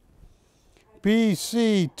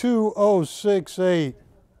 BC 2068.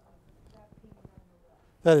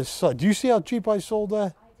 That is so. Do you see how cheap I sold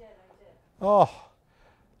that? I did. Oh.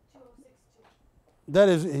 That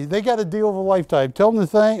is, they got a deal of a lifetime. Tell them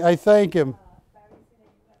to I thank him.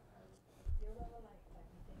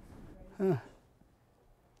 Huh.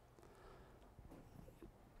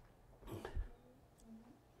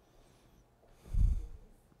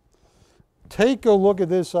 Take a look at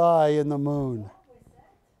this eye in the moon.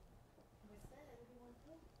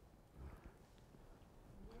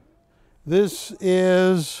 This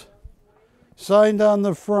is signed on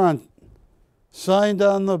the front, signed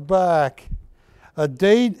on the back. A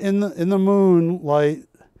date in the moonlight,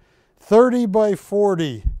 30 by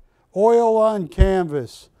 40, oil on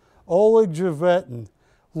canvas, Oleg Glover.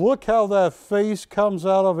 Look how that face comes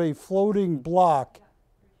out of a floating block.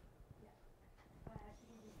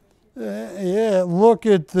 Yeah, look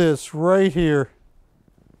at this right here.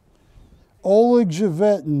 Oleg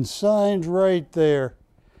Glover signed right there.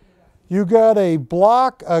 You got a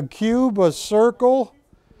block, a cube, a circle,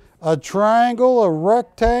 a triangle, a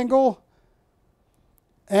rectangle.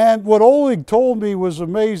 And what Oleg told me was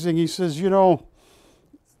amazing. He says, you know,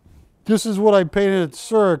 this is what I painted at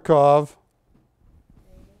Surikov.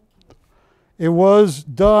 It was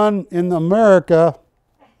done in America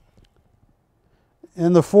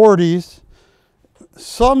in the 40s.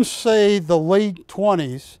 Some say the late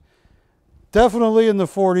 20s. Definitely in the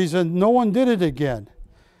 40s, and no one did it again.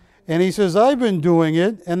 And he says, I've been doing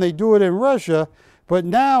it, and they do it in Russia, but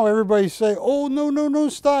now everybody say, oh, no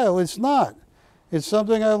style. It's not. It's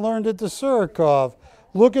something I learned at the Surikov.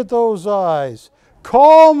 Look at those eyes.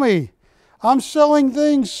 Call me. I'm selling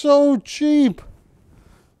things so cheap.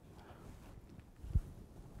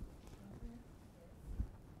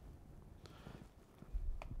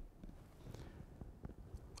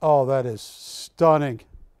 Oh, that is stunning.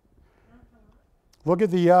 Look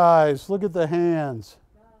at the eyes. Look at the hands.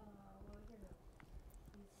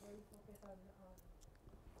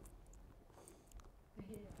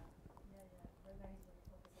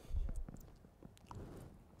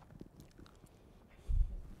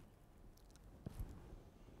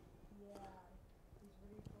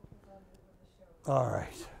 All right.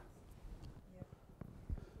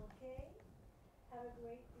 Okay? Have a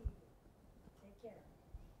great evening. Take care.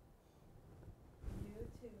 You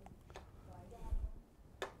too.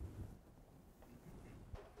 Bye.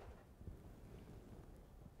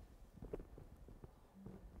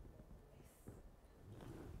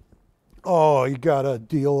 Oh, you got a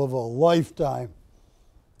deal of a lifetime.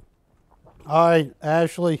 All right,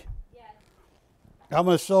 Ashley. Yes. I'm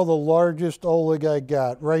going to sell the largest Oleg I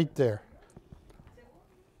got right there.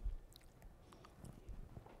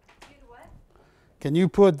 Dude, what? Can you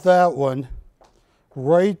put that one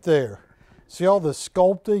right there? See all the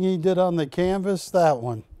sculpting he did on the canvas? That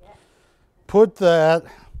one. Put that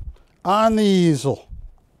on the easel.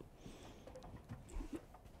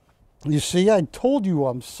 You see, I told you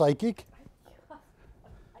I'm psychic. I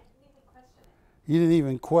didn't even question it. You didn't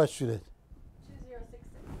even question it. 2066.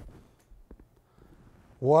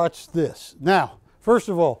 Watch this. Now, first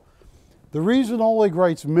of all, the reason Oleg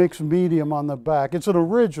writes mixed medium on the back, it's an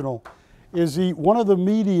original, is one of the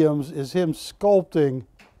mediums is him sculpting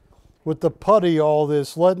with the putty all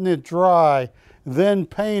this, letting it dry, then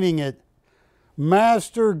painting it.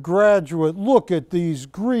 Master graduate, look at these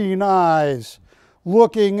green eyes,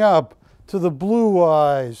 looking up to the blue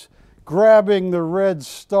eyes, grabbing the red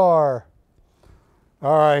star.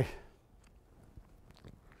 All right.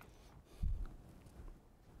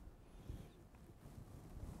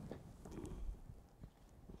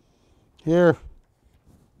 Here.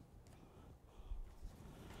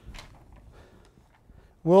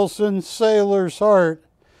 Wilson Sailor's Heart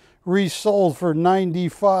resold for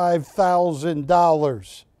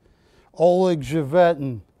 $95,000. Oleg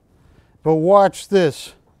Glover. But watch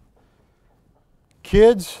this.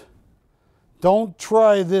 Kids, don't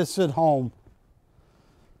try this at home.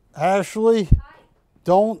 Ashley,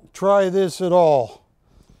 don't try this at all.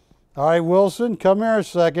 All right, Wilson, come here a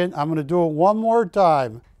second. I'm going to do it one more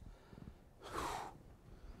time.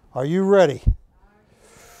 Are you ready?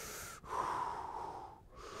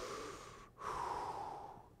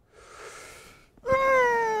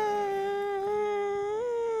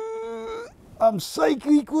 I'm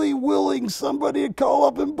psychically willing somebody to call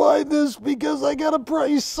up and buy this because I got a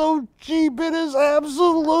price so cheap it is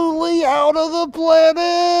absolutely out of the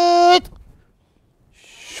planet.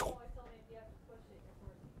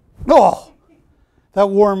 Oh,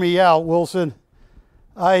 that wore me out, Wilson.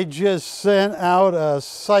 I just sent out a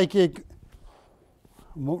psychic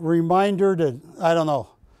reminder to, I don't know,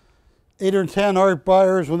 8 or 10 art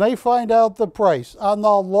buyers when they find out the price on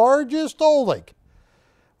the largest Oleg.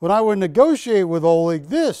 When I would negotiate with Oleg,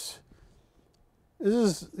 he says,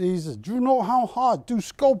 do you know how hot? Do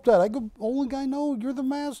sculpt that. I go, Oleg, I know, you're the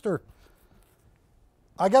master.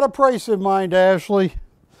 I got a price in mind, Ashley.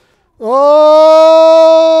 Oh,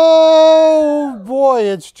 boy,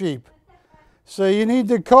 it's cheap. So you need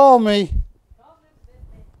to call me.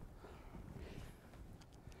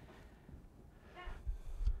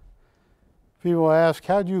 People ask,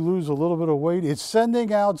 how'd you lose a little bit of weight? It's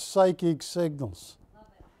sending out psychic signals. Love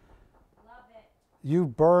it. You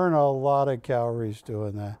burn a lot of calories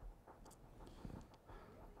doing that.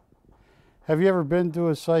 Have you ever been to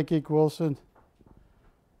a psychic, Wilson?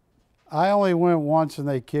 I only went once and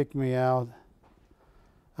they kicked me out.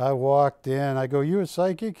 I walked in. I go, "You a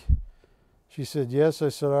psychic?" She said, "Yes." I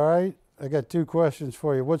said, "All right, I got 2 questions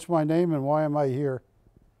for you. What's my name and why am I here?"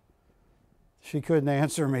 She couldn't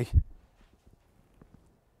answer me.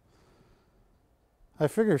 I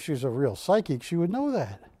figure if she was a real psychic, she would know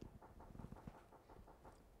that.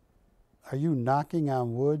 Are you knocking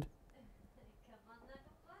on wood? Come on, knock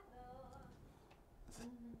on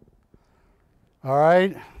my door. All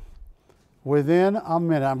right. Within a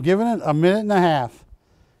minute. I'm giving it a minute and a half.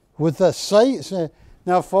 With the sight.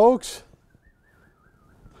 Now, folks,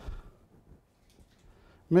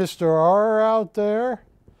 Mr. R out there,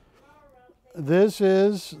 this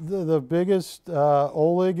is the biggest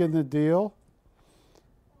Oleg in the deal.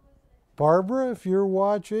 Barbara, if you're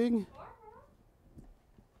watching.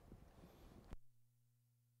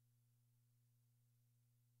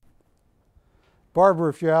 Barbara,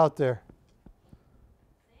 if you're out there.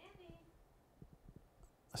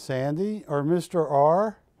 Sandy or Mr.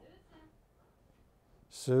 R?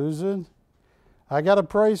 Susan. I got a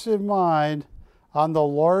price in mind on the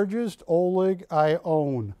largest Oleg I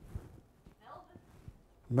own.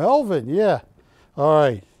 Melvin, yeah. All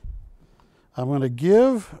right. I'm going to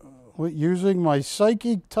give, using my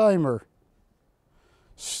psychic timer,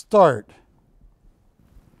 start.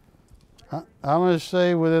 I'm going to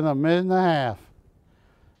say within a minute and a half,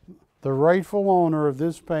 the rightful owner of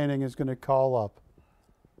this painting is going to call up.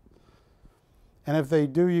 And if they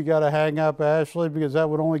do, you got to hang up Ashley, because that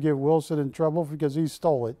would only get Wilson in trouble because he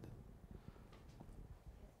stole it.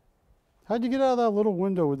 How'd you get out of that little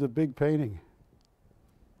window with the big painting?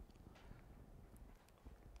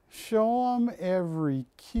 Show them every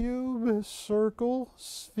cube, circle,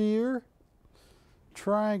 sphere,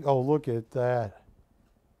 triangle. Oh, look at that.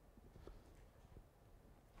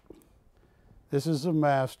 This is a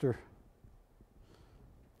master.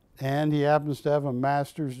 And he happens to have a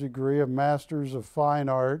master's degree, a master's of fine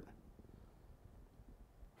art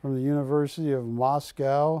from the University of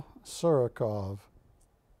Moscow, Surakov.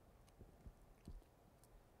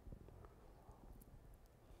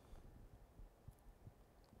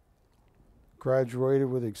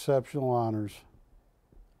 Graduated with exceptional honors.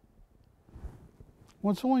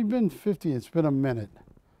 Well, it's only been 50, it's been a minute.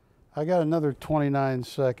 I got another 29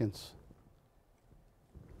 seconds.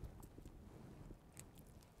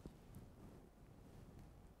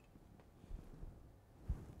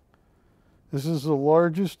 This is the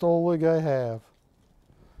largest Oleg I have.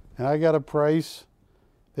 And I got a price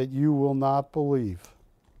that you will not believe.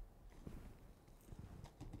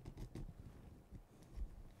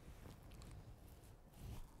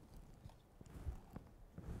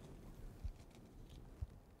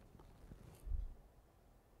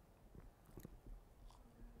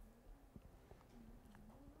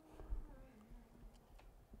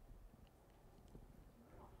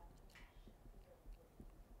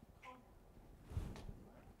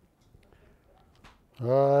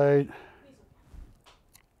 All right.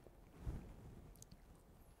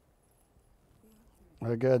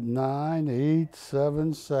 I got 9, 8,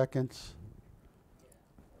 7 seconds.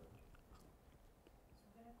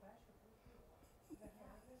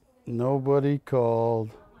 Nobody called.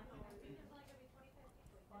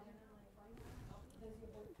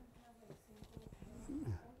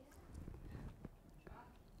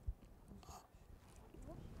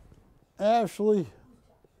 Ashley,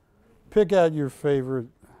 pick out your favorite.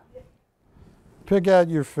 Pick out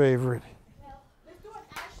your favorite. Let's do an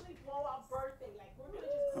Ashley blowout birthday. Like, we're going to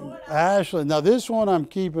just blow it out. Ashley, now this one I'm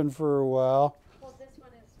keeping for a while. Well, this one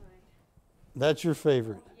is mine. That's your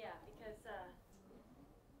favorite. Yeah, because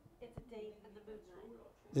it's a date in the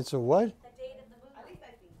moonlight. It's a what? A date in the moonlight. At least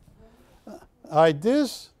I think. All right,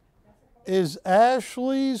 this is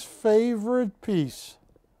Ashley's favorite piece.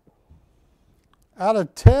 Out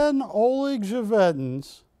of 10 Oleg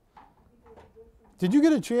Javetins, did you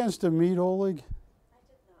get a chance to meet Oleg? I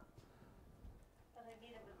did not. But I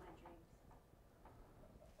meet him in my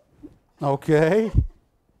dreams. Okay.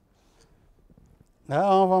 I don't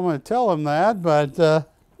know if I'm going to tell him that, but You can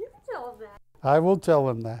tell him that. I will tell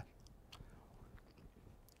him that.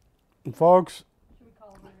 And folks, Should we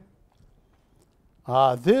call him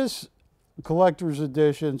later? this collector's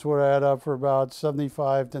editions would add up for about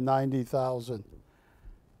 75 to 90,000.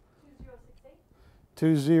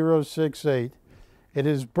 2068. It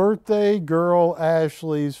is birthday girl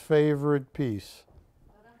Ashley's favorite piece.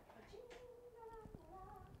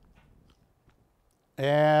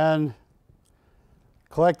 And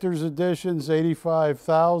collector's editions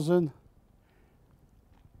 85,000.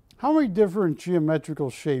 How many different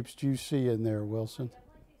geometrical shapes do you see in there, Wilson?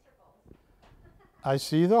 Definitely see circles. I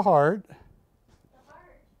see the heart. The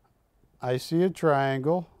heart. I see a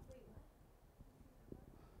triangle.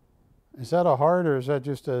 Is that a heart or is that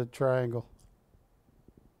just a triangle?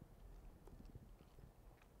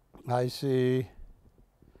 I see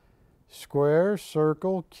square,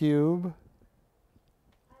 circle, cube.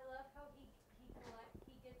 I love how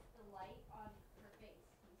he gets the light on her face.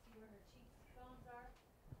 You see where her cheekbones are?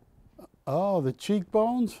 Oh, the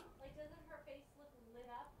cheekbones? Like, doesn't her face look lit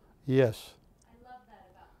up? Yes. I love that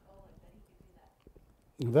about Oleg, that he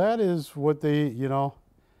could do that. That is what they,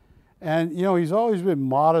 and, he's always been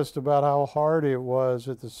modest about how hard it was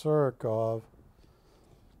at the Surikov.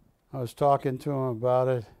 I was talking to him about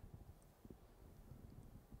it.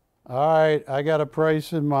 All right, I got a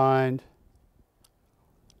price in mind.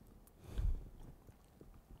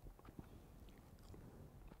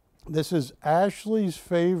 This is Ashley's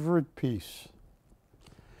favorite piece.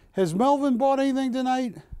 Has Melvin bought anything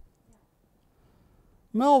tonight?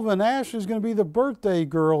 Melvin, Ash is going to be the birthday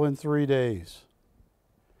girl in 3 days.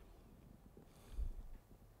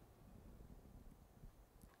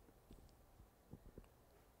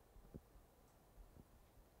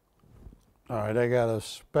 All right, I got a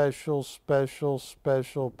special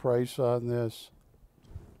price on this.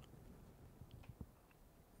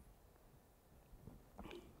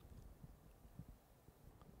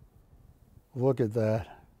 Look at that.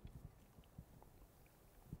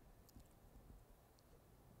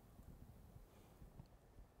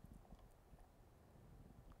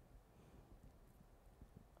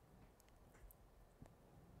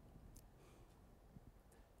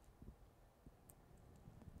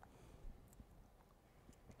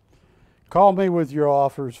 Call me with your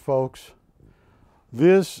offers, folks.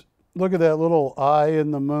 This, look at that little eye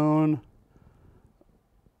in the moon.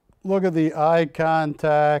 Look at the eye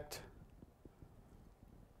contact.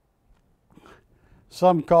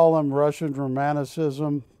 Some call them Russian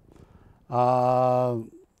Romanticism.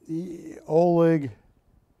 Oleg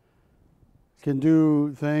can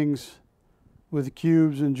do things with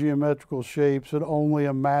cubes and geometrical shapes that only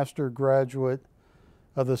a master graduate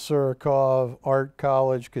of the Surikov Art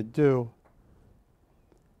College could do.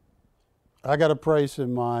 I got a price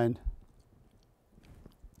in mind.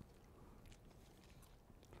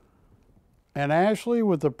 And Ashley,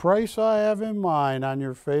 with the price I have in mind on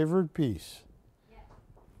your favorite piece,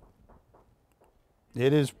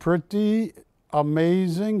 it is pretty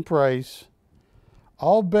amazing price.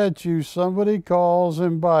 I'll bet you somebody calls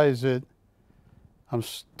and buys it. I'm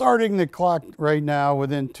starting the clock right now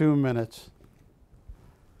within 2 minutes.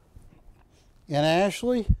 And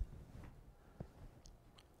Ashley,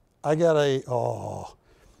 I got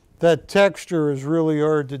that texture is really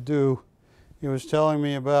hard to do. He was telling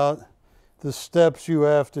me about the steps you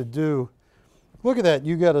have to do. Look at that.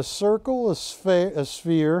 You got a circle, a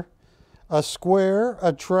sphere, a square,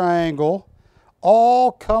 a triangle,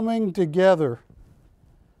 all coming together.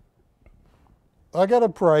 I got a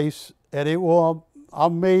price, and it will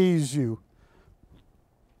amaze you.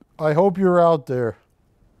 I hope you're out there.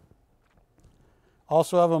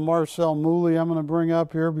 Also have a Marcel Mouly I'm going to bring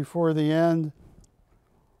up here before the end.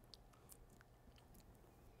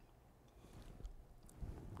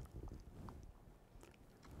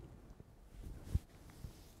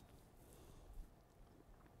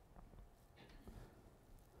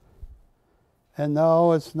 And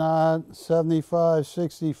no, it's not 75,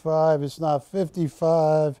 65, it's not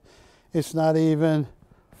 55, it's not even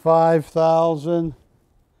 5,000.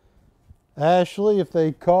 Ashley, if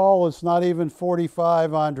they call, it's not even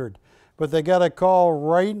 4,500. But they got to call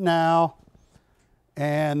right now,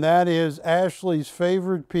 and that is Ashley's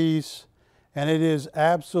favorite piece, and it is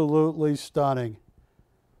absolutely stunning.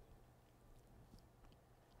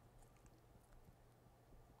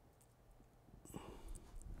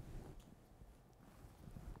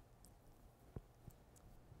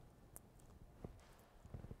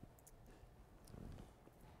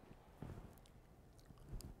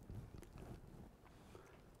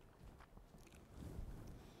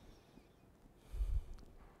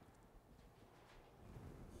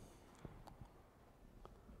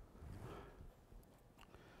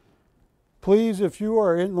 Please, if you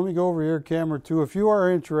are in, let me go over here, camera 2. If you are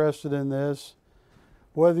interested in this,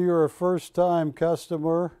 whether you're a first-time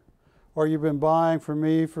customer or you've been buying from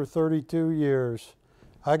me for 32 years,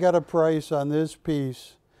 I got a price on this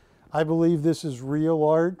piece. I believe this is real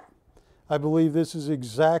art. I believe this is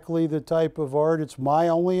exactly the type of art. It's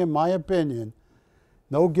only in my opinion.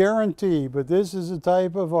 No guarantee, but this is the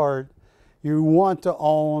type of art you want to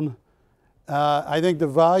own. I think the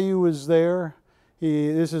value is there.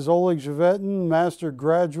 This is Oleg Zhevetin, master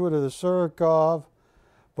graduate of the Surikov.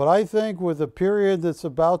 But I think with the period that's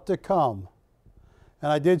about to come,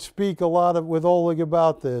 and I did speak a lot with Oleg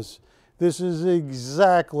about this, this is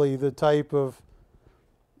exactly the type of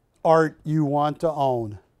art you want to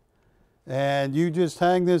own. And you just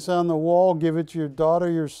hang this on the wall, give it to your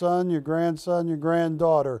daughter, your son, your grandson, your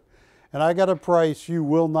granddaughter. And I got a price you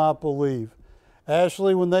will not believe.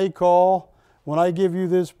 Ashley, when they call, when I give you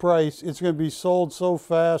this price, it's going to be sold so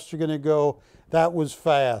fast, you're going to go, that was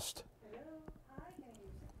fast.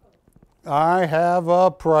 I have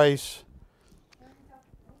a price.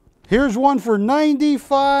 Here's one for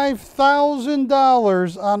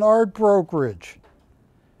 $95,000 on art brokerage.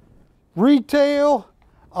 Retail,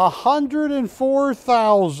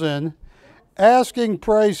 $104,000. Asking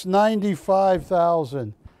price,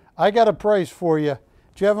 $95,000. I got a price for you.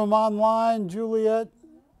 Do you have them online, Juliet?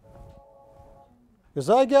 Because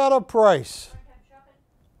I got a price.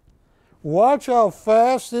 Watch how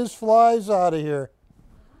fast this flies out of here.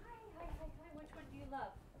 Hi. Which one do you love?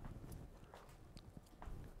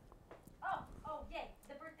 Oh, yay.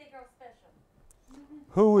 The birthday girl special.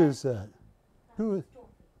 Who is that? Who is?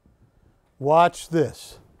 Watch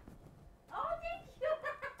this. Oh, thank you.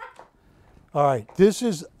 All right, this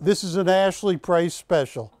is an Ashley Price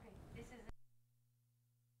special. Okay, this is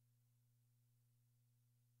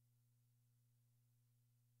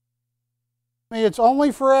It's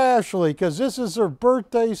only for Ashley because this is her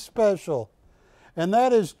birthday special. And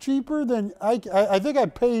that is cheaper than, I think I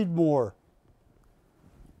paid more.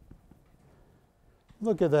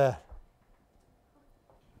 Look at that.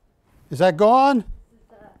 Is that gone?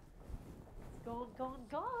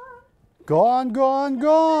 gone.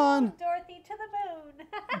 Gone. Dorothy to the moon.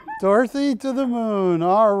 Dorothy to the moon.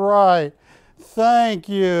 All right. Thank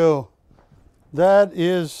you. That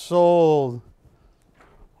is sold.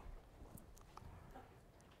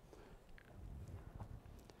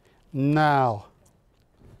 Now,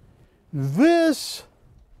 this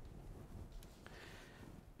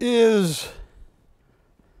is,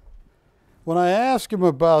 when I ask him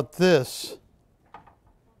about this,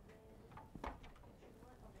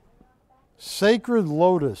 Sacred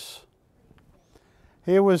Lotus.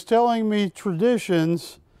 He was telling me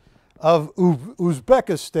traditions of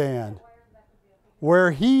Uzbekistan,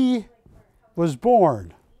 where he was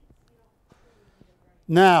born.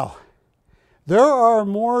 Now, there are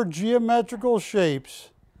more geometrical shapes,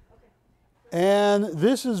 and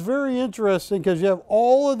this is very interesting because you have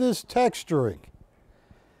all of this texturing.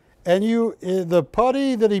 And the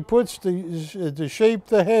putty that he puts to shape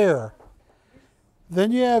the hair.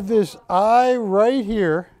 Then you have this eye right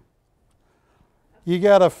here. You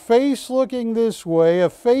got a face looking this way, a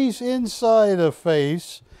face inside a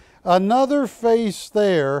face, another face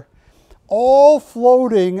there, all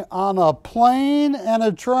floating on a plane and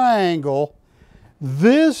a triangle.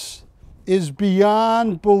 This is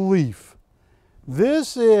beyond belief.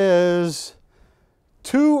 This is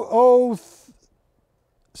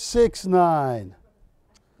 2069.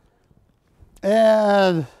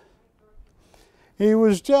 And he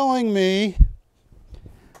was telling me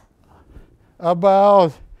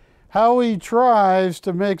about how he tries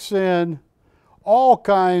to mix in all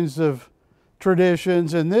kinds of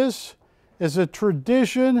traditions. And this is a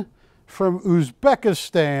tradition from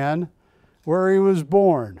Uzbekistan, where he was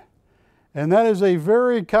born. And that is a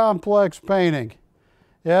very complex painting.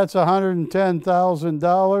 Yeah, it's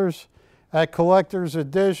 $110,000 at collector's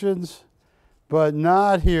editions, but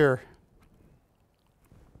not here.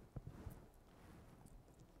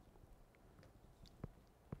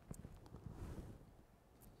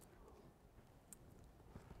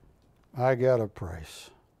 I got a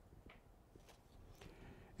price.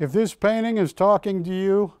 If this painting is talking to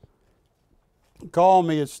you, call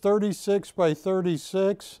me. It's 36 by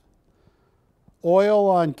 36, oil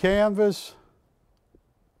on canvas,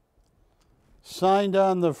 signed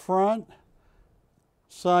on the front,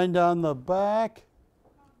 signed on the back.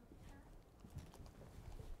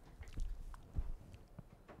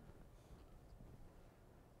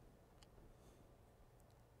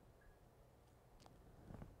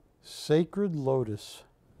 Sacred Lotus.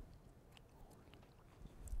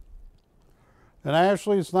 And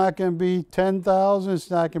actually, it's not going to be 10,000. It's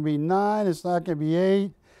not going to be 9. It's not going to be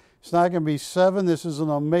 8. It's not going to be 7. This is an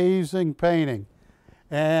amazing painting.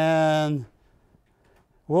 And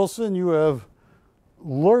Wilson, you have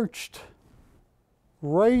lurched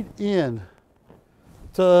right in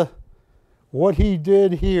to what he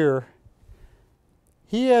did here.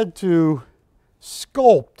 He had to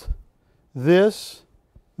sculpt this,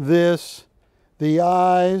 the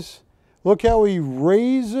eyes. Look how he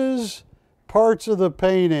raises parts of the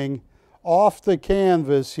painting off the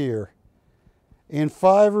canvas here in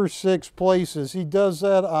 5 or 6 places. He does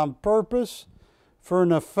that on purpose for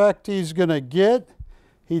an effect he's going to get.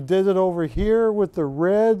 He did it over here with the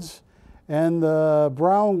reds and the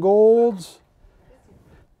brown golds.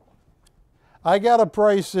 I got a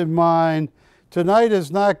price in mind. Tonight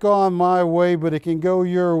has not gone my way, but it can go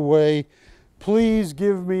your way. Please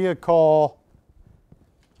give me a call.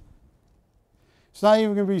 It's not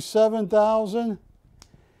even going to be $7,000.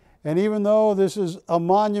 And even though this is a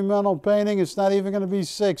monumental painting, it's not even going to be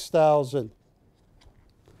 $6,000.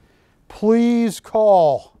 Please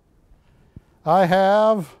call. I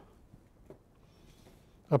have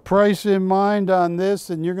a price in mind on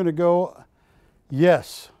this, and you're going to go,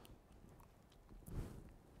 yes.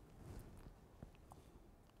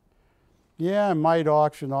 Yeah, I might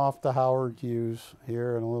auction off the Howard Hughes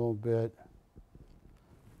here in a little bit.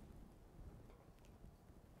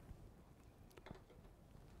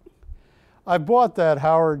 I bought that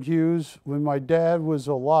Howard Hughes when my dad was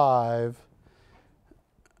alive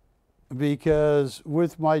because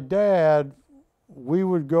with my dad, we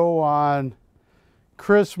would go on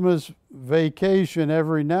Christmas vacation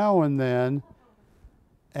every now and then,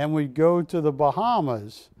 and we'd go to the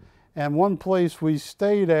Bahamas. And one place we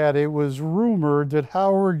stayed at, it was rumored that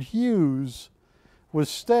Howard Hughes was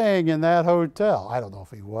staying in that hotel. I don't know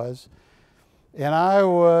if he was. And I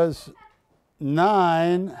was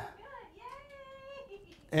 9,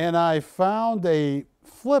 and I found a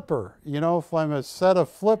flipper, you know, from a set of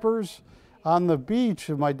flippers on the beach.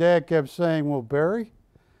 And my dad kept saying, well, Barry,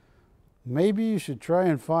 maybe you should try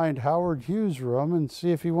and find Howard Hughes' room and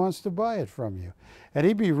see if he wants to buy it from you. And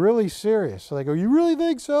he'd be really serious. So I go, you really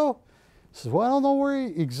think so? He says, well, I don't know where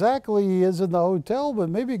exactly he is in the hotel, but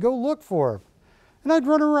maybe go look for him. And I'd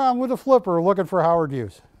run around with a flipper looking for Howard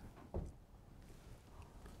Hughes.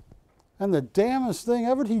 And the damnest thing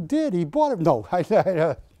ever he did, he bought him. No,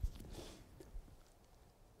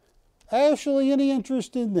 Ashley, any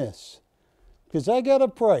interest in this? Because I got a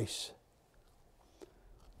price.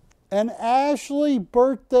 An Ashley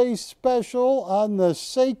birthday special on the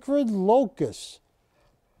Sacred Locust.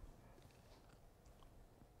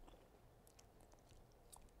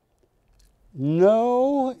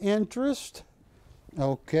 No interest?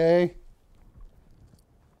 Okay.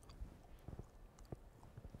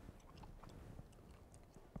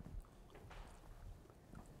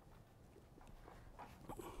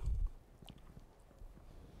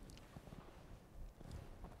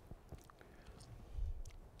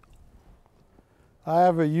 I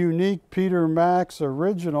have a unique Peter Max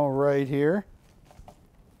original right here.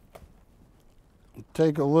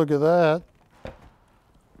 Take a look at that.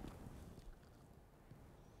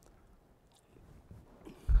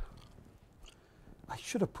 I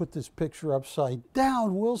should have put this picture upside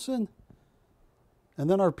down, Wilson. And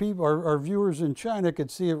then our people, our viewers in China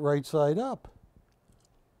could see it right side up.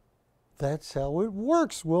 That's how it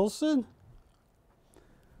works, Wilson.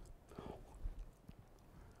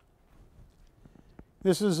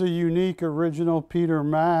 This is a unique original Peter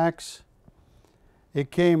Max. It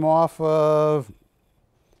came off of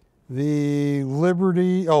the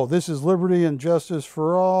Liberty, oh, this is Liberty and Justice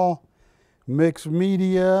for All, mixed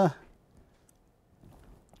media.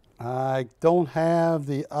 I don't have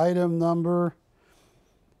the item number.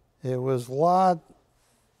 It was lot,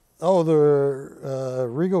 oh, the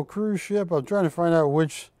Regal cruise ship. I'm trying to find out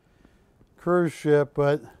which cruise ship,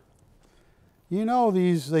 but you know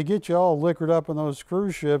these, they get you all liquored up on those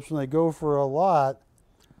cruise ships and they go for a lot.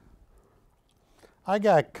 I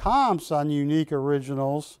got comps on unique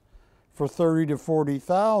originals for 30 to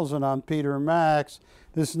 40,000 on Peter Max.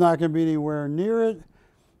 This is not going to be anywhere near it.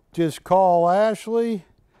 Just call Ashley.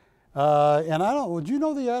 And I don't, would you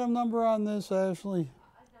know the item number on this, Ashley?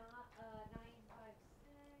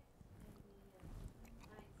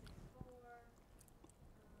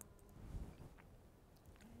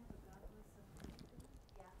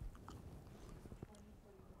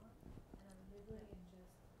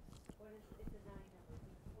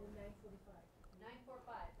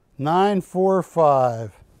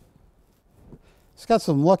 945. It's got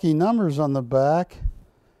some lucky numbers on the back.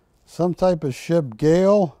 Some type of ship,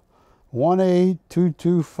 Gale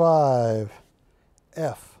 18225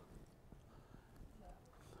 F.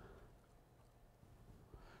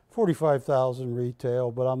 45,000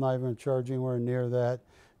 retail, but I'm not even charging anywhere near that.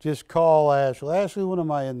 Just call Ashley. Ashley, when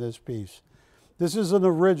am I in this piece? This is an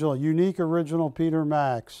original, unique original Peter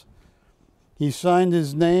Max. He signed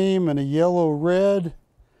his name in a yellow red.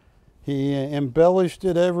 He embellished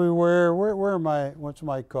it everywhere. Where am I? What's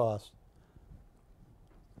my cost?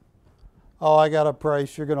 Oh, I got a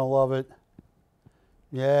price. You're going to love it.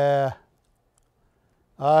 Yeah.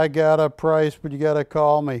 I got a price, but you got to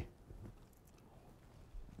call me.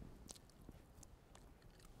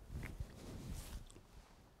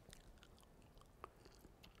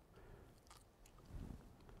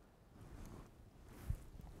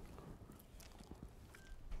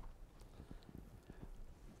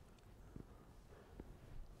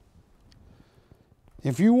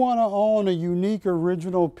 If you want to own a unique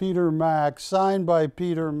original Peter Max, signed by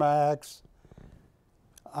Peter Max,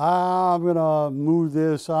 I'm going to move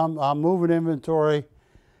this. I'm moving inventory.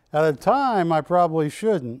 At a time, I probably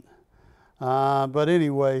shouldn't. But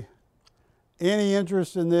anyway, any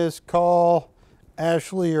interest in this, call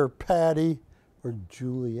Ashley or Patty or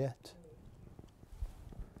Juliet.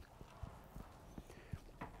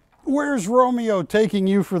 Where's Romeo taking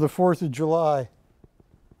you for the 4th of July?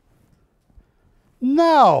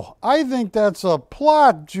 No, I think that's a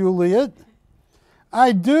plot, Juliet.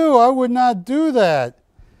 I do. I would not do that.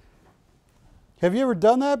 Have you ever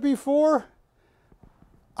done that before?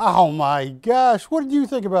 Oh my gosh. What did you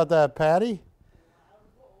think about that, Patty?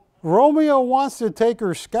 Romeo wants to take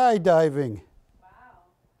her skydiving. Wow.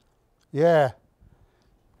 Yeah.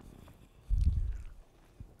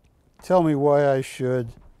 Tell me why I should.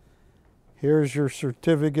 Here's your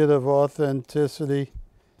certificate of authenticity.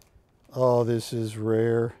 Oh, this is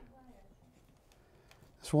rare.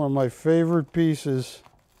 It's one of my favorite pieces.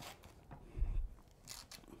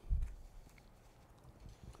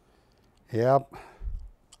 Yep.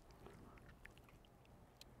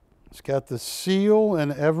 It's got the seal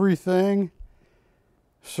and everything.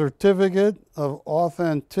 Certificate of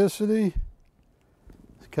authenticity.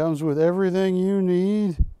 It comes with everything you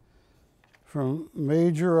need from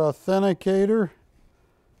major authenticator.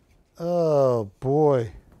 Oh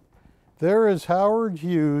boy. There is Howard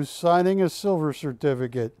Hughes signing a silver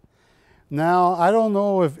certificate. Now, I don't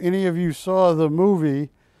know if any of you saw the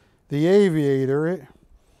movie, The Aviator.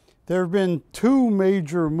 There have been 2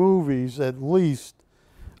 major movies, at least,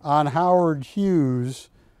 on Howard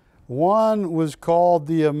Hughes. One was called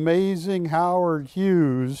The Amazing Howard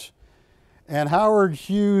Hughes, and Howard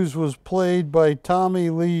Hughes was played by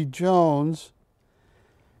Tommy Lee Jones.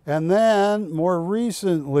 And then, more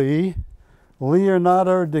recently,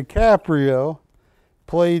 Leonardo DiCaprio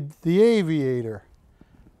played the Aviator.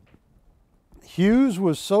 Hughes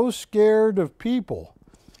was so scared of people,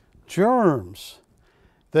 germs,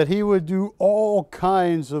 that he would do all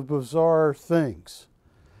kinds of bizarre things.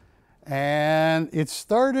 And it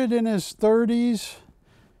started in his 30s,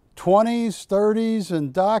 20s, 30s,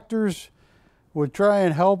 and doctors would try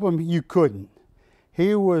and help him. You couldn't.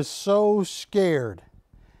 He was so scared.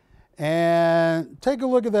 And take a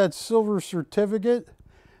look at that silver certificate.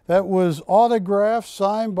 That was autographed,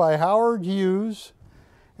 signed by Howard Hughes.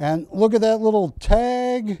 And look at that little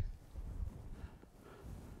tag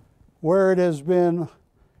where it has been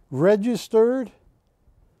registered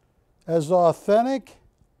as authentic.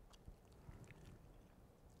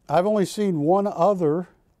 I've only seen one other.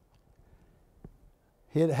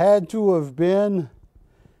 It had to have been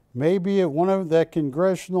maybe at one of the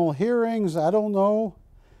congressional hearings. I don't know.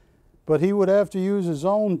 But he would have to use his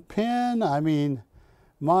own pen. I mean,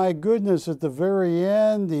 my goodness, at the very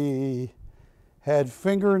end, he had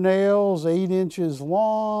fingernails 8 inches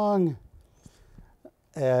long.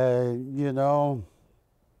 You know,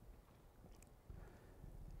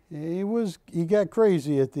 he got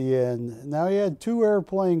crazy at the end. Now, he had 2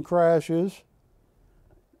 airplane crashes.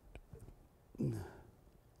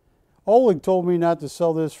 Oleg told me not to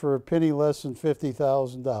sell this for a penny less than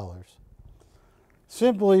 $50,000.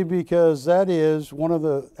 Simply because that is one of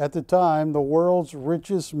the, at the time, the world's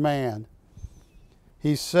richest man.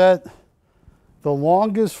 He set the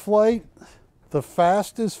longest flight, the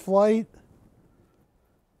fastest flight.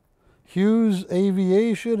 Hughes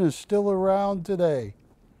Aviation is still around today.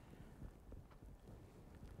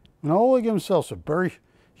 And Oleg himself said, "Barry,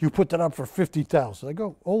 you put that up for $50,000. I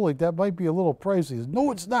go, "Oleg, that might be a little pricey." He says, "No,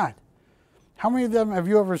 it's not. How many of them have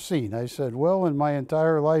you ever seen?" I said, "Well, in my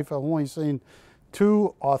entire life, I've only seen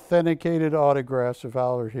 2 authenticated autographs of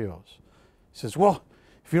Howard Hughes." He says, "Well,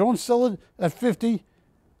 if you don't sell it at 50,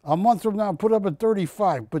 a month from now, put up at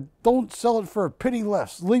 35, but don't sell it for a penny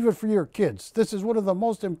less. Leave it for your kids. This is one of the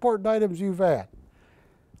most important items you've had."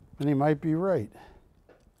 And he might be right.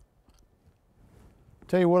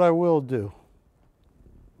 Tell you what I will do.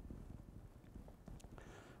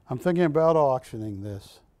 I'm thinking about auctioning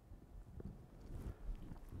this.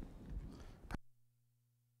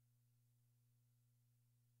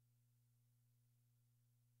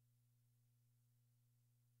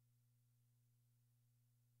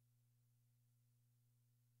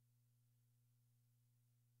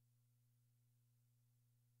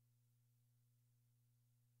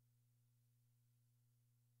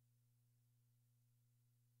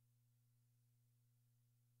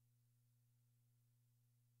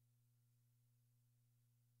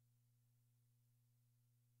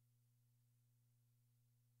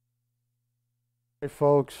 Hey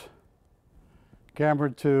folks,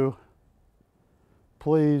 camera 2,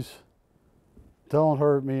 please don't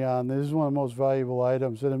hurt me on this. This is one of the most valuable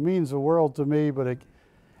items, and it means the world to me, but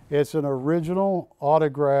it's an original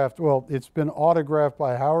autographed, well, it's been autographed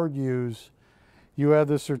by Howard Hughes. You have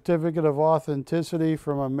the certificate of authenticity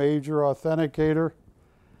from a major authenticator,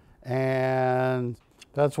 and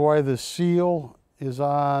that's why the seal is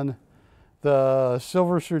on the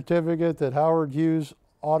silver certificate that Howard Hughes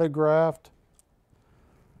autographed.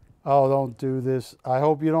 Oh, don't do this. I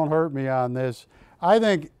hope you don't hurt me on this. I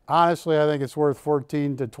think, honestly, I think it's worth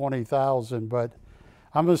 $14,000 to $20,000, but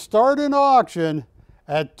I'm going to start an auction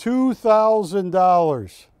at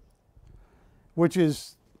 $2,000, which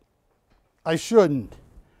is, I shouldn't.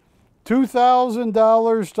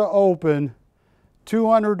 $2,000 to open,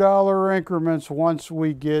 $200 increments once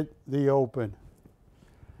we get the open.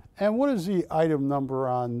 And what is the item number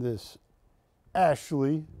on this?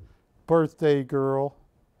 Ashley, birthday girl.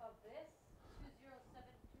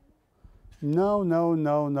 No, no,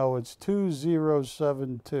 no, no. It's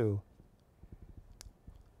 2072.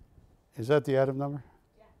 Is that the item number?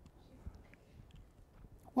 Yeah.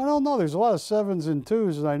 Well, I don't know. There's a lot of 7s and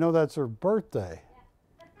 2s, and I know that's her birthday.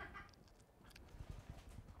 Yeah.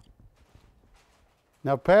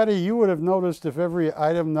 Now, Patty, you would have noticed if every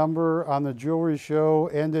item number on the jewelry show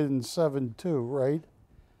ended in 72, right?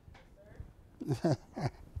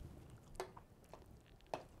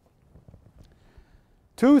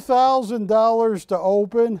 $2,000 to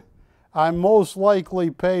open. I most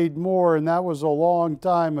likely paid more, and that was a long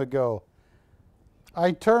time ago.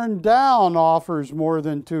 I turned down offers more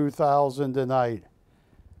than $2,000 tonight.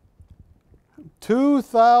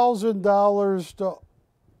 $2,000 to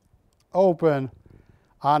open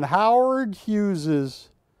on Howard Hughes's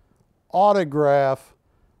autograph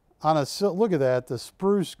on a, look at that, the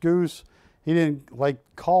spruce goose. He didn't like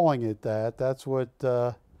calling it that. That's what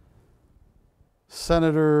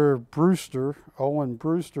Senator Brewster, Owen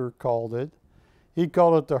Brewster, called it. He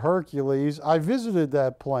called it the Hercules. I visited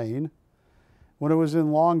that plane when it was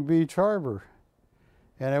in Long Beach Harbor,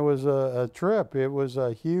 and it was a trip. It was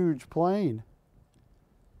a huge plane.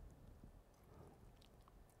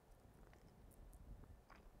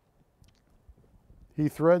 He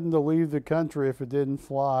threatened to leave the country if it didn't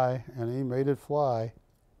fly, and he made it fly.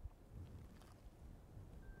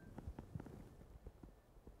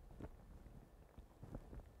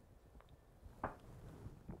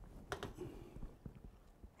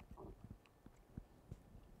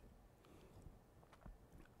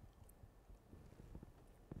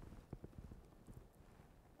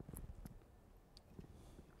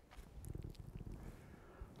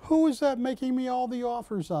 Who is that making me all the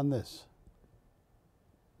offers on this?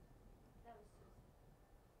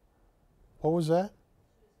 What was that?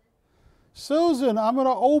 Susan, I'm going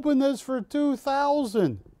to open this for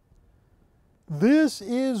 $2,000. This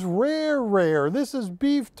is rare. This is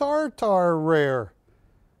beef tartare rare.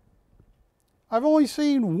 I've only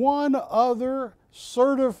seen one other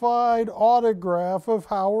certified autograph of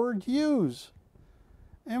Howard Hughes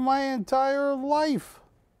in my entire life.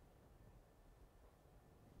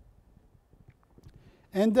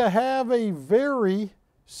 And to have a very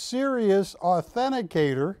serious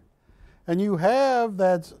authenticator, and you have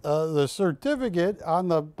that the certificate on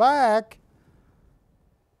the back.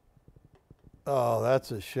 Oh,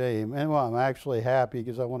 that's a shame. And well, I'm actually happy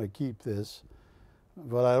because I want to keep this,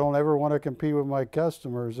 but I don't ever want to compete with my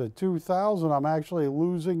customers. At $2,000, I'm actually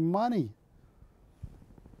losing money.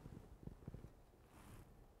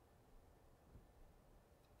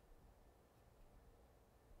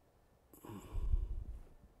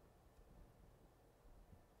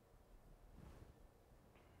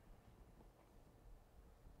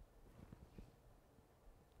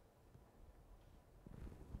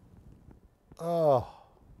 Oh.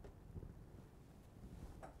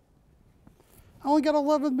 I only got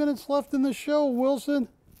 11 minutes left in the show, Wilson.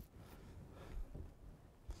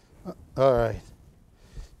 All right.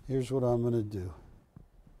 Here's what I'm going to do.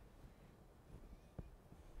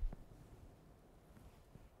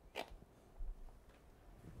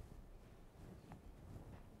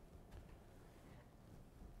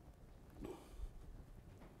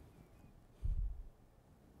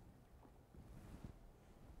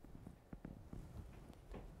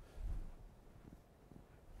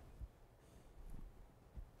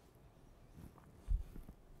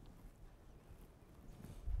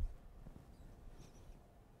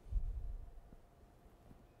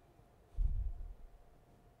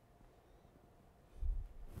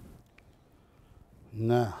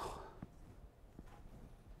 Now,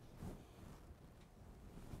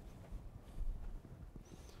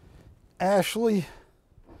 Ashley,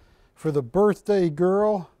 for the birthday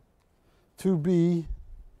girl to be.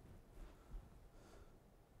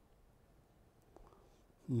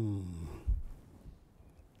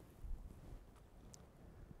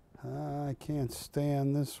 I can't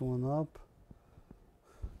stand this one up.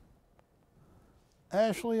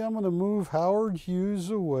 Ashley, I'm going to move Howard Hughes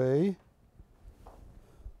away.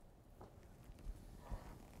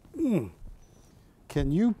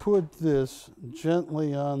 Can you put this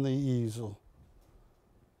gently on the easel?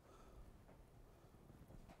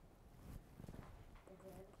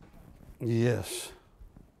 Yes.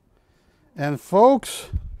 And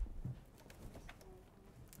folks,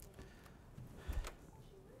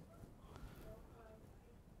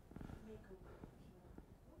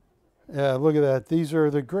 yeah, look at that. These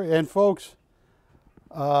are the great. And folks,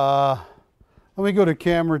 let me go to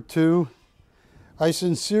camera 2. I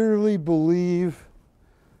sincerely believe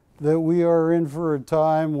that we are in for a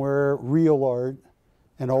time where real art,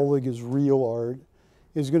 and Oleg is real art,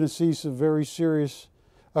 is going to see some very serious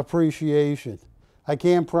appreciation. I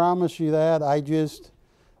can't promise you that. I just,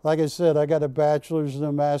 like I said, I got a bachelor's and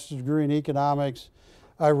a master's degree in economics.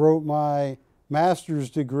 I wrote my master's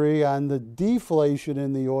degree on the deflation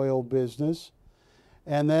in the oil business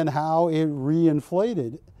and then how it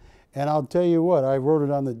reinflated. And I'll tell you what, I wrote it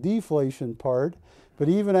on the deflation part, but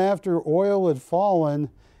even after oil had fallen,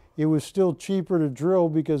 it was still cheaper to drill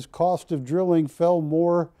because cost of drilling fell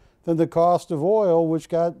more than the cost of oil, which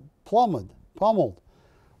got pummeled.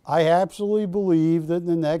 I absolutely believe that in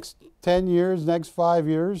the next 10 years, next 5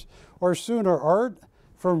 years, or sooner, art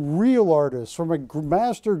from real artists, from a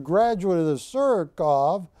master graduate of the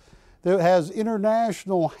Surikov that has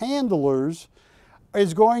international handlers,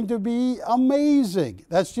 is going to be amazing.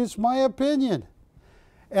 That's just my opinion.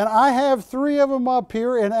 And I have 3 of them up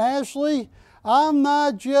here, and Ashley, I'm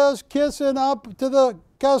not just kissing up to the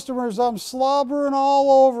customers, I'm slobbering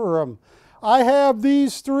all over them. I have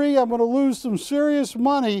these 3. I'm going to lose some serious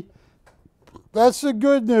money. That's the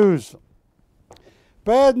good news.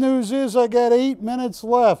 Bad news is I got 8 minutes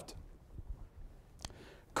left.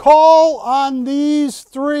 Call on these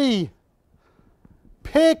 3.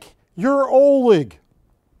 Pick your Oleg.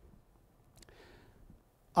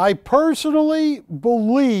 I personally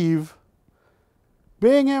believe,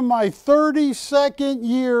 being in my 32nd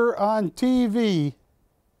year on TV,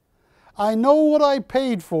 I know what I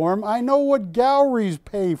paid for them. I know what galleries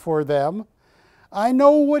pay for them. I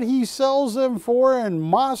know what he sells them for in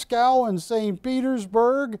Moscow and St.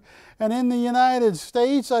 Petersburg and in the United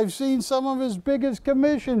States. I've seen some of his biggest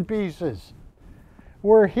commission pieces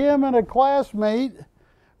where him and a classmate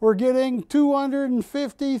were getting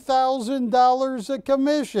 $250,000 a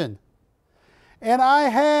commission. And I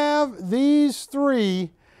have these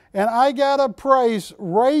 3, and I got a price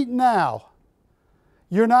right now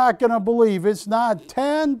you're not going to believe. It's not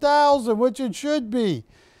 10,000, which it should be.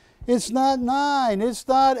 It's not 9, it's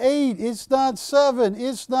not 8, it's not 7,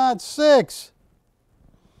 it's not 6.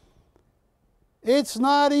 It's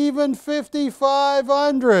not even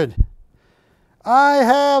 5,500. I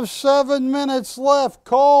have 7 minutes left.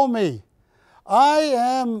 Call me. I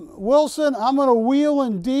am Wilson. I'm going to wheel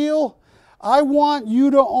and deal. I want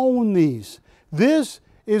you to own these. This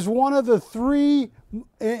is one of the 3,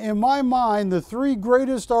 in my mind, the 3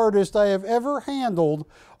 greatest artists I have ever handled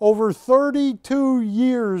over 32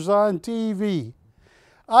 years on TV.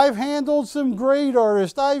 I've handled some great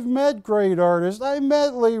artists. I've met great artists. I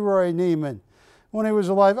met Leroy Neiman when he was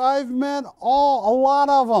alive. I've met a lot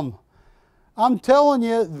of them. I'm telling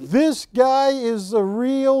you, this guy is the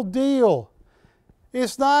real deal.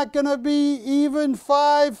 It's not going to be even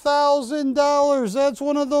 $5,000. That's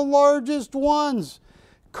one of the largest ones.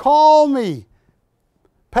 Call me.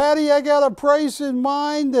 Patty, I got a price in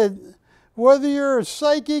mind that whether you're a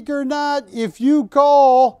psychic or not, if you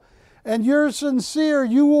call and you're sincere,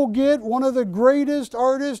 you will get one of the greatest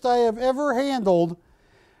artists I have ever handled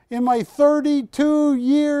in my 32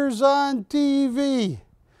 years on TV.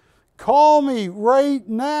 Call me right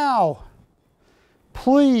now,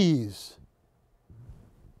 please.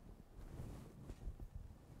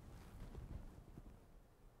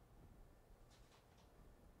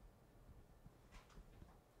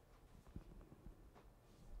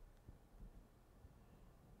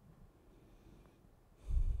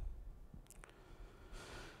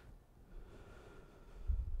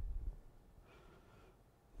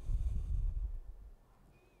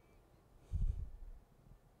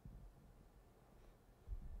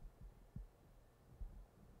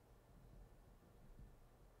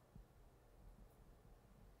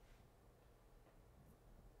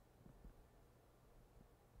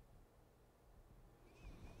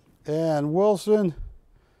 And Wilson,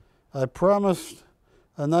 I promised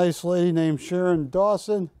a nice lady named Sharon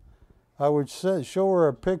Dawson. I would show her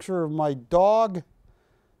a picture of my dog.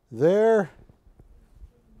 There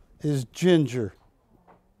is Ginger,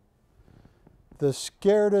 the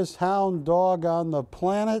scaredest hound dog on the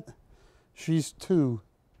planet. She's 2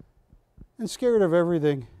 and scared of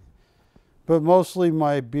everything, but mostly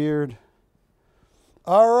my beard.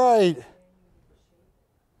 All right.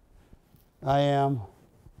 I am. Are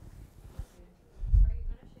you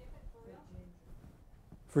gonna shave it for real?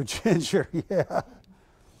 For Ginger, yeah.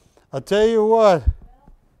 I'll tell you what,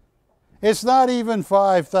 it's not even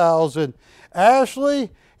 5,000.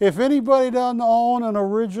 Ashley, if anybody doesn't own an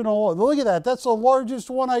original, look at that. That's the largest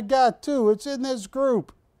one I got too. It's in this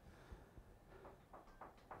group.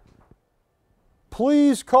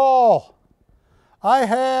 Please call. I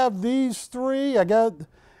have these 3. I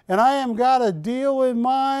am got a deal in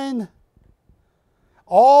mind.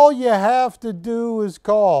 All you have to do is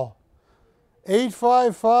call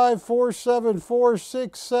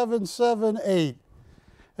 855-474-6778.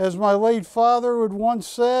 As my late father would once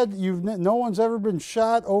said, no one's ever been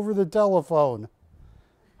shot over the telephone.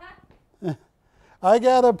 I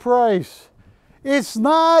got a price. It's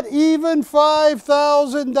not even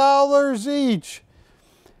 $5,000 each.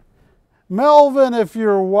 Melvin, if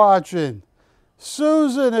you're watching.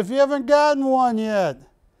 Susan, if you haven't gotten one yet,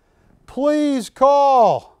 please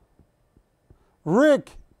call.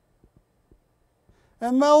 Rick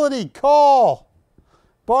and Melody, call.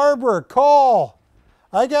 Barbara, call.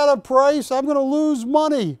 I got a price. I'm going to lose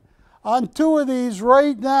money on 2 of these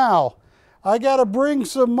right now. I got to bring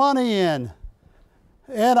some money in.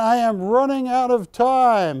 And I am running out of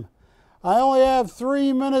time. I only have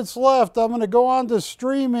 3 minutes left. I'm going to go on to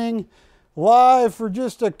streaming live for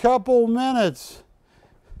just a couple minutes.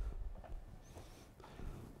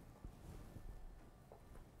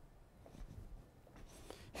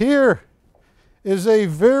 Here is a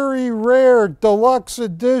very rare deluxe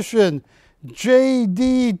edition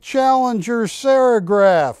J.D. Challenger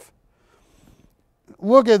serigraph.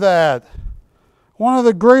 Look at that. One of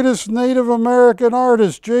the greatest Native American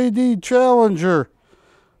artists, J.D. Challenger.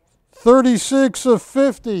 36 of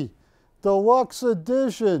 50. Deluxe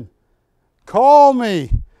edition. Call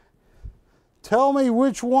me. Tell me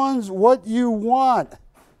which ones, what you want.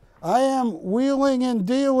 I am wheeling and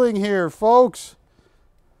dealing here, folks.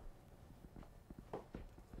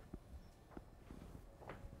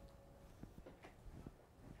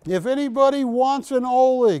 If anybody wants an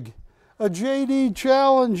Oleg, a J.D.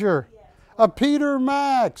 Challenger, a Peter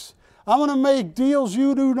Max, I'm going to make deals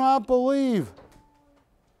you do not believe.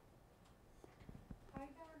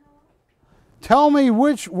 Tell me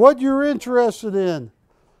what you're interested in.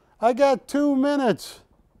 I got 2 minutes.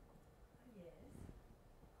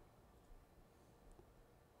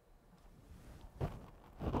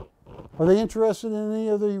 Are they interested in any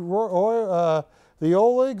of the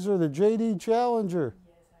Olegs or the J.D. Challenger?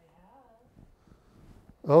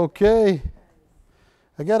 Okay.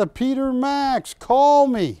 I got a Peter Max. Call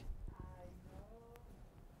me.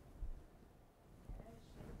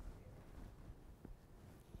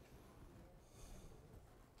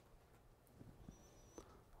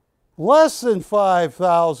 Less than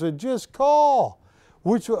 5,000. Just call.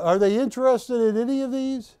 Which are they interested in any of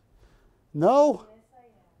these? No?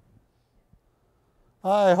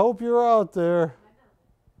 I hope you're out there.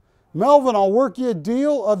 Melvin, I'll work you a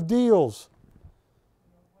deal of deals.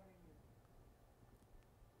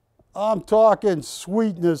 I'm talking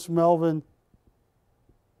sweetness, Melvin.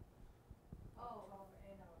 Oh, it's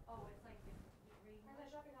like the green.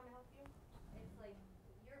 It's like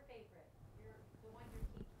your favorite. The one you're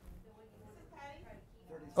keeping. The one you want to try to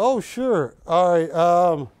keep. Oh, sure. All right.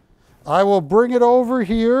 I will bring it over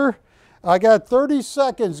here. I got 30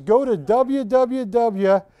 seconds. Go to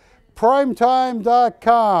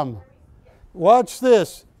www.primetime.com. Watch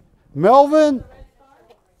this. Melvin,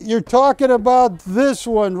 you're talking about this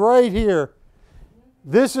one right here.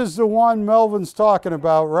 This is the one Melvin's talking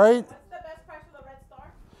about, right? What's the best price for the Red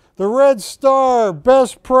Star? The Red Star,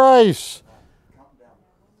 best price.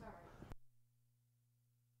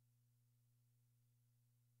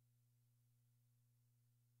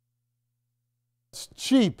 It's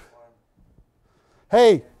cheap.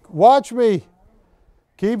 Hey, watch me.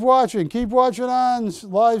 Keep watching. Keep watching on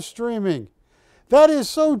live streaming. That is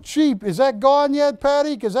so cheap. Is that gone yet,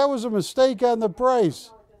 Patty? Because that was a mistake on the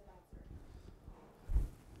price.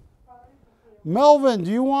 Melvin,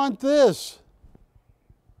 do you want this?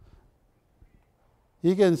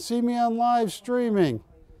 You can see me on live streaming.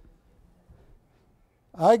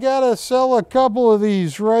 I got to sell a couple of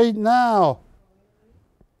these right now.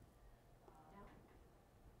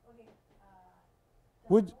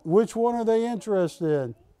 Which one are they interested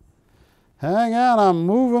in? Hang on, I'm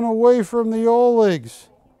moving away from the Olegs.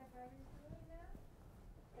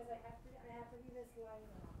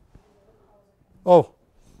 Oh,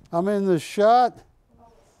 I'm in the shot.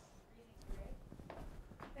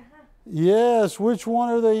 Yes, which one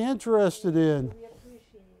are they interested in? We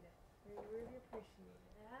appreciate it. We really appreciate it.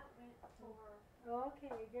 That went over.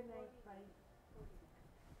 Okay, good night,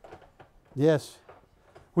 bye. Yes.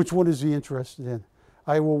 Which one is he interested in?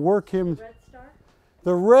 I will work him. Red Star?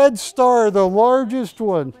 The Red Star, the largest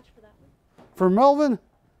one. How much for that one? For Melvin,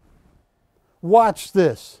 watch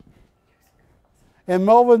this. And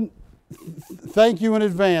Melvin, thank you in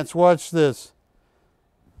advance. Watch this.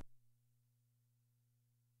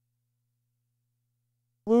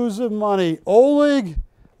 Losing money. Oleg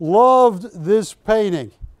loved this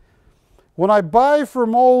painting. When I buy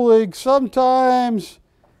from Oleg, sometimes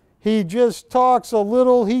he just talks a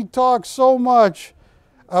little. He talks so much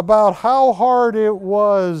about how hard it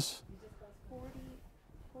was.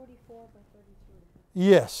 44 by 32.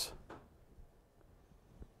 Yes.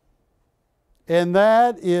 And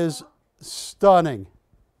that is stunning.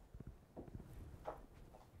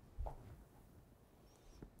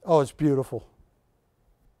 Oh, it's beautiful.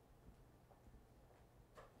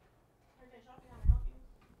 Okay, Shopping, can I help you?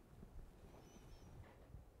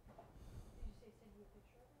 Did you say send you a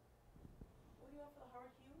picture of it? What do you want for the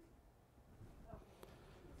Howard Hughes?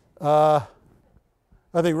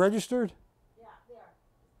 Are they registered? Yeah, they are.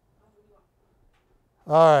 What do you want?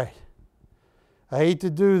 All right. I hate to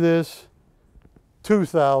do this.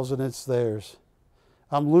 2,000, it's theirs.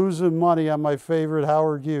 I'm losing money on my favorite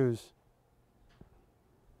Howard Hughes.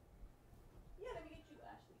 Yeah, let me get you,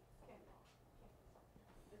 Ashley. Okay.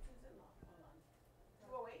 This is it.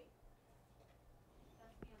 Hold on.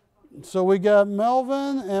 208. So we got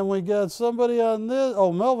Melvin and we got somebody on this.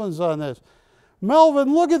 Oh, Melvin's on this.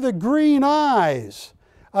 Melvin, look at the green eyes.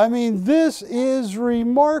 I mean, this is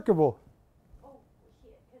remarkable. Oh,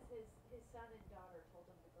 because his son and daughter told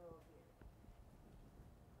him to grow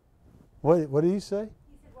a beard. What did he say? He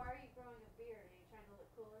said, why are you growing a beard? Are you trying to look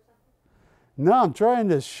cool or something? No, I'm trying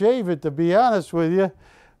to shave it, to be honest with you.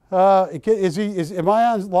 Am I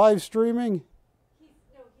on live streaming? Are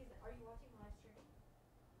you watching live streaming?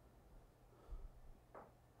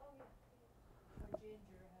 Oh, yeah. Or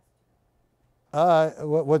Ginger has to.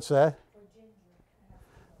 What's that? Or Ginger.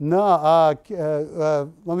 No,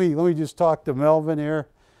 let me just talk to Melvin here.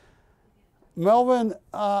 Melvin,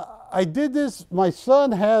 I did this. My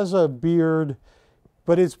son has a beard,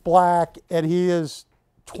 but it's black, and he is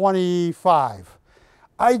 25.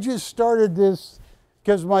 I just started this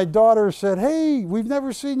because my daughter said, "Hey, we've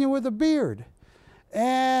never seen you with a beard,"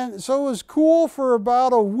 and so it was cool for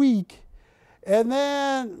about a week, and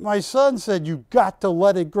then my son said, "You got to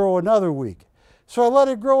let it grow another week." So I let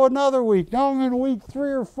it grow another week. Now I'm in week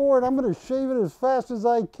 3 or 4, and I'm going to shave it as fast as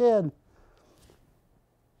I can.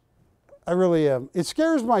 I really am. It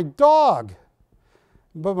scares my dog,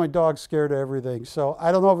 but my dog's scared of everything. So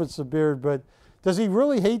I don't know if it's the beard, but does he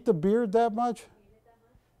really hate the beard that much? Hate it that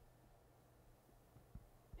much?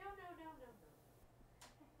 No.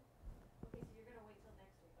 Okay, so you're going to wait till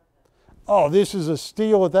next week on that. Oh, this is a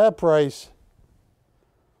steal at that price.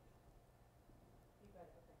 You got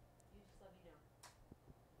it, okay. You just let me know.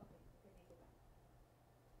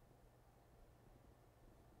 Okay,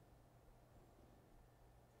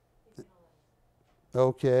 thank you.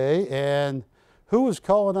 Okay, and who was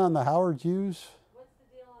calling on the Howard Hughes? What's the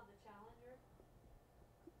deal on the Challenger?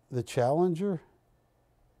 The Challenger?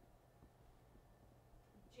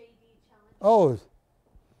 JD Challenger?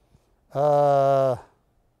 Oh,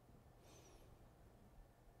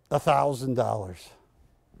 $1,000.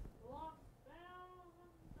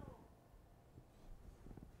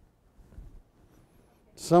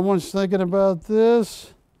 Someone's thinking about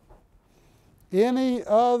this. Any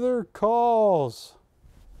other calls?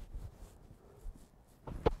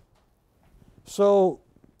 So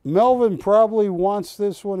Melvin probably wants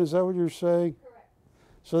this one. Is that what you're saying? Correct.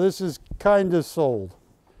 So this is kind of sold.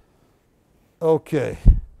 Okay.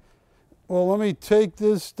 Well, let me take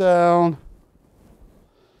this down.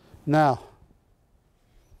 Now,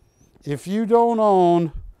 if you don't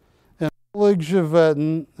own an Oleg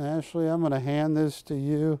Javetin, Ashley, I'm going to hand this to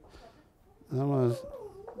you. I'm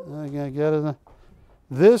going to get it.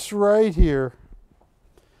 This right here,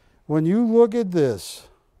 when you look at this,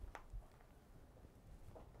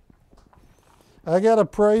 I got a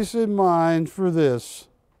price in mind for this.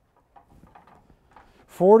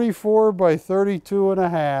 44 by 32 and a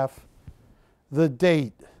half. The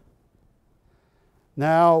date.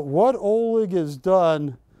 Now, what Oleg has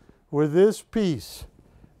done with this piece,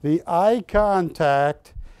 the eye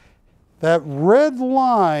contact, that red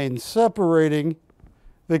line separating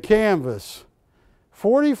the canvas.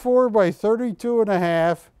 44 by 32 and a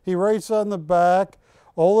half. He writes on the back,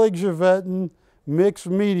 Oleg Glover, mixed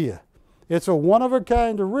media. It's a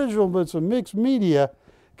one-of-a-kind original, but it's a mixed media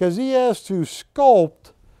because he has to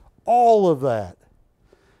sculpt all of that.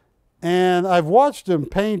 And I've watched him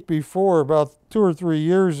paint before, about 2 or 3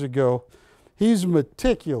 years ago. He's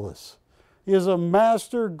meticulous. He is a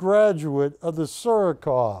master graduate of the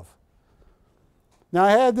Surikov. Now,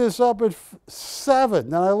 I had this up at 7,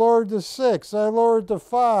 then I lowered to 6, then I lowered to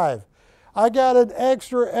 5. I got an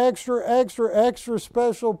extra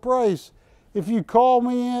special price if you call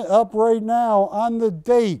me up right now on the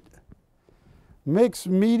date. Mixed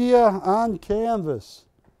media on canvas.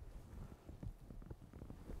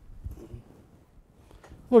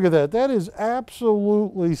 Look at that. That is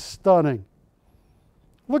absolutely stunning.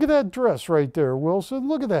 Look at that dress right there, Wilson.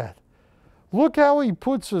 Look at that. Look how he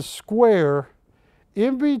puts a square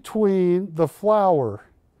in between the flower,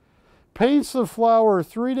 paints the flower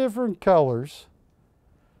 3 different colors,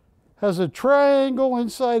 has a triangle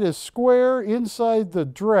inside a square inside the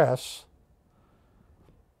dress,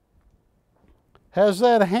 has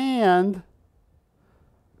that hand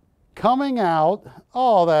coming out.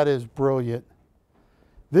 Oh, that is brilliant.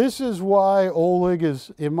 This is why Oleg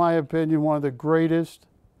is, in my opinion, one of the greatest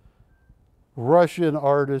Russian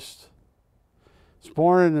artists. He's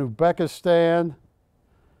born in Uzbekistan,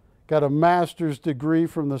 got a master's degree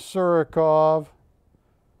from the Surikov,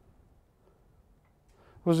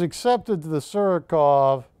 was accepted to the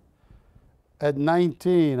Surikov at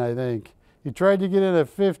 19, I think. He tried to get in at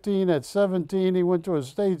 15. At 17, he went to a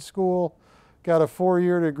state school, got a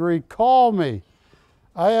 4-year degree. Call me.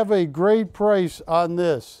 I have a great price on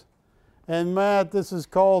this. And Matt, this is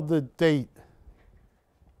called the date.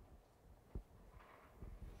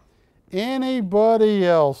 Anybody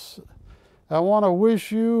else? I want to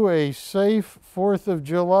wish you a safe 4th of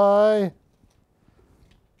July.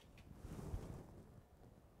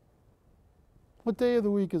 What day of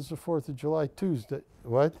the week is the 4th of July? Tuesday.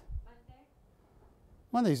 What? Monday?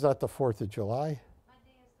 Monday's not the 4th of July.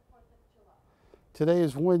 Monday is the 4th of July. Today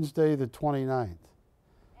is Wednesday the 29th. And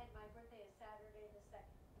my birthday is Saturday the 2nd.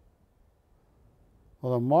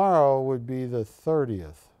 Well, tomorrow would be the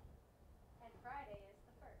 30th. And Friday is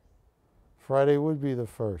the 1st. Friday would be the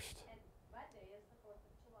 1st. And Monday is the 4th of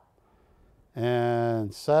July.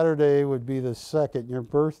 And Saturday would be the 2nd, your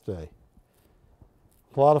birthday.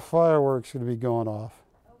 A lot of fireworks going to be going off.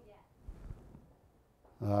 Oh,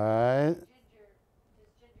 yeah. All right. Does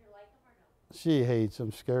Ginger like them or no? She hates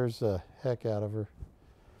them, scares the heck out of her.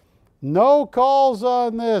 No calls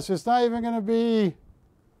on this. It's not even going to be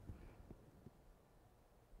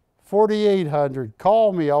 4,800.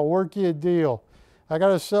 Call me. I'll work you a deal. I got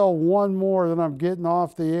to sell one more, then I'm getting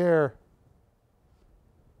off the air.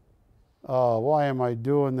 Oh, why am I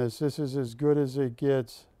doing this? This is as good as it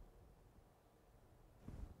gets.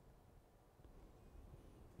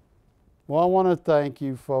 Well, I want to thank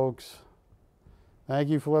you, folks. Thank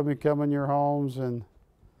you for letting me come in your homes and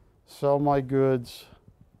sell my goods.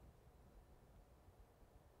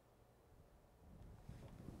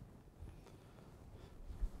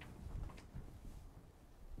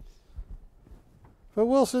 But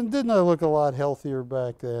Wilson, didn't I look a lot healthier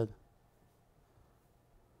back then?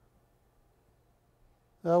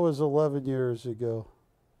 That was 11 years ago.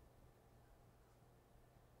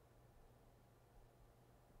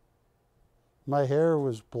 My hair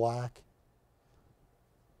was black.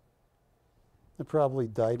 I probably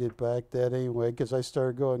dyed it back then anyway because I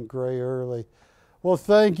started going gray early. Well,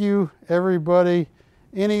 thank you, everybody.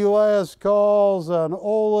 Any last calls on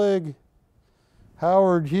Oleg,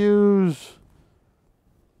 Howard Hughes?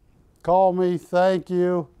 Call me. Thank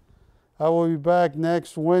you. I will be back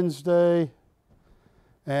next Wednesday.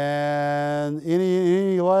 And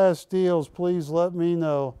any last deals, please let me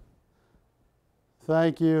know.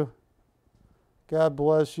 Thank you. God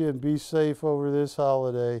bless you and be safe over this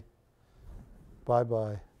holiday.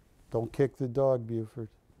 Bye-bye. Don't kick the dog, Buford.